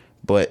cheaper.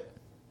 But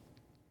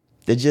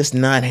they're just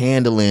not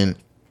handling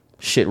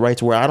shit right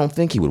to where I don't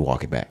think he would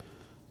walk it back.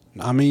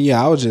 I mean,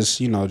 yeah, I was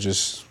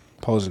just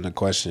posing the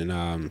question.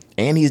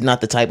 And he's not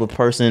the type of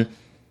person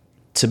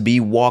to be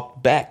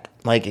walked back.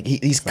 Like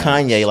he's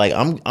Kanye. Like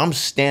I'm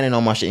standing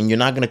on my shit, and you're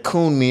not gonna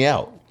coon me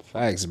out.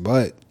 Facts,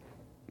 but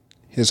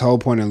his whole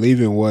point of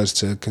leaving was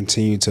to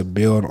continue to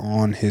build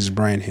on his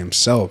brand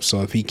himself.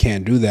 So if he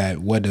can't do that,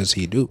 what does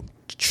he do?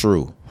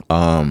 True.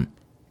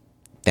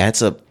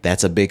 That's a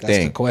big That's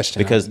thing. the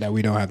question because that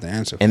we don't have to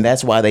answer for. and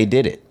that's why they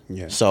did it.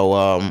 Yeah.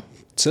 So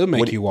To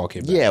make you walk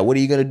it back. Yeah, what are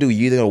you gonna do?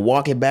 You're either gonna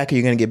walk it back or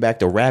you're gonna get back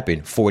to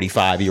rapping,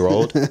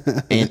 45-year-old.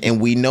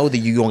 and we know that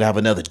you're gonna have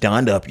another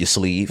Donda up your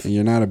sleeve.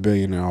 You're not a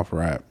billionaire off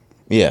rap.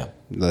 Yeah.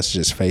 Let's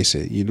just face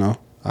it,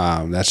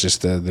 that's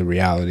just the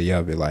reality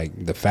of it.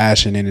 Like the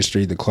fashion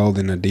industry, the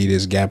clothing,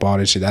 Adidas, Gap, all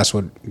this shit, that's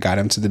what got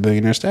him to the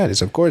billionaire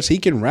status. Of course, he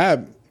can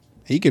rap.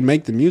 He can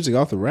make the music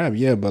off the rap,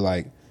 yeah, but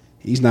like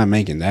he's not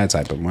making that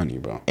type of money,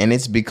 bro. And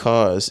it's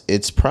because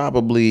it's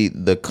probably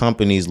the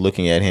companies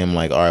looking at him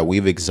like, all right,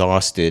 we've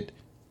exhausted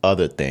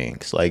other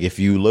things. Like if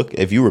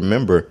you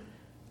remember,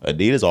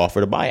 Adidas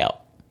offered a buyout.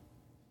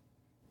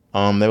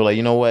 They were like,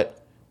 you know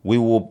what? We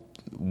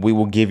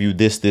will give you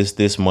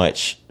this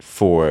much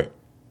for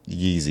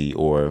Yeezy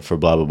or for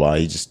blah blah blah.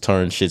 He just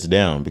turned shits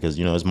down because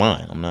it's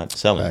mine. I'm not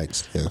selling.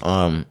 Facts,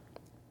 yeah.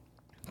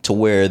 To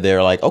where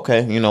they're like,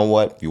 okay, you know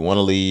what? If you want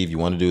to leave, you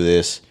want to do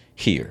this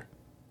here.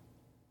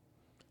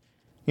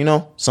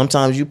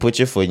 Sometimes you put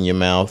your foot in your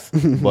mouth,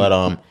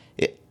 but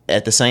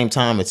at the same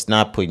time, it's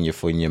not putting your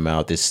foot in your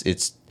mouth.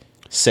 It's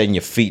setting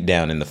your feet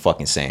down in the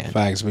fucking sand.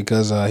 Facts,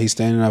 because he's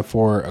standing up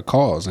for a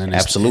cause, and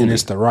Absolutely,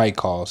 it's the right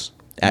cause.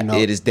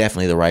 It is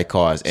definitely the right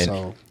cause,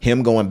 and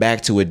him going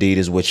back to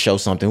Adidas would show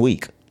something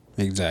weak.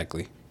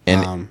 Exactly,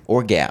 and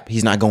or Gap.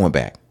 He's not going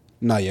back.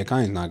 No, yeah,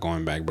 Kanye's not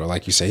going back, bro.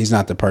 Like you said, he's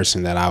not the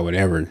person that I would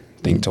ever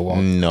think to walk.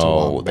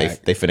 No, they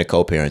finna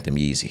co-parent them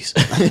Yeezys,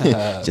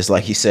 just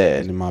like he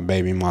said. And my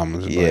baby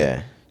mamas.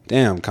 Yeah.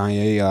 Damn,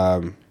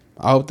 Kanye.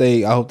 I hope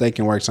they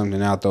can work something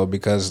out though,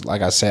 because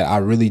like I said, I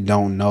really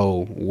don't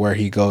know where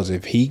he goes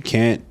if he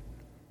can't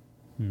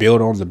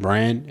build on the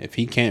brand. If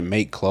he can't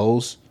make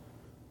clothes,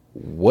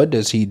 what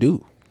does he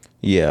do?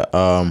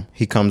 Yeah.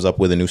 He comes up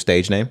with a new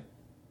stage name.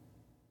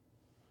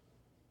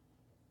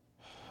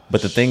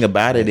 But the thing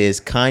about it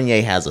is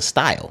Kanye has a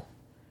style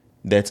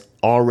that's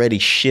already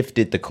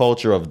shifted the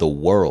culture of the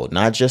world,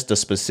 not just a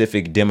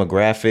specific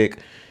demographic.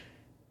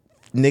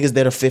 Niggas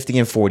that are 50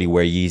 and 40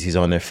 wear Yeezys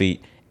on their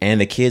feet, and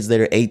the kids that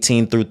are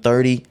 18 through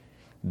 30,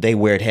 they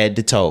wear it head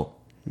to toe.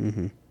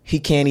 Mm-hmm. He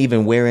can't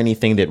even wear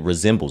anything that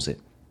resembles it.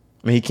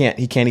 I mean,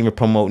 he can't even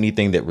promote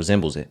anything that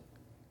resembles it.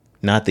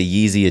 Not the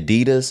Yeezy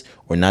Adidas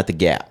or not the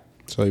Gap.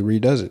 So he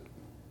redoes it.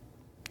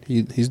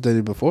 He's done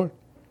it before.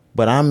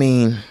 But I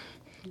mean,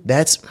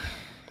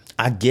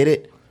 I get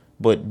it,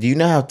 but do you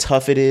know how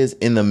tough it is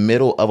in the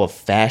middle of a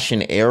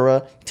fashion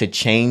era to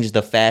change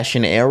the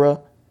fashion era?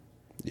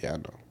 Yeah, I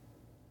know.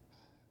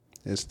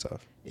 It's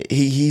tough.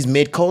 He's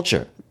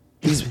mid-culture.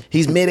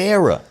 He's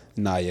mid-era.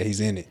 Nah, yeah,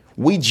 he's in it.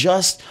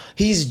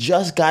 He's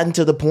just gotten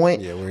to the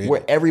point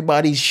where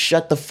everybody's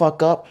shut the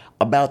fuck up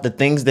about the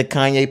things that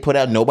Kanye put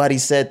out. Nobody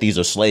said these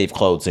are slave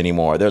clothes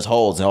anymore. There's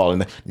holes and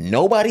all.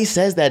 Nobody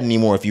says that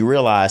anymore. If you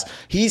realize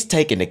he's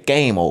taking the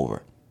game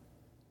over.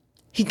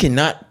 He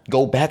cannot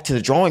go back to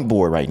the drawing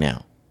board right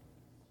now.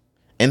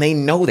 And they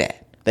know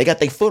that. They got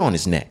their foot on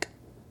his neck.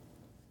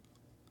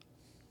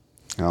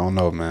 I don't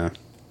know, man.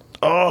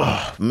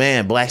 Oh,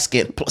 man. Black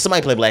skin.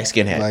 Somebody play Black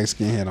Skin Head. Black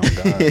Skin Head on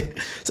God.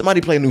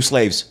 Somebody play New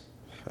Slaves.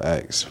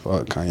 Facts.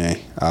 Fuck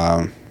Kanye.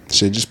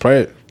 Shit, just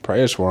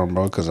prayers for him,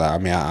 bro. Because, I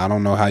mean, I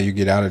don't know how you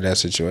get out of that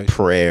situation.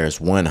 Prayers,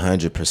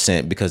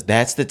 100%. Because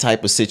that's the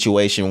type of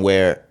situation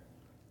where,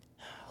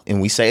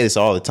 and we say this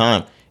all the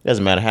time, it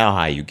doesn't matter how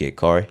high you get,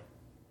 Cari.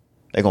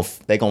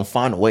 They're gonna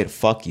find a way to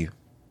fuck you.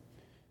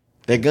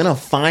 They're gonna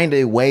find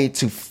a way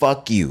to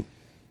fuck you.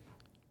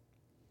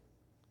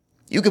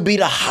 You could be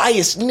the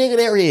highest nigga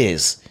there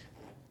is.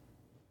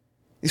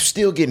 You're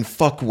still getting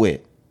fucked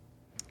with,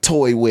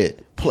 toyed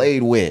with,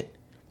 played with.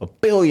 A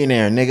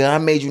billionaire, nigga. I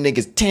made you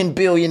niggas $10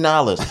 billion.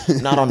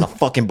 Not on the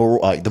fucking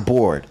the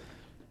board.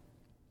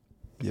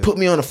 Yep. Put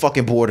me on the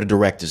fucking board of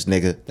directors,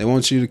 nigga. They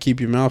want you to keep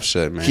your mouth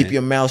shut, man. Keep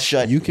your mouth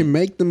shut. You can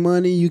make the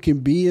money. You can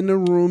be in the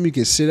room. You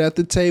can sit at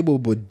the table,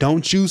 but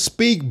don't you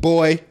speak,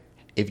 boy.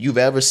 If you've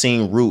ever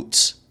seen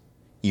Roots,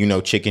 you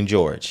know Chicken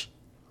George.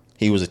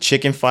 He was a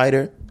chicken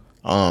fighter.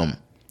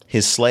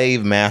 His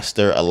slave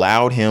master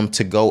allowed him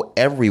to go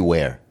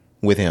everywhere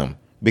with him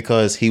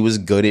because he was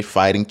good at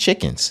fighting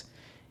chickens.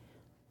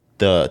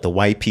 The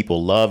white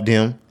people loved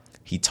him.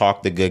 He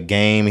talked a good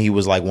game. He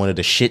was like one of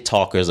the shit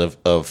talkers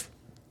of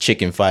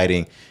chicken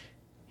fighting.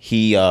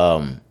 he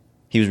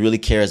was really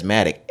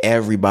charismatic.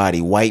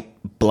 Everybody, white,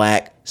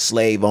 black,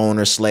 slave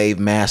owner, slave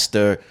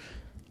master,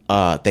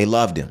 they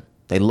loved him.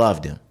 They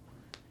loved him.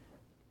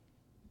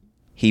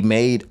 He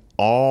made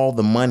all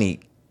the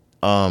money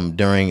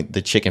during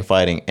the chicken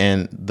fighting,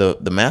 and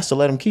the master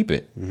let him keep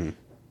it.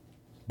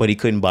 But he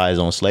couldn't buy his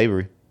own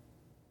slavery.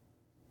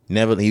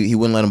 Never, he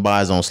wouldn't let him buy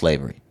his own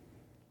slavery.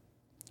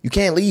 You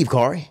can't leave,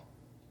 Cari.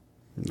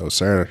 No,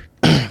 sir.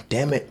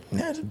 Damn it.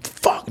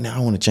 Fuck. Now I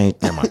want to change.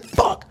 Damn my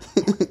fuck.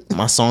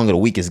 My song of the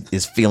week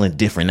is feeling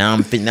different. Now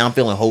I'm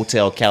feeling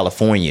Hotel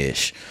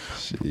California-ish.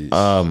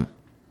 But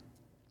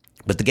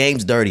the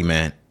game's dirty,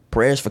 man.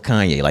 Prayers for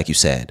Kanye, like you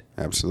said.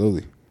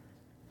 Absolutely.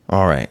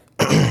 All right.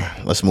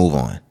 Let's move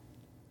on.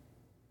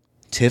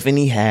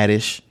 Tiffany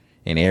Haddish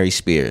and Aries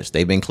Spears.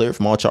 They've been cleared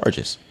from all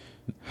charges.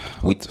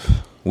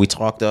 We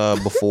talked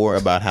before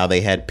about how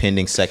they had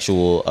pending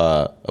sexual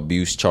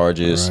abuse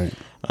charges. Right.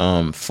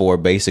 For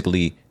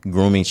basically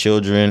grooming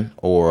children,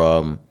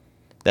 or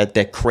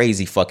that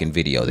crazy fucking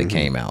video that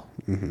came out.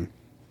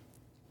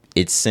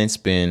 It's since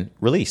been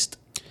released.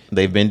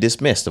 They've been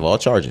dismissed of all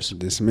charges.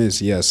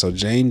 Dismissed, yeah. So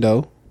Jane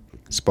Doe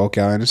spoke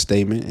out in a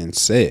statement and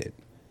said,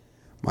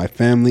 "My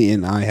family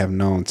and I have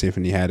known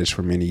Tiffany Haddish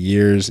for many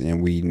years,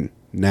 and we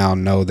now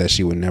know that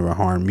she would never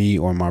harm me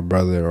or my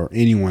brother or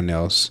anyone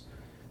else,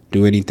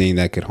 do anything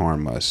that could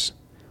harm us.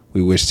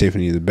 We wish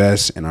Tiffany the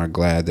best and are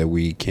glad that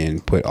we can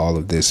put all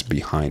of this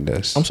behind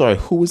us." I'm sorry,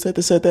 who was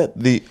that said that?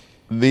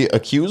 The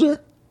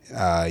accuser?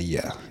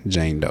 Yeah,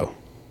 Jane Doe.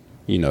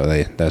 You know,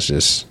 that's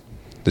just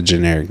the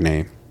generic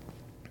name.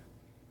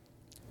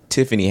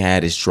 Tiffany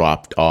Haddish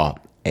dropped off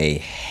a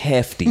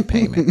hefty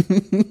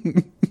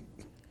payment.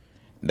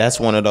 That's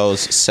one of those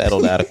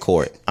settled out of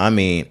court. I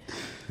mean,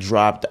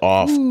 dropped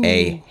off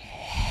a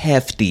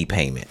hefty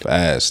payment.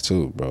 Fast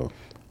too, bro.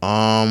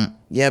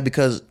 Yeah,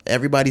 because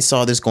everybody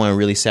saw this going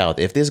really south.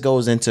 If this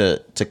goes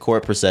into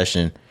court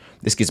procession,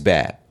 this gets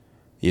bad.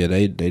 Yeah,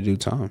 they do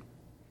time.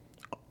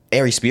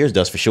 Aries Spears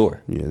does for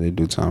sure. Yeah, they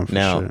do time for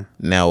sure.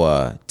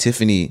 Now,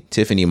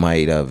 Tiffany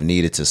might have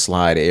needed to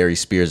slide Aries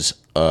Spears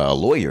a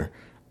lawyer,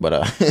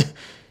 but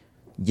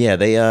yeah,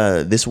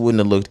 this wouldn't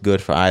have looked good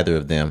for either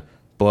of them.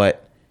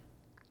 But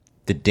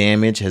the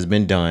damage has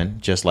been done,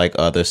 just like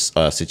other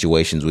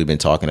situations we've been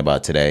talking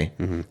about today,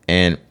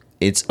 and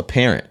it's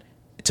apparent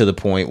to the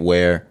point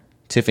where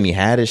Tiffany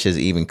Haddish has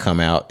even come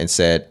out and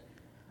said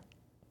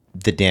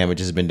the damage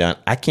has been done.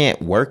 I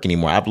can't work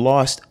anymore. I've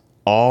lost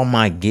all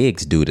my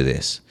gigs due to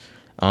this.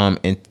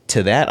 And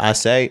to that I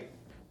say,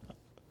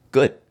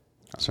 good.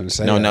 I was going to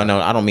say no.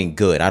 I don't mean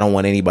good. I don't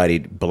want anybody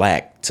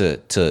black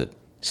to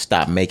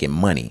stop making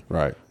money.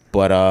 Right.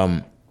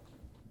 But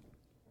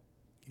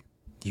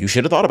you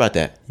should have thought about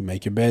that. You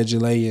make your bed, you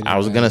lay in. I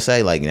was gonna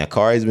say, like, now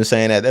Cari's been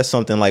saying that. That's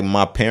something like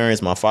my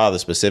parents, my father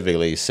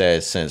specifically,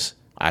 said since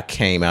I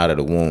came out of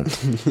the womb.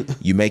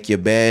 You make your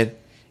bed,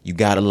 you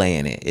gotta lay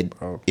in it.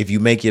 If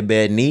you make your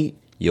bed neat,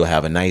 you'll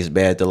have a nice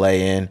bed to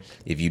lay in.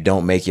 If you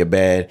don't make your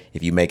bed,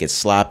 if you make it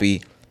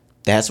sloppy,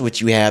 that's what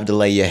you have to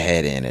lay your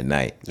head in at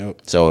night.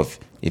 Yep. So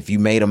if you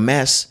made a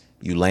mess,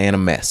 you lay in a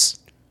mess.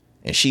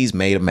 And she's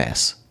made a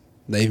mess.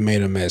 They've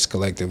made a mess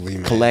collectively,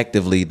 man.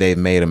 Collectively, they've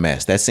made a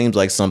mess. That seems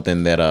like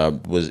something that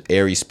was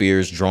Aries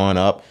Spears drawn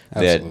up.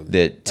 Absolutely.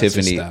 that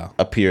Tiffany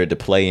appeared to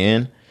play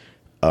in.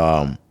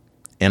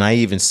 And I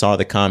even saw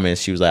the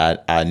comments. She was like,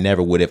 I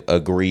never would have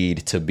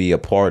agreed to be a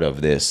part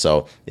of this.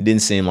 So it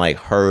didn't seem like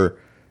her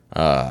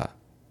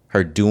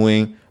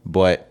doing,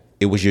 but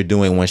it was your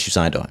doing once you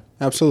signed on.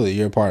 Absolutely.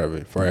 You're a part of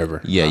it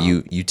forever. Yeah,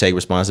 you take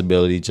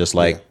responsibility just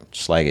like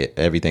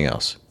everything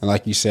else. And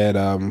like you said,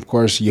 of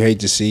course, you hate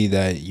to see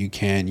that you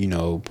can't,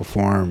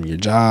 perform your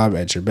job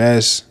at your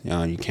best.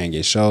 You can't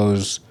get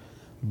shows.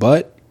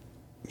 But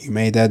you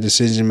made that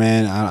decision,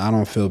 man. I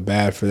don't feel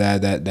bad for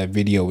that. That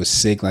video was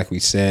sick, like we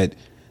said.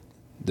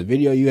 The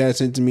video you had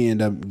sent to me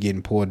ended up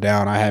getting pulled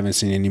down. I haven't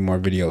seen any more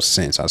videos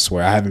since. I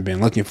swear. I haven't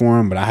been looking for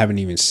them, but I haven't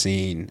even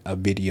seen a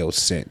video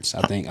since.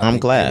 I think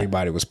glad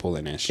everybody was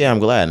pulling that shit. Yeah, I'm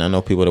glad. And I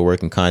know people that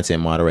work in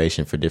content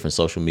moderation for different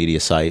social media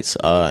sites.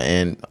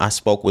 And I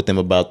spoke with them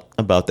about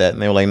that, and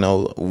they were like,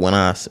 "No, when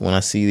I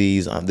see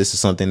these, this is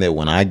something that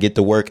when I get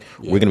to work,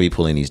 we're gonna be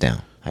pulling these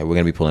down. Like, we're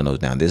gonna be pulling those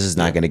down. This is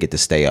not gonna get to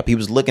stay up." He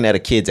was looking at a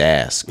kid's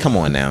ass. Come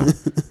on now,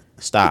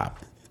 stop.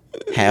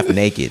 Half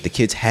naked. The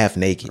kid's half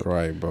naked.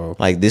 Right, bro.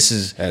 Like, this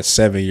is at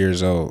 7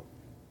 years old.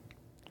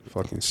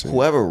 Fucking sick.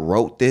 Whoever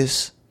wrote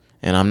this,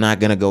 and I'm not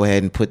gonna go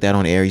ahead and put that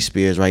on Aries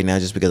Spears right now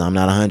just because I'm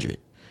not 100.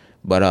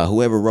 But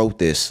whoever wrote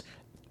this,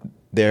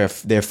 they're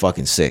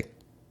fucking sick.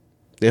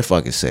 They're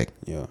fucking sick.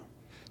 Yeah.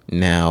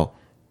 Now,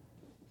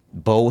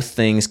 both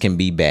things can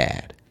be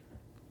bad.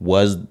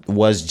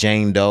 Was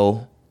Jane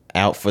Doe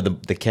out for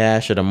the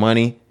cash or the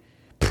money?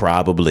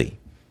 Probably.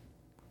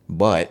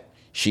 But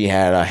she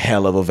had a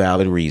hell of a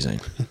valid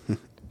reason.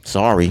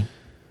 Sorry.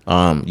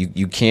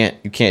 You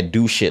can't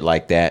do shit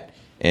like that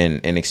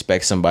and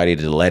expect somebody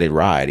to let it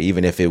ride,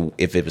 even if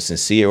it was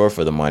sincere or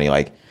for the money.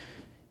 Like,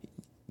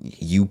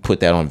 you put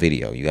that on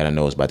video. You got to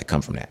know it's about to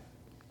come from that.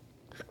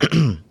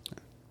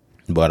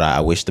 But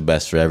I wish the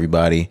best for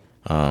everybody.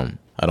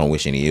 I I don't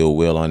wish any ill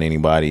will on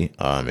anybody.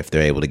 If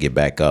they're able to get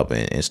back up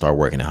and start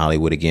working in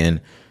Hollywood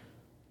again,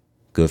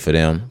 good for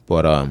them.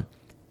 But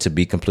to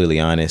be completely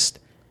honest,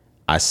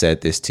 I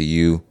said this to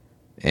you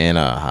and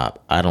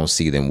Hop. I don't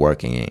see them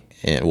working.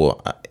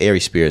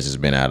 Aries Spears has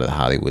been out of the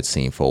Hollywood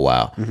scene for a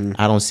while.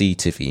 I don't see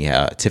Tiffany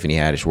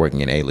Haddish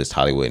working in A-list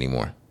Hollywood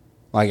anymore.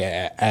 Like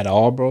at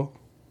all, bro?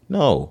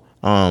 No.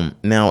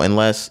 Now,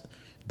 unless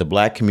the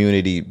black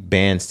community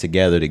bands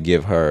together to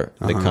give her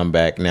the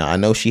comeback. Now, I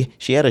know she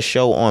had a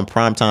show on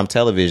primetime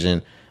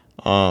television.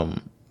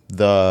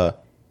 The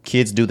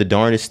Kids Do the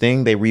Darndest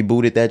Thing. They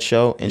rebooted that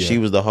show, and she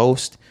was the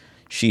host.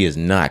 She is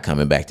not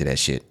coming back to that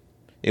shit.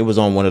 It was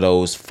on one of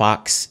those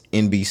Fox,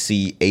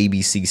 NBC,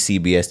 ABC,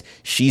 CBS.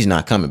 She's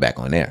not coming back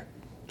on there.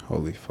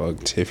 Holy fuck,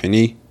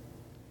 Tiffany.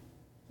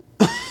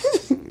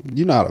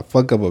 You know how to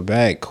fuck up a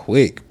bag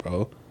quick,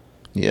 bro.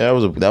 Yeah,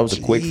 that was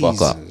a quick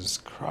fuck up. Jesus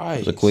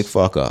Christ. It was a quick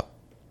fuck up.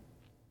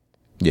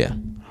 Yeah.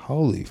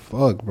 Holy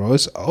fuck, bro.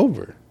 It's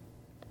over.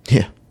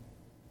 Yeah.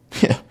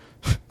 Yeah.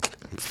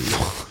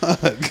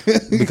 Fuck.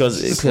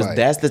 Because like,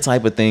 that's the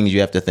type of things you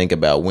have to think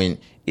about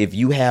if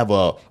you have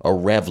a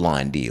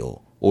Revlon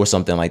deal or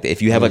something like that.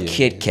 If you have a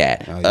Kit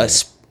Kat,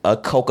 a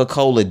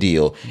Coca-Cola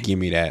deal. Give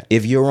me that.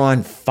 If you're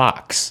on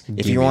Fox,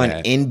 if you're on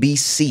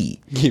NBC,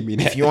 give me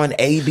that. If you're on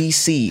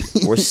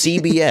ABC or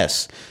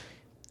CBS,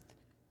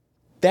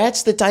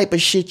 that's the type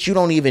of shit you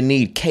don't even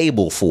need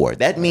cable for.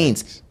 That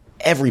means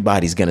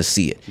everybody's going to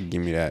see it.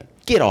 Give me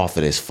that. Get off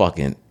of this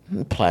fucking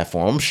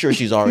platform. I'm sure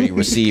she's already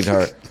received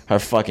her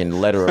fucking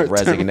letter of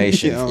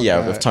resignation.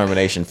 Of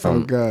termination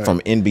from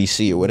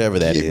NBC or whatever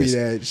that is.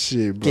 Give me that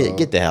shit, bro.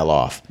 Get the hell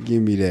off.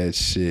 Give me that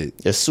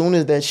shit. As soon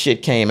as that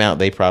shit came out,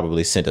 they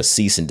probably sent a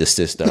cease and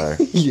desist to her.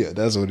 Yeah,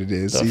 that's what it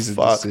is. Cease and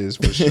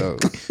desist for sure.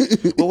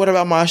 Well, what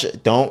about Masha?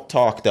 Don't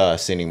talk to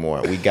us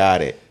anymore. We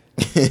got it.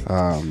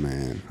 Oh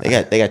man.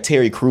 They got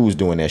Terry Crews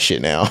doing that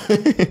shit now.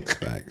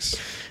 Facts.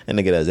 And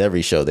nigga does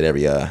every show that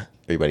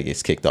everybody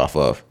gets kicked off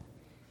of.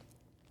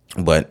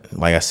 But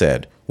like I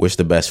said, wish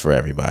the best for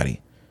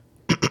everybody.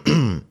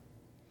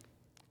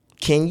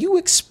 Can you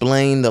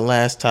explain the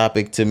last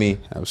topic to me?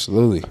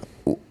 Absolutely.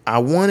 I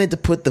wanted to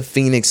put the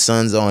Phoenix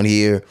Suns on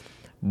here,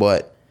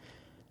 but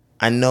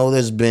I know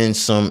there's been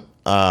some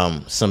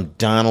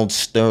Donald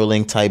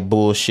Sterling type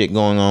bullshit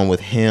going on with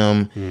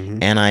him,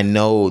 and I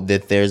know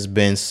that there's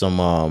been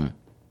some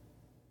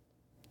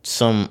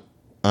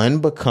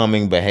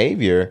unbecoming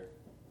behavior,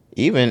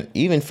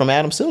 even from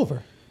Adam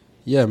Silver.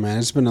 Yeah, man,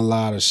 it's been a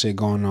lot of shit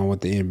going on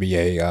with the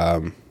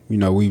NBA.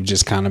 We've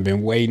just kind of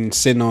been waiting,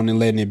 sitting on and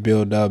letting it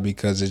build up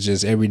because it's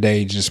just every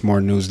day, just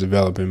more news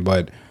developing.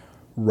 But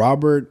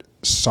Robert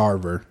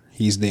Sarver,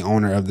 he's the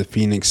owner of the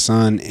Phoenix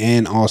Sun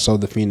and also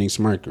the Phoenix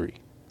Mercury.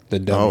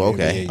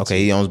 Okay.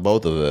 He owns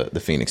both of the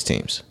Phoenix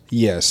teams.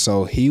 Yes,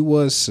 so he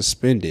was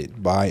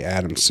suspended by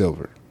Adam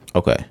Silver.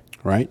 Okay.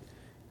 Right?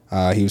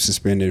 He was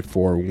suspended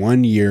for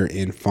 1 year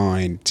and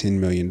fined $10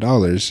 million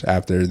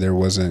after there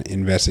was an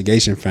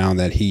investigation found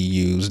that he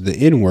used the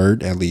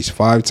N-word at least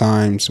 5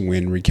 times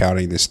when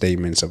recounting the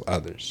statements of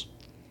others.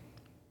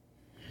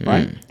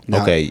 Right?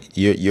 Now, okay,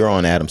 you're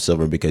on Adam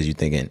Silver because you're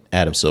thinking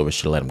Adam Silver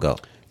should let him go.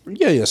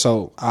 Yeah.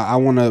 So I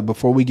want to,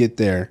 before we get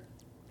there,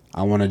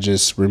 I want to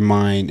just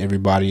remind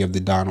everybody of the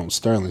Donald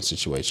Sterling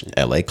situation.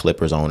 LA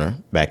Clippers owner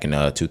back in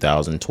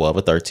 2012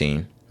 or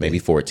 13, maybe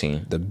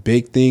 14. The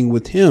big thing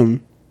with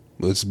him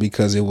was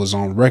because it was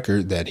on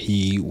record that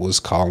he was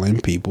calling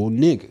people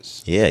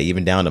niggas. Yeah,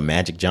 even down to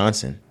Magic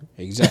Johnson.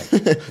 Exactly.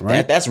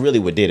 Right. That's really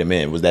what did him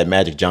in, was that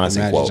Magic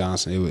Johnson quote.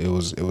 It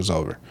was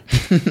over.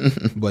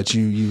 But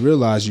you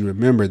realize, you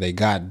remember, they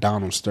got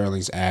Donald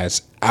Sterling's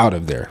ass out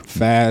of there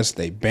fast.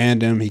 They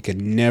banned him. He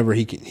can never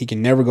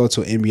go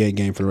to an NBA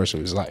game for the rest of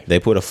his life. They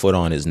put a foot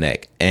on his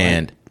neck.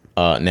 And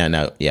now,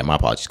 my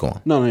apologies. Go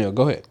on. No,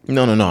 go ahead.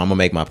 No. I'm gonna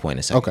make my point in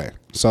a second. Okay.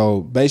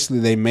 So basically,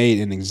 they made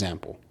an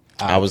example.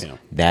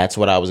 That's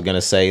what I was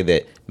gonna say.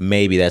 That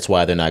maybe that's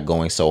why they're not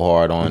going so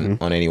hard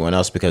on anyone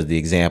else, because the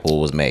example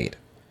was made.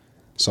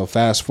 So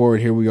fast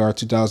forward, here we are,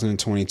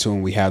 2022,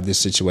 and we have this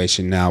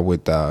situation now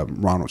with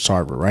Ronald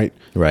Sarver, right?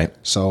 Right.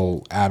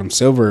 So Adam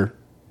Silver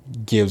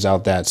gives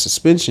out that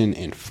suspension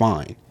and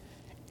fine,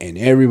 and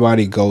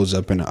everybody goes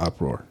up in an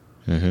uproar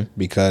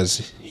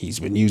because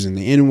he's been using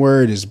the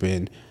N-word. It's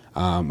been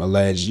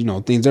alleged,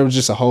 things. There was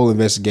just a whole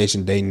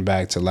investigation dating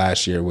back to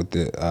last year with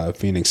the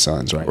Phoenix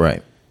Suns, right?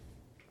 Right.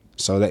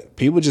 So that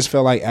people just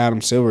felt like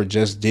Adam Silver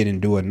just didn't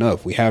do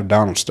enough. We have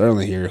Donald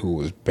Sterling here, who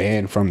was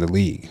banned from the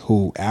league.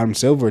 Adam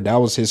Silver, that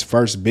was his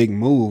first big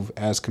move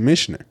as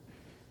commissioner.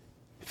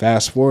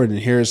 Fast forward, and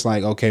here it's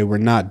like, okay, we're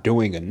not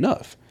doing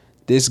enough.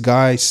 This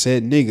guy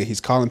said nigga.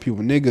 He's calling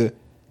people nigga.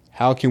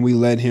 How can we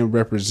let him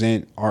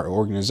represent our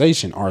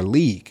organization, our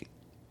league?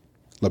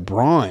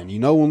 LeBron,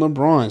 when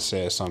LeBron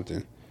says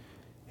something,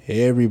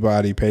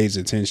 everybody pays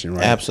attention,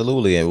 right?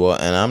 Absolutely.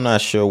 And I'm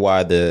not sure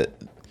why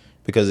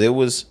because it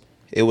was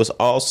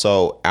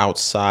also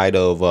outside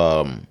of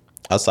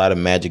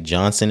Magic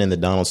Johnson and the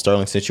Donald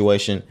Sterling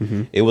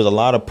situation. It was a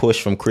lot of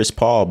push from Chris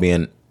Paul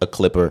being a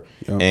Clipper,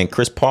 and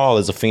Chris Paul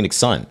is a Phoenix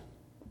Sun.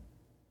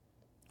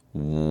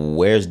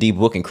 where's D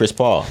Book and Chris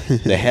Paul,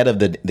 the head of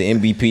the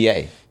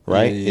NBPA,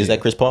 right? Yeah. Is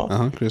that Chris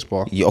Paul? Chris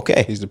Paul. Yeah,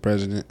 okay. He's the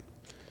president.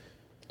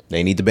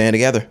 They need to band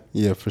together.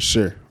 Yeah, for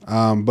sure.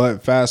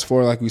 But fast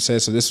forward, like we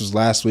said, so this was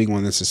last week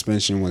when the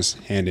suspension was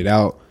handed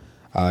out.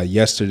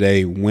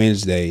 Yesterday,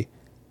 Wednesday,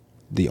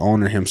 the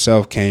owner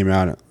himself came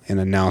out and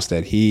announced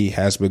that he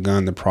has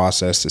begun the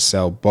process to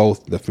sell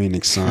both the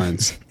Phoenix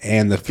Suns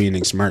and the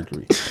Phoenix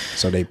Mercury.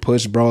 So they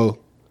pushed bro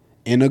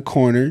in a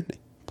corner,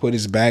 put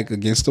his back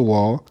against the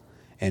wall,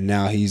 and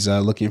now he's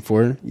looking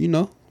for,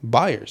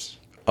 buyers.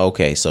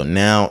 Okay, so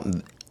now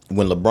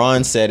when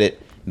LeBron said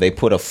it, they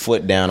put a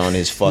foot down on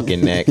his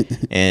fucking neck,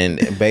 and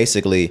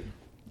basically,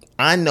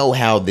 I know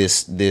how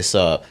this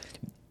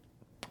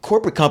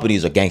corporate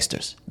companies are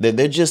gangsters.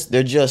 They're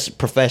just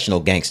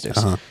professional gangsters.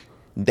 Uh-huh.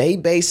 They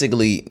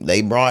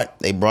brought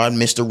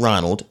Mr.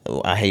 Ronald.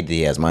 I hate that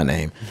he has my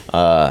name.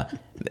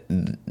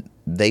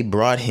 They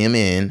brought him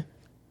in,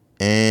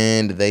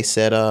 and they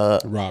said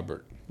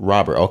Robert.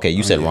 Okay,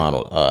 you said yeah.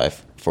 Ronald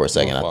for a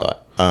second. I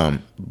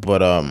thought.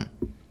 But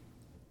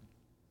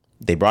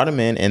they brought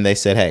him in, and they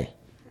said, hey,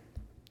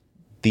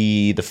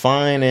 the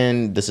fine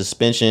and the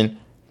suspension,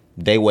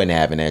 they wasn't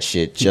having that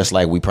shit, just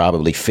like we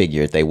probably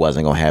figured they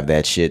wasn't going to have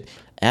that shit.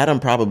 Adam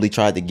probably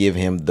tried to give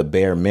him the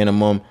bare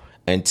minimum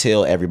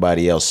until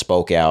everybody else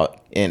spoke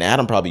out. And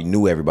Adam probably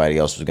knew everybody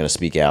else was going to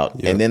speak out.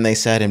 Yep. And then they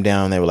sat him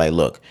down and they were like,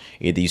 look,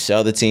 either you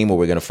sell the team or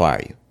we're going to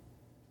fire you.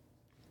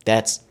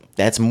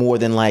 That's more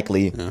than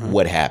likely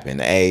what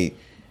happened. We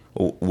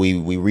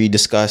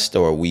rediscussed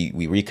or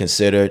we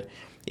reconsidered.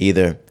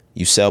 Either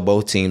you sell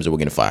both teams or we're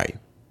going to fire you.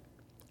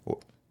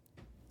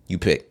 You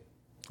pick,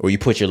 or you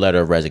put your letter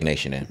of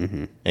resignation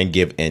in and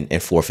give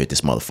and forfeit this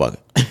motherfucker.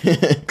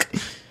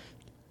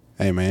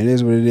 Hey man, it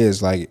is what it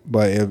is. Like,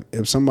 but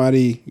if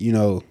somebody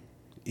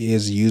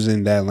is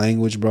using that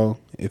language, bro,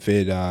 if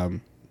it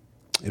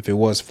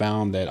was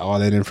found that all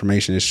that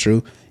information is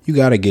true, you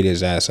got to get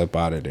his ass up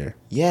out of there.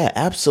 Yeah,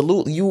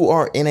 absolutely. You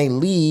are in a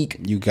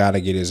league. You got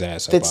to get his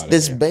ass up out of there.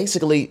 That's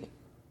basically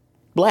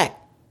black.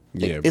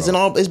 Yeah, it's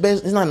not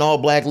an all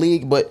black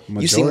league, but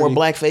you see more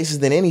black faces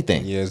than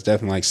anything. Yeah, it's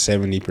definitely like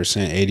 70%,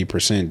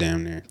 80%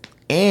 down there.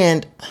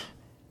 And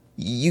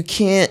you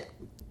can't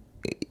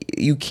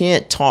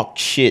talk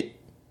shit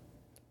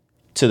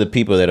to the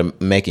people that are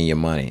making your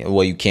money.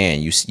 Well, you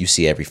can. You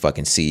see every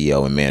fucking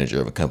CEO and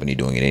manager of a company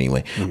doing it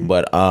anyway. Mm-hmm.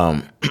 But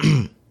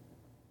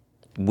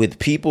with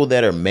people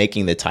that are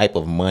making the type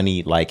of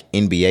money like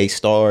NBA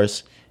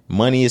stars,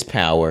 money is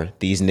power.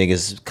 These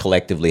niggas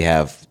collectively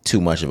have too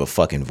much of a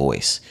fucking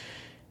voice.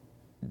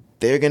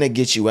 They're gonna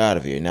get you out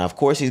of here. Now, of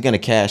course, he's gonna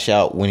cash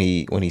out when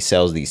he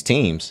sells these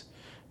teams,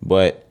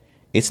 but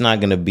it's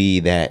not gonna be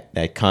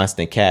that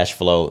constant cash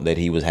flow that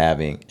he was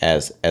having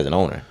as an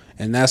owner.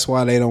 And that's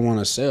why they don't want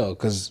to sell.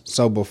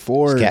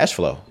 Before it's cash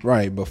flow,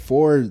 right?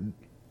 Before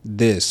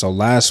this, so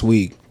last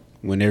week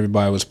when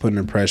everybody was putting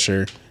the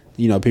pressure,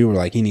 people were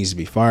like, he needs to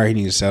be fired. He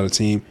needs to sell the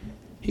team.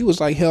 He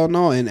was like, hell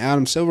no. And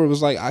Adam Silver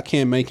was like, I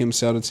can't make him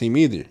sell the team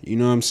either. You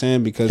know what I'm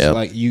saying? Because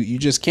like you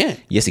just can't.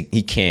 Yes,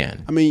 he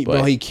can. I mean,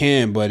 he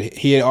can, but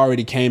he had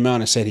already came out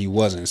and said he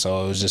wasn't.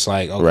 So it was just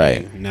like, okay,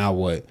 right. Now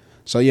what?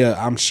 So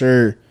yeah, I'm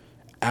sure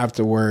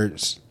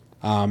afterwards.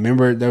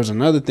 Remember, there was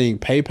another thing.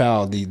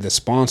 PayPal, the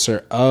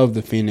sponsor of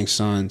the Phoenix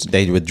Suns,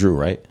 they withdrew,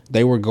 right?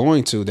 They were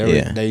going to.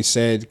 They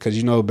said,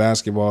 because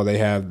basketball,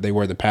 they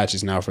wear the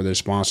patches now for their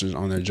sponsors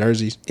on their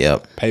jerseys.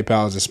 Yep.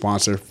 PayPal is a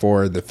sponsor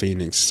for the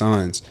Phoenix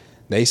Suns.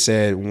 They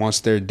said once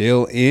their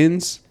deal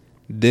ends,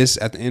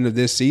 at the end of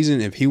this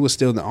season, if he was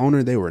still the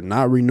owner, they were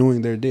not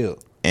renewing their deal.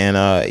 And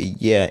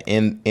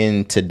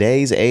in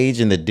today's age,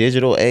 in the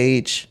digital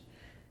age,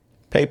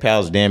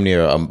 PayPal's damn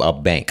near a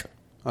bank.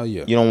 Oh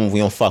yeah. We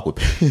don't fuck with.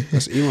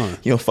 That's Elon.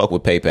 You don't fuck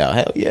with PayPal.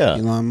 Hell yeah.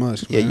 Elon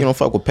Musk. Man. Yeah, you don't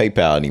fuck with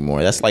PayPal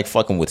anymore. That's like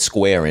fucking with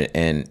Square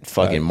and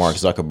fucking Mark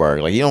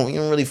Zuckerberg. Like you don't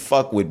really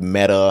fuck with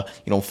Meta.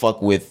 You don't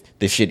fuck with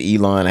the shit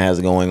Elon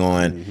has going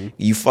on. Mm-hmm.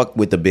 You fuck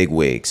with the big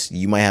wigs.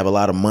 You might have a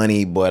lot of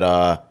money,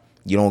 but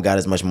you don't got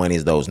as much money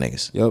as those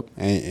niggas. Yep.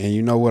 And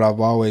you know what I've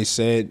always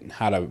said?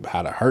 How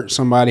to hurt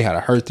somebody, how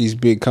to hurt these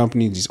big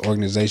companies, these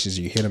organizations.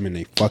 You hit them in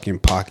their fucking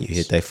pockets. You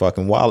hit their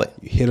fucking wallet.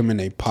 You hit them in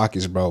their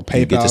pockets, bro. PayPal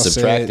you get to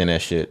subtracting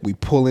that shit. We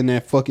pull in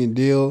that fucking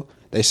deal.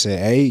 They say,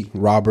 hey,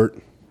 Robert.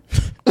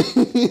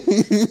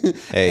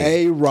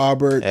 Hey,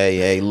 Robert.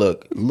 Hey,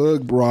 look,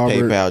 Robert.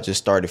 PayPal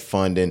just started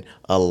funding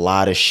a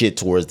lot of shit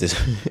towards this.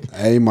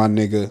 Hey, my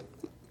nigga,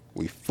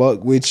 we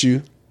fuck with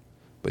you,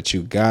 but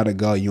you gotta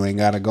go. You ain't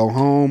gotta go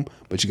home,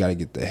 but you gotta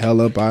get the hell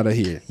up out of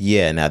here.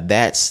 Yeah, now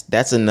that's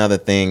another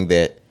thing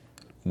that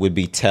would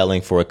be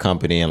telling for a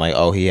company, and like,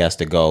 oh, he has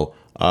to go.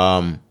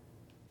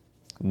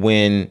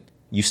 When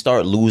you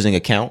start losing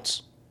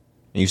accounts,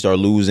 and you start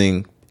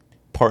losing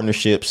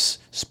partnerships,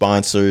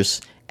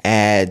 sponsors,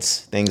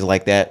 ads, things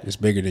like that. It's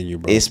bigger than you,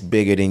 bro. It's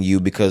bigger than you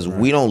because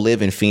we don't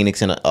live in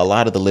Phoenix, and a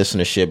lot of the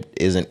listenership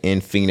isn't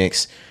in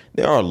Phoenix.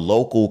 There are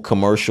local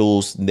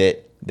commercials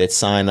that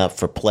sign up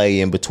for play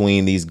in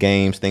between these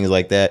games, things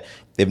like that.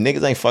 if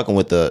niggas ain't fucking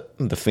with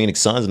the Phoenix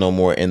Suns no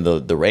more and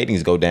the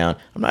ratings go down,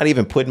 I'm not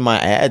even putting my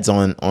ads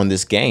on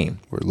this game.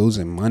 We're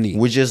losing money.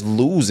 We're just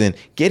losing.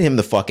 Get him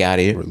the fuck out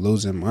of here. We're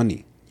losing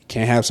money. You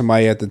can't have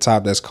somebody at the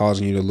top that's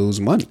causing you to lose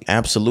money.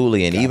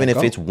 Absolutely. And even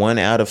if it's 1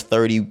 out of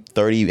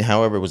 30,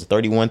 however, it was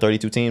 31,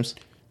 32 teams?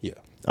 Yeah.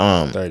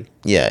 30.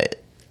 Yeah.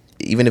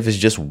 Even if it's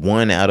just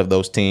 1 out of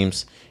those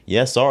teams,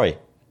 yeah, sorry.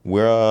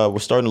 We're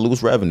starting to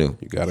lose revenue.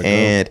 You gotta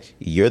and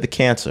you're the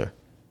cancer.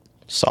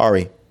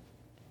 Sorry.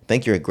 I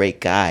think you're a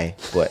great guy,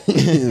 but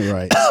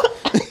right.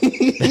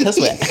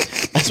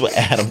 that's what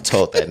Adam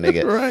told that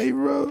nigga. Right,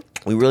 bro.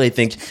 We really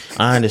think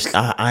I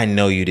understand. I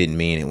know you didn't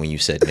mean it when you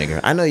said nigger.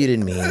 I know you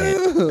didn't mean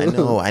it.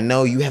 I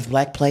know you have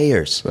black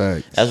players.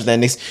 Right. That's what that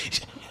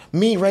nigga.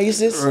 Me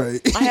racist.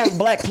 Right. I have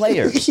black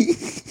players.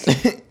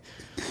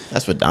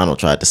 That's what Donald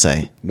tried to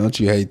say. Don't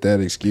you hate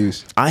that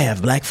excuse? I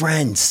have black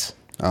friends.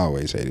 I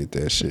always hated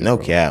that shit. No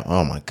bro. cap.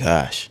 Oh my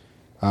gosh.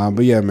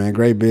 But yeah, man,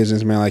 great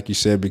business, man. Like you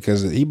said,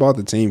 because he bought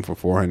the team for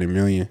 $400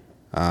 million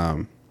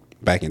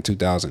back in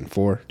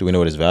 2004. Do we know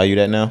what it's valued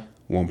at now?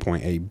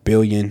 $1.8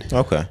 billion.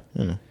 Okay.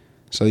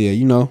 So yeah,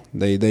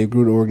 they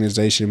grew the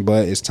organization,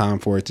 but it's time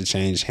for it to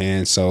change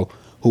hands. So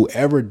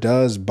whoever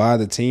does buy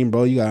the team,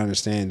 bro, you gotta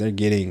understand they're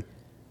getting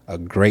a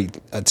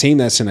team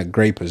that's in a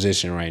great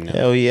position right now.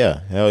 Hell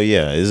yeah.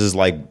 This is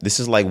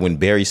like when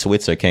Barry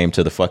Switzer came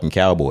to the fucking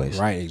Cowboys.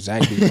 Right,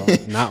 exactly, bro.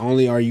 Not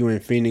only are you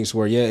in Phoenix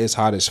where it's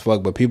hot as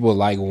fuck, but people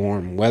like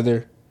warm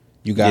weather.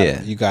 You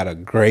got a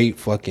great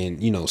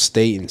fucking,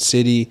 state and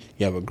city.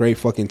 You have a great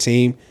fucking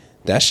team.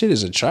 That shit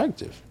is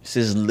attractive. This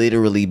is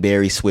literally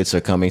Barry Switzer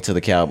coming to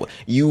the Cowboys.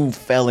 You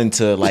fell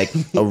into like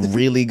a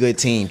really good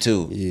team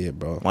too. Yeah,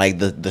 bro. Like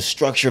the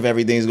structure of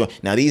everything's going.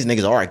 Now these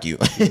niggas argue,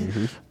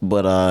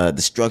 but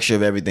the structure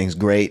of everything's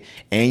great,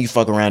 and you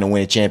fuck around and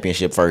win a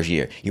championship first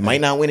year. You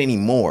might not win any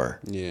more.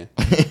 Yeah.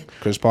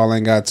 Chris Paul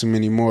ain't got too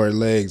many more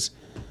legs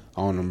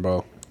on him,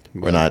 bro.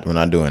 But We're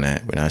not doing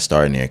that. We're not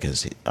starting there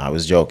because I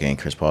was joking.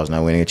 Chris Paul's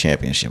not winning a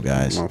championship,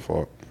 guys. My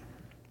fault.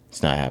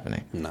 It's not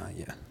happening. Nah,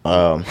 yeah.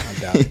 I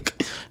doubt it.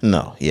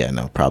 No,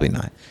 probably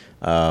not.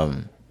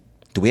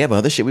 Do we have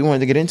other shit we wanted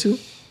to get into?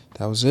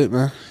 That was it,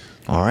 man.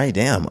 All right,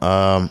 damn.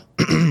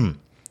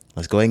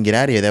 Let's go ahead and get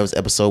out of here. That was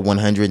episode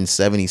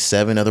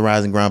 177 of the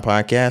Rise and Grind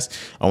podcast.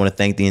 I want to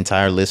thank the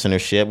entire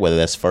listenership, whether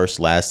that's first,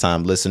 last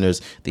time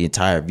listeners, the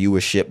entire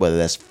viewership, whether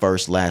that's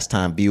first, last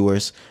time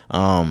viewers.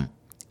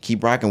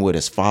 Keep rocking with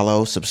us.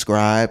 Follow,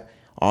 subscribe,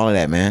 all of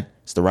that, man.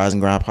 It's the Rise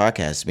and Grind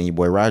podcast. It's been your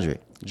boy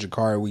Roderick.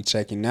 Jakari, we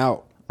checking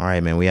out. All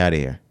right, man. We out of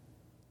here.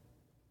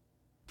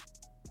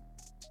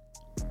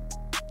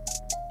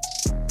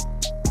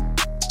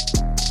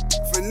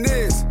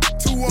 Finesse,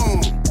 2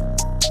 on.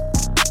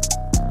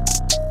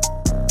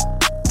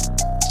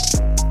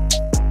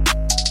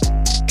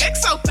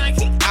 XO thank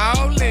you.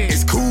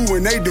 It's cool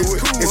when they do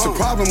it. It's a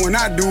problem when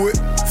I do it.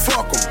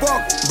 Fuck 'em.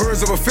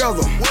 Birds of a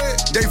feather.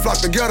 They flock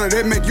together,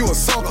 they make you a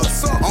sucker.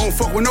 I don't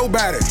fuck with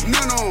nobody.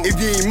 No. If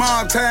you ain't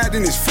mob tied,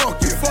 then it's fuck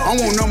you. I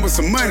want numbers,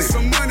 some money.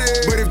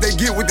 But if they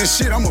get with this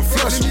shit, I'ma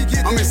flush you.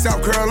 I'm in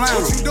South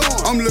Carolina.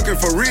 I'm looking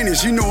for Rennie.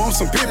 You know I'm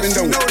some pimpin'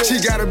 though. She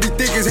gotta be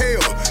thick as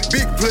hell.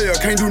 Big player,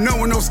 can't do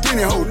nothing with no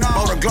skinny hoe.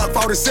 Bought a Glock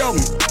 47.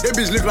 That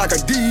bitch look like a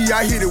D.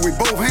 I hit it with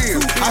both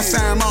hands. I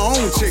signed my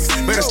own chicks.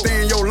 Better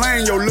stay in your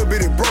lane, your little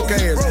bitty broke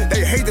ass.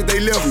 They hate that they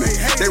left me.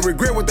 They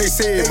regret what they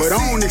said, but I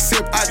don't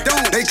accept. I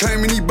don't. They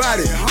claim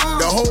anybody.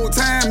 The whole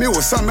time it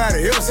was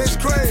somebody else.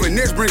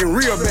 Finesse bringing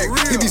real back.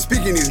 He be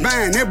speaking his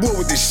mind. That boy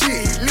with the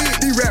shit.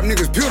 These rap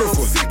niggas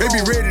beautiful. They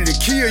be ready to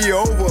kill you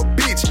over a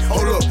bitch.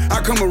 Hold up,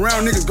 I come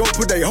around, niggas go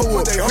put they hoe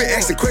up. Quit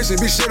asking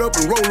questions, bitch, shut up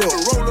and roll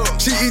up.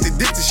 She eat the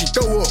dick till she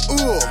throw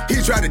up. He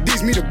tried to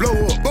diss me to blow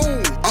up.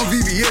 Boom, I'm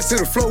VVS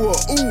to the flow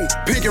up.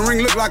 Pink and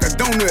ring look like a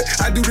donut.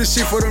 I do this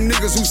shit for them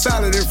niggas who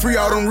solid and free.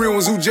 All them real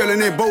ones who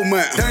gelling in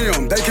Beaumont.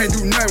 Damn, they can't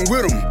do nothing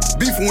with them.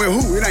 Beefing with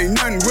who? It ain't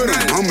nothing with them.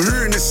 I'm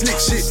hearing the slick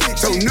shit,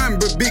 so nothing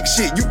but big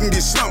shit. You can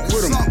get slumped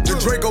with them. The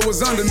Draco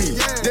was under me.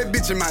 That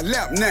bitch in my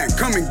lap now.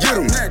 Come and get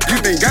him. You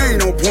think I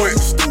ain't on point?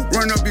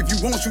 Run up if you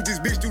won't shoot this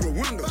bitch through the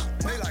window.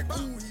 They like,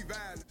 ooh, he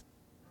violent.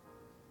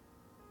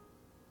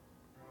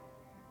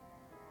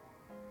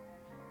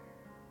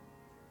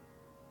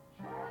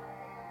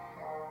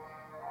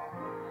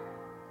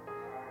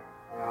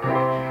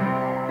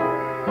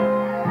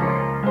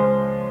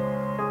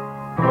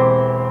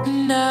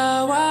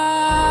 Now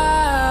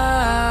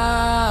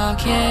I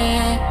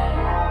can't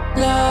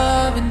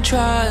love and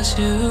trust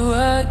you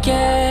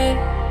again.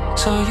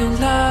 So you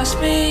lost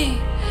me,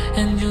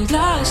 and you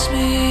lost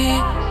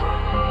me,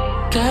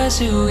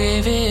 'cause you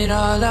gave it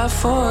all up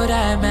for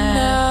that man.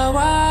 Now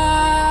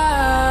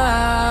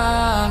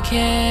I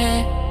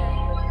can't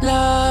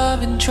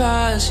love and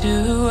trust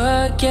you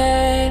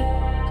again.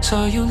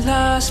 So you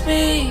lost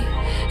me,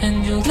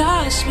 and you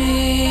lost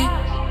me,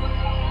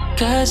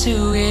 'cause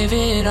you gave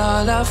it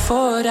all up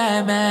for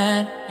that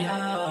man.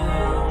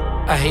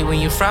 I hate when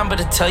you frown, but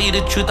to tell you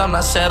the truth, I'm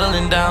not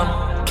settling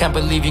down. Can't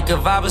believe you could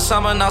vibe with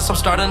someone else, I'm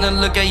starting to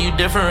look at you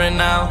different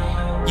now.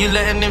 You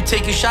letting them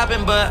take you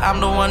shopping, but I'm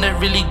the one that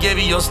really gave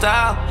you your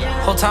style.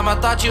 Whole time I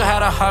thought you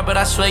had a heart, but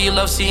I swear you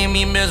love seeing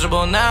me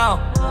miserable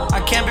now. I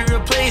can't be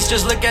replaced,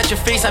 just look at your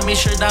face. I made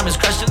sure diamonds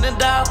crushed in the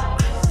Dow.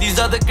 These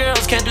other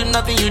girls can't do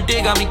nothing you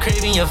dig. Got me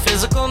craving your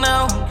physical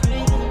now.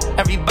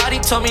 Everybody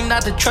told me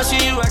not to trust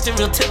you, you acting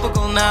real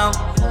typical now.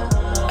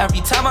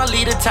 Every time I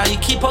leave the town, you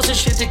keep posting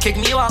shit to kick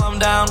me while I'm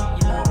down.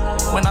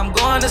 When I'm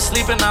going to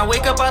sleep and I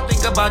wake up, I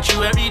think about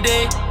you every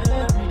day.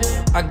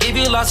 I give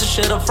you lots of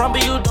shit up front,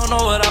 but you don't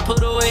know what I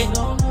put away.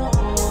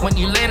 When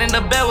you laying in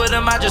the bed with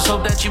him, I just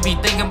hope that you be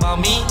thinking about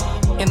me.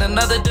 In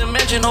another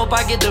dimension, hope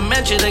I get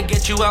dementia to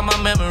get you out my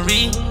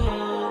memory.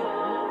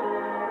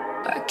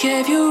 I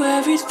gave you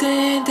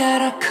everything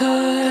that I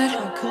could.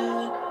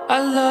 I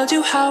loved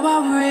you how I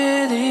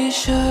really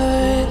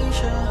should.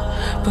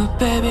 But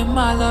baby,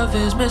 my love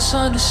is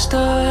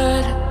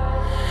misunderstood.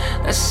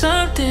 That's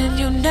something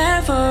you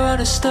never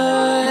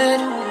understood.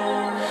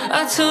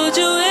 I told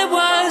you it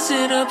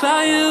wasn't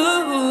about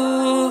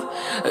you.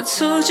 I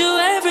told you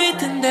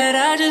everything that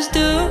I just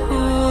do.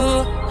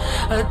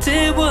 I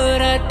did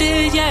what I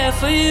did, yeah,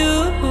 for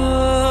you.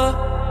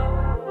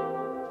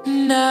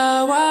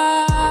 Now I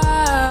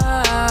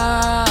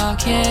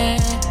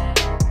can't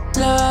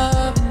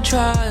love and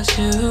trust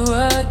you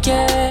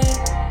again.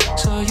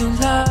 So you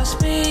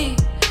lost me,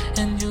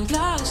 and you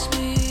lost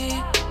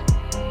me.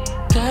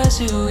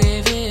 'Cause you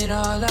gave it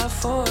all up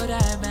for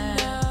that